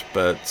around,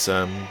 but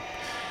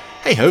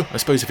hey-ho, I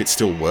suppose if it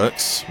still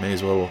works, may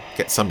as well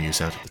get some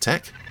use out of the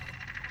tech.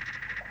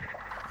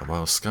 And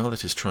while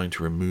Scarlet is trying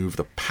to remove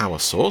the power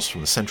source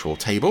from the central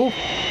table...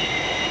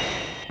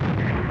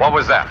 What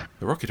was that?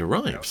 The rocket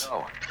arrives.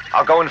 Oh,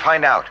 I'll go and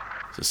find out.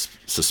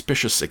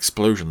 Suspicious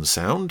explosion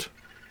sound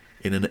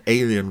in an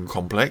alien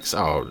complex.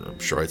 Oh, I'm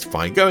sure it's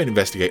fine. Go and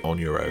investigate on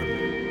your own.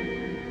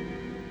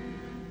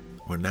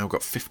 We've now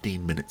got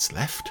 15 minutes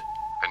left.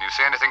 Can you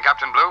see anything,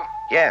 Captain Blue?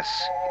 Yes,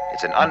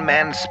 it's an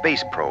unmanned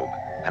space probe,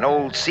 an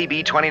old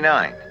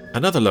CB-29.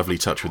 Another lovely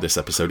touch with this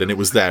episode, and it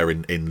was there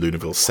in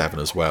Lunaville 7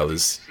 as well,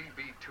 is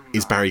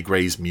Barry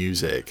Gray's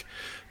music.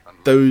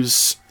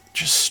 Those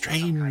just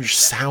strange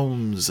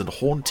sounds and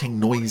haunting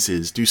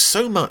noises do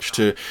so much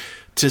to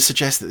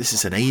suggest that this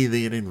is an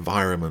alien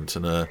environment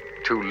and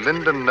To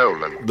Linda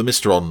Nolan. The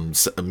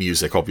Mistron's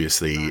music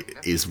obviously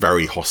is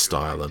very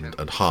hostile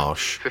and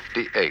harsh.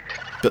 58.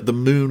 But the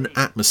moon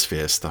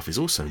atmosphere stuff is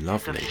also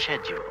lovely.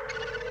 Schedule.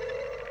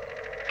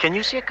 Can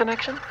you see a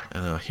connection?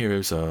 And our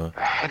heroes are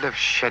ahead of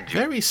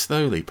schedule, very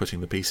slowly putting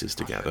the pieces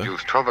together.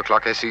 Use 12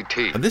 o'clock SET.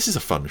 And this is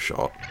a fun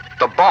shot.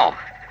 The bomb.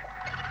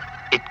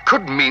 It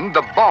could mean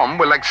the bomb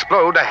will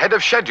explode ahead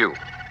of schedule.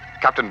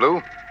 Captain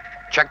Blue,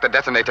 Check the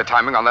detonator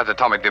timing on that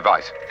atomic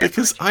device.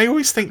 Because I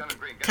always think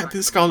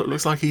Captain Scarlet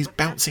looks like he's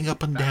bouncing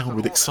up and down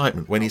with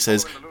excitement when he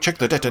says, check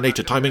the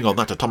detonator timing on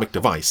that atomic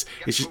device.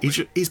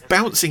 He's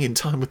bouncing in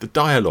time with the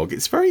dialogue.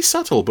 It's very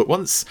subtle, but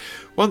once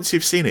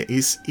you've seen it,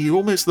 he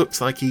almost looks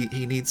like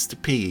he needs to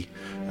pee.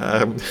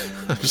 I'm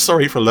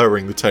sorry for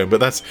lowering the tone, but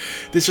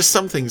there's just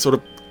something sort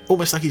of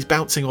almost like he's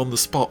bouncing on the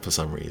spot for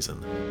some reason.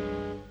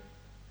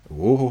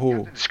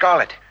 Whoa.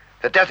 Scarlet,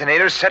 the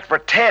detonator's set for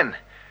 10.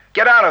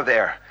 Get out of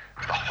there.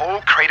 The whole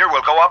crater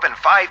will go up in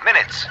 5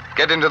 minutes.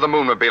 Get into the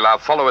Moonmobile. I'll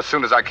follow as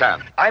soon as I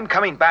can. I'm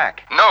coming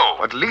back. No,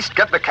 at least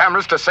get the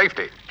cameras to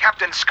safety.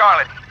 Captain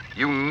Scarlet.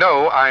 You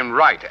know I'm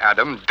right,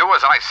 Adam. Do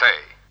as I say.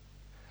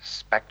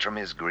 Spectrum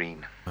is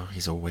green. Oh,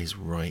 he's always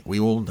right. We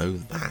all know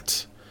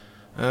that.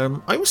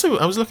 I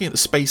was looking at the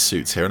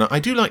spacesuits here, and I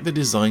do like the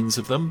designs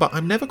of them, but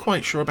I'm never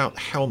quite sure about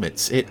the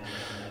helmets. It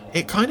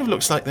kind of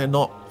looks like they're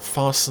not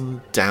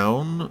fastened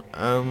down.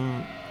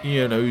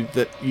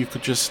 That you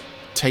could just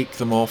take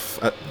them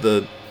off at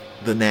the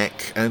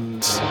neck,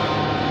 and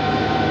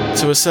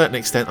to a certain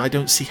extent I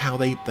don't see how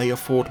they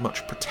afford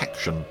much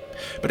protection.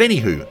 But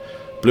anywho,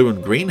 Blue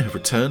and Green have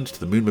returned to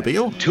the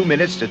Moonmobile. 2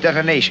 minutes to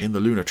detonation. In the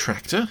lunar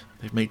tractor.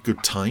 They've made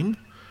good time.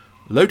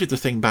 Loaded the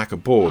thing back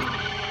aboard,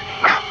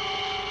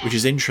 which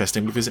is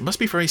interesting because it must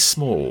be very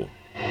small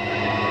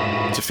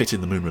to fit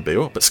in the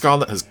Moonmobile. But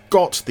Scarlet has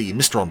got the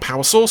Mr. On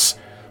power source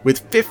with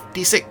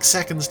 56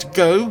 seconds to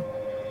go.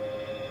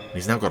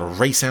 He's now got to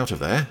race out of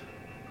there.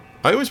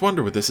 I always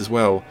wonder with this as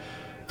well,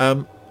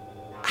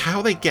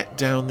 how they get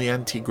down the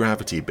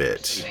anti-gravity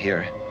bit.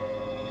 Here.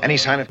 Any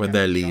sign of... when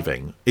they're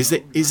leaving. Is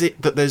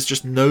it that there's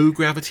just no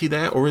gravity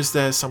there, or is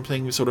there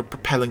something sort of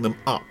propelling them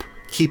up,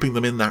 keeping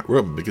them in that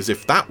room? Because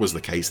if that was the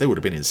case, they would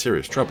have been in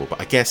serious trouble. But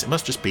I guess it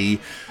must just be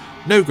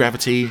no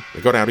gravity,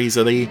 they got out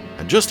easily,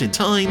 and just in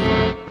time,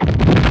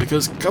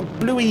 because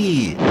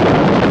kablooey!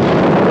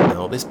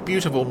 Now, this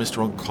beautiful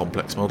Mr. On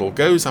complex model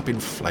goes up in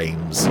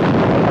flames.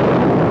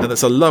 And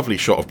there's a lovely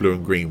shot of Blue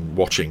and Green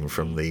watching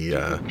from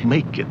the...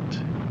 make it.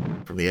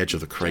 From the edge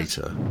of the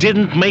crater.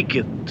 Didn't make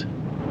it.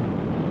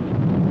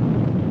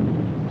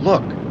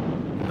 Look.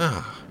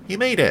 He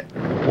made it.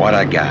 What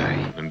a guy.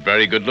 And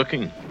very good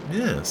looking.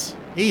 Yes,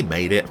 he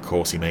made it. Of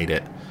course he made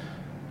it.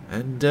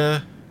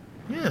 And,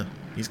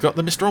 he's got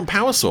the Mr. On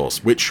power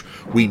source, which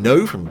we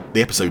know from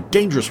the episode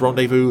Dangerous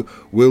Rendezvous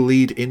will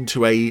lead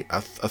into a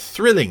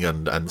thrilling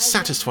and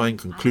satisfying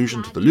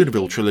conclusion to the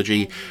Lunarville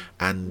trilogy,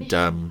 and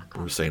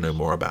we'll say no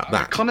more about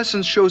that.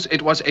 Reconnaissance shows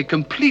it was a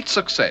complete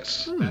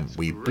success.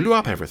 We blew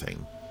up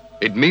everything.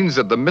 It means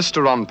that the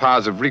Mr. On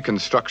powers of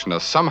reconstruction are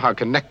somehow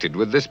connected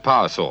with this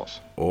power source.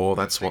 Or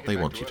that's what they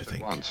want you to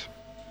think.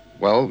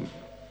 Well,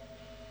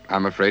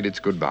 I'm afraid it's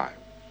goodbye.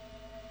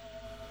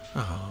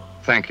 Oh.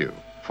 Thank you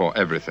for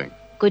everything.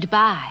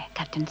 Goodbye,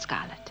 Captain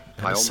Scarlet.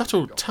 And a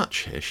subtle touch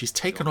here. She's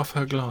taken off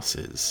her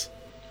glasses.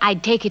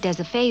 I'd take it as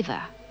a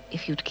favor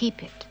if you'd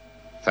keep it.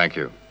 Thank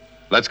you.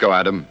 Let's go,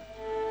 Adam.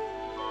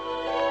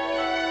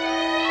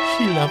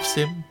 She loves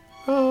him.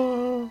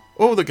 Oh,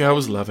 all the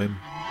girls love him.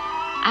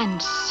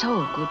 And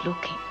so good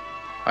looking.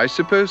 I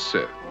suppose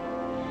so.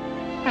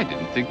 I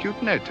didn't think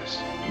you'd notice.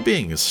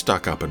 Being as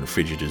stuck up and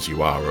frigid as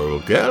you are,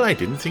 old girl, I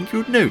didn't think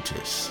you'd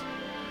notice.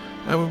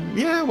 Well,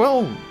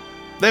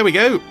 there we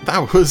go.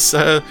 That was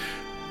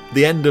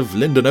the end of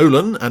Linda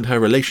Nolan and her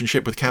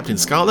relationship with Captain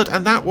Scarlet,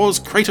 and that was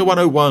Crater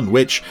 101,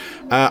 which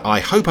I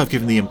hope I've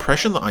given the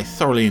impression that I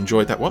thoroughly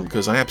enjoyed that one,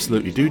 because I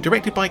absolutely do.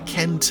 Directed by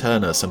Ken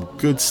Turner. Some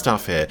good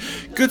stuff here.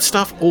 Good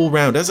stuff all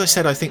round. As I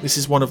said, I think this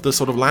is one of the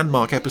sort of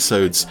landmark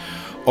episodes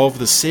of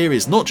the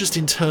series, not just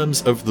in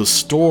terms of the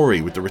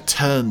story with the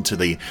return to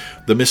the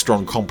Mr.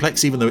 On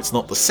complex, even though it's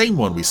not the same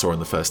one we saw in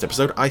the first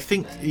episode. I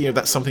think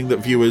that's something that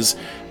viewers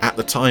at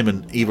the time,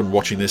 and even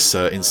watching this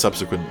in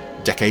subsequent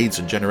decades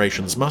and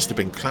generations, must have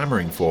been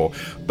clamouring for.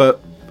 But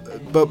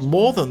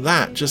more than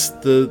that,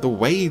 just the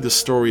way the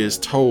story is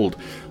told.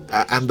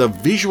 And the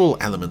visual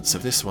elements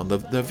of this one, the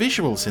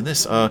visuals in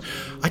this are,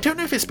 I don't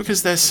know if it's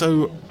because they're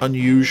so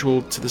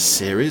unusual to the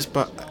series,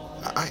 but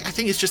I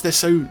think it's just they're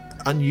so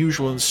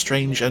unusual and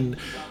strange and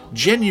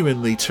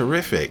genuinely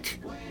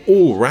terrific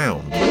all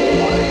round.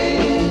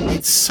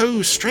 It's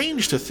so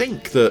strange to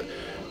think that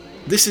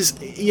this is,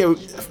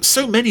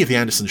 so many of the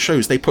Anderson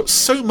shows, they put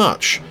so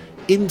much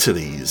into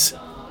these,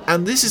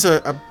 and this is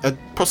a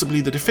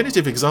possibly the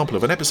definitive example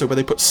of an episode where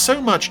they put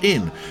so much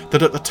in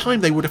that at the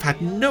time they would have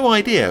had no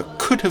idea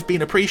could have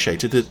been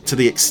appreciated to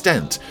the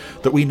extent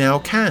that we now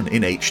can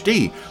in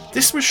HD.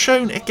 This was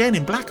shown again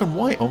in black and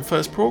white on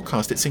first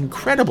broadcast. It's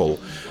incredible.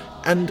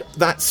 And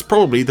that's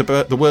probably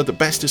the word that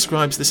best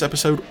describes this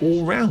episode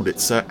all round.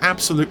 It's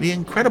absolutely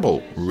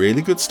incredible.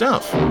 Really good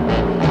stuff.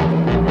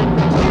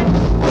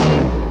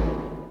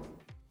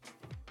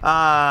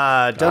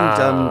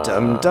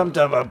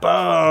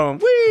 Dum-dum-dum-dum-dum-a-bum.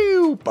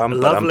 Woo! Bum,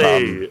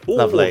 Lovely. Bum.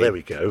 Lovely. There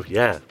we go.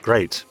 Yeah,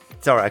 great.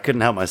 Sorry, I couldn't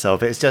help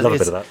myself. It's just love a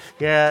bit of that.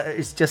 Yeah,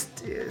 it's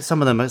just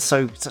some of them are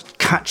such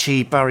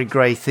catchy Barry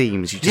Gray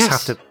themes. You just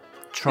have to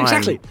try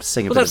and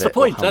sing a bit of it. That's the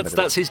point.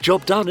 That's his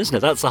job done, isn't it?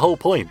 That's the whole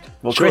point.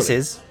 Well, Chris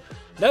is.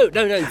 No,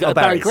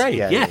 Barry Gray.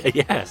 Yeah,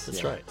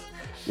 that's right.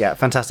 Yeah,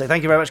 fantastic.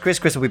 Thank you very much, Chris.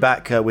 Chris will be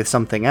back with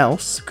something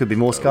else. Could be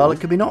more Scarlet,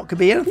 could be not, could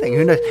be anything.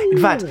 Who knows?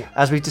 In fact,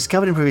 as we've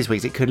discovered in previous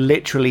weeks, it could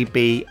literally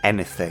be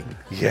anything.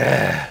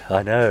 Yeah,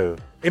 I know.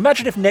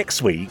 Imagine if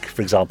next week,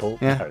 for example...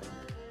 Yeah.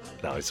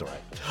 No, it's all right.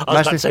 I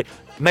was about to say,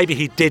 maybe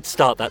he did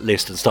start that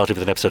list and started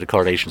with an episode of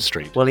Coronation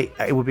Street. Well,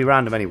 it would be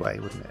random anyway,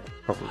 wouldn't it?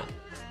 Probably.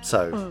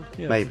 So,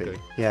 maybe. Okay.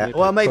 Yeah.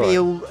 Well, maybe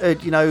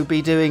he'll,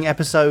 be doing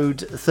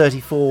episode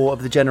 34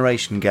 of the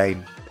Generation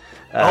Game.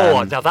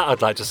 Now that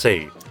I'd like to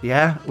see.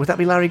 Yeah? Would that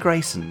be Larry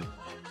Grayson?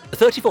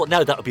 34?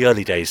 No, that would be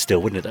early days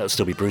still, wouldn't it? That would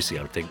still be Brucey,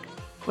 I would think.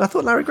 Well, I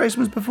thought Larry Grayson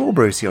was before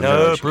Brucey on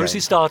Generation Game. No, Brucey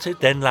started,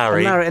 then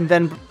Larry. And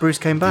then Bruce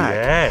came back?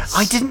 Yes.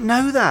 I didn't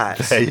know that.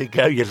 There you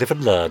go, you live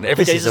and learn.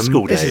 Every day's a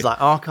school day. This is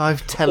like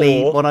Archive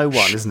Telly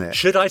 101, isn't it?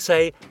 Should I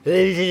say,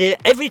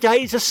 every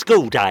day's a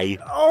school day?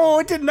 Oh,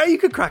 I didn't know you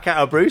could crack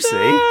out a Brucey.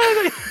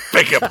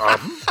 Beg your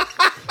pardon.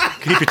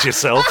 Keep it to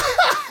yourself.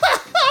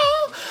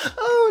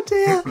 Oh,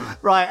 dear.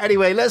 Right,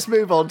 anyway, let's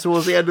move on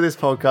towards the end of this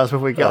podcast before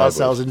we get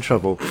ourselves in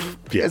trouble.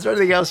 Yeah. Is there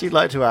anything else you'd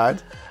like to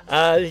add?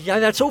 Yeah,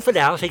 that's all for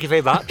now. Thank you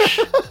very much.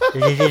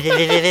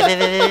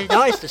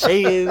 Nice to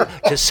see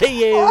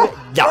you.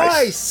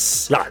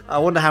 Nice. I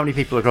wonder how many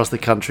people across the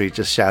country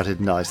just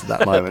shouted nice at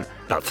that moment.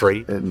 About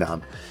 3.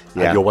 None.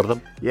 Yeah. And you're one of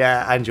them?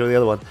 Yeah, and you're the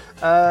other one.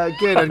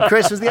 Good, and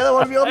Chris was the other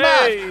one of your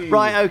match.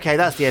 Right, okay,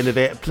 that's the end of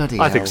it. Bloody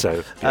hell. I think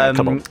so. Yeah,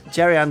 come on.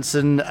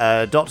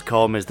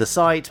 JerryAnderson.com is the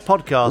site.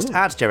 Podcast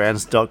at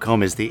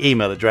JerryAnderson.com is the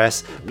email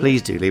address.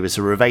 Please do leave us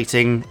a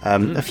rating.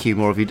 A few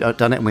more of you have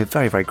done it, and we're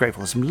very, very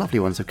grateful. Some lovely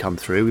ones have come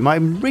through. We might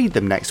even read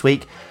them next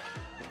week.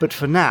 But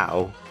for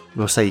now,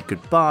 we'll say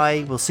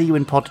goodbye. We'll see you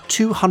in pod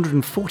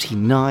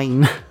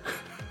 249.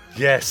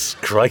 Yes,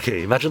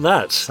 crikey, imagine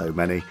that. So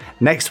many.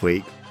 Next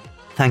week.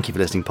 Thank you for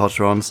listening,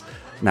 Potterons.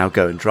 Now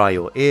go and dry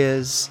your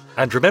ears.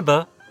 And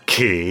remember,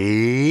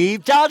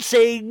 keep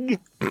dancing!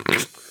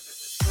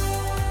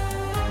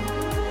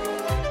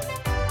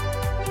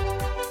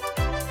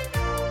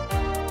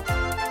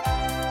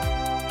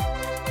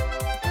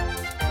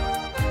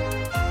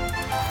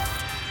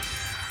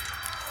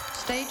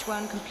 Stage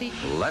 1 complete.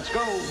 Let's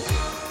go.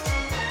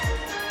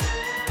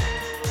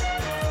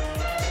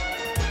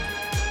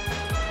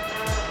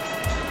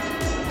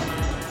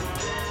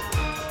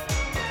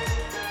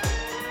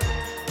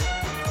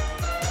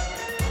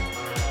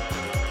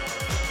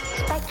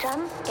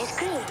 Spectrum is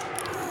green.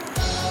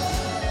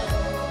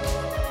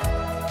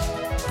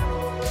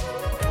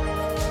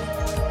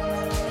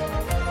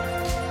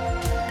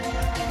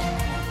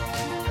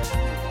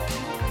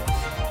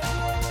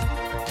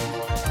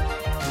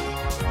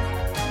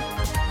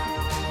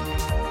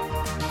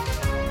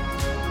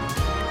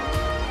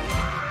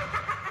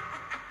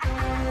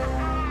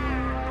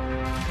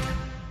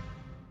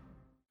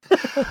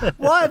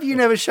 Why have you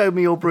never shown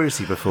me your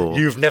Brucey before?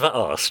 You've never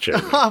asked, Joe.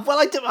 Well,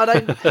 I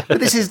don't. But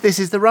this is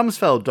the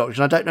Rumsfeld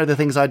doctrine. I don't know the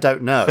things I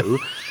don't know.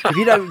 If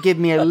you don't give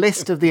me a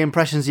list of the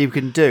impressions you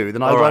can do,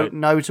 then I won't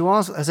know to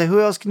ask. So who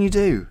else can you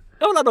do?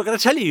 Oh, well, I'm not going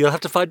to tell you. You'll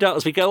have to find out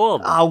as we go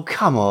on. Oh,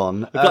 come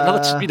on. We've got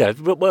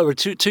another, well,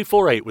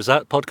 248 was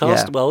that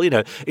podcast? Yeah. Well,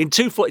 in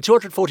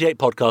 248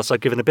 podcasts, I've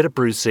given a bit of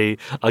Brucey.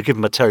 I've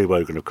given a Terry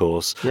Wogan, of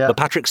course. Yeah. But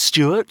Patrick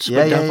Stewart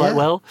went down quite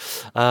well.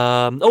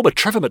 But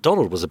Trevor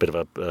McDonald was a bit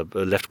of a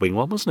left-wing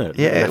one, wasn't it?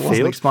 Yeah, it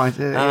wasn't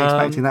expecting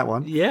that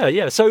one.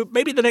 Yeah. So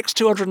maybe the next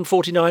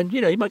 249,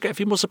 you might get a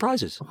few more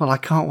surprises. Well, I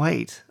can't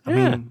wait. I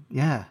mean,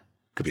 yeah.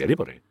 Could be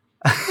anybody.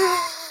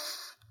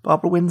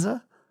 Barbara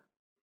Windsor?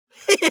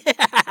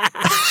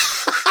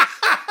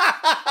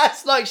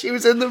 It's like she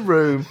was in the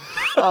room.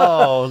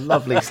 Oh,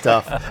 lovely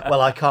stuff. Well,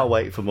 I can't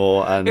wait for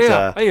more. And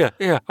yeah.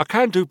 I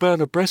can do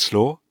Bernard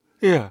Bresslaw.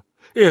 Yeah,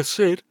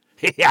 Sid.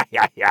 Yeah.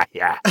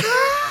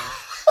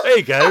 There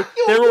you go.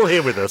 They're all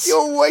here with us.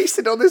 You're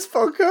wasted on this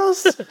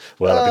podcast.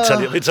 Well,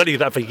 I've been telling you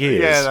that for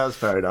years. Yeah, that's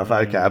fair enough.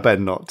 Okay, I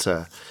better not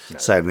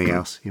say anything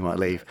else. You might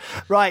leave.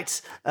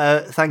 Right.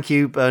 Thank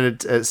you,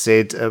 Bernard,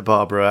 Sid,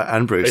 Barbara,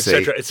 and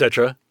Brucey.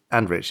 Etc.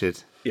 And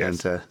Richard.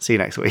 Yes. And see you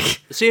next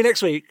week. See you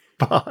next week.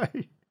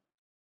 Bye.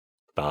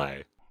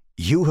 Bye.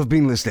 You have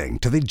been listening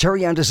to the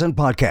Gerry Anderson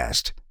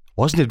Podcast.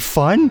 Wasn't it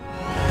fun?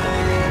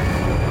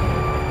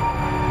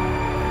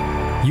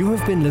 You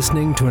have been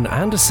listening to an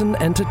Anderson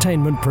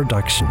Entertainment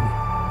production.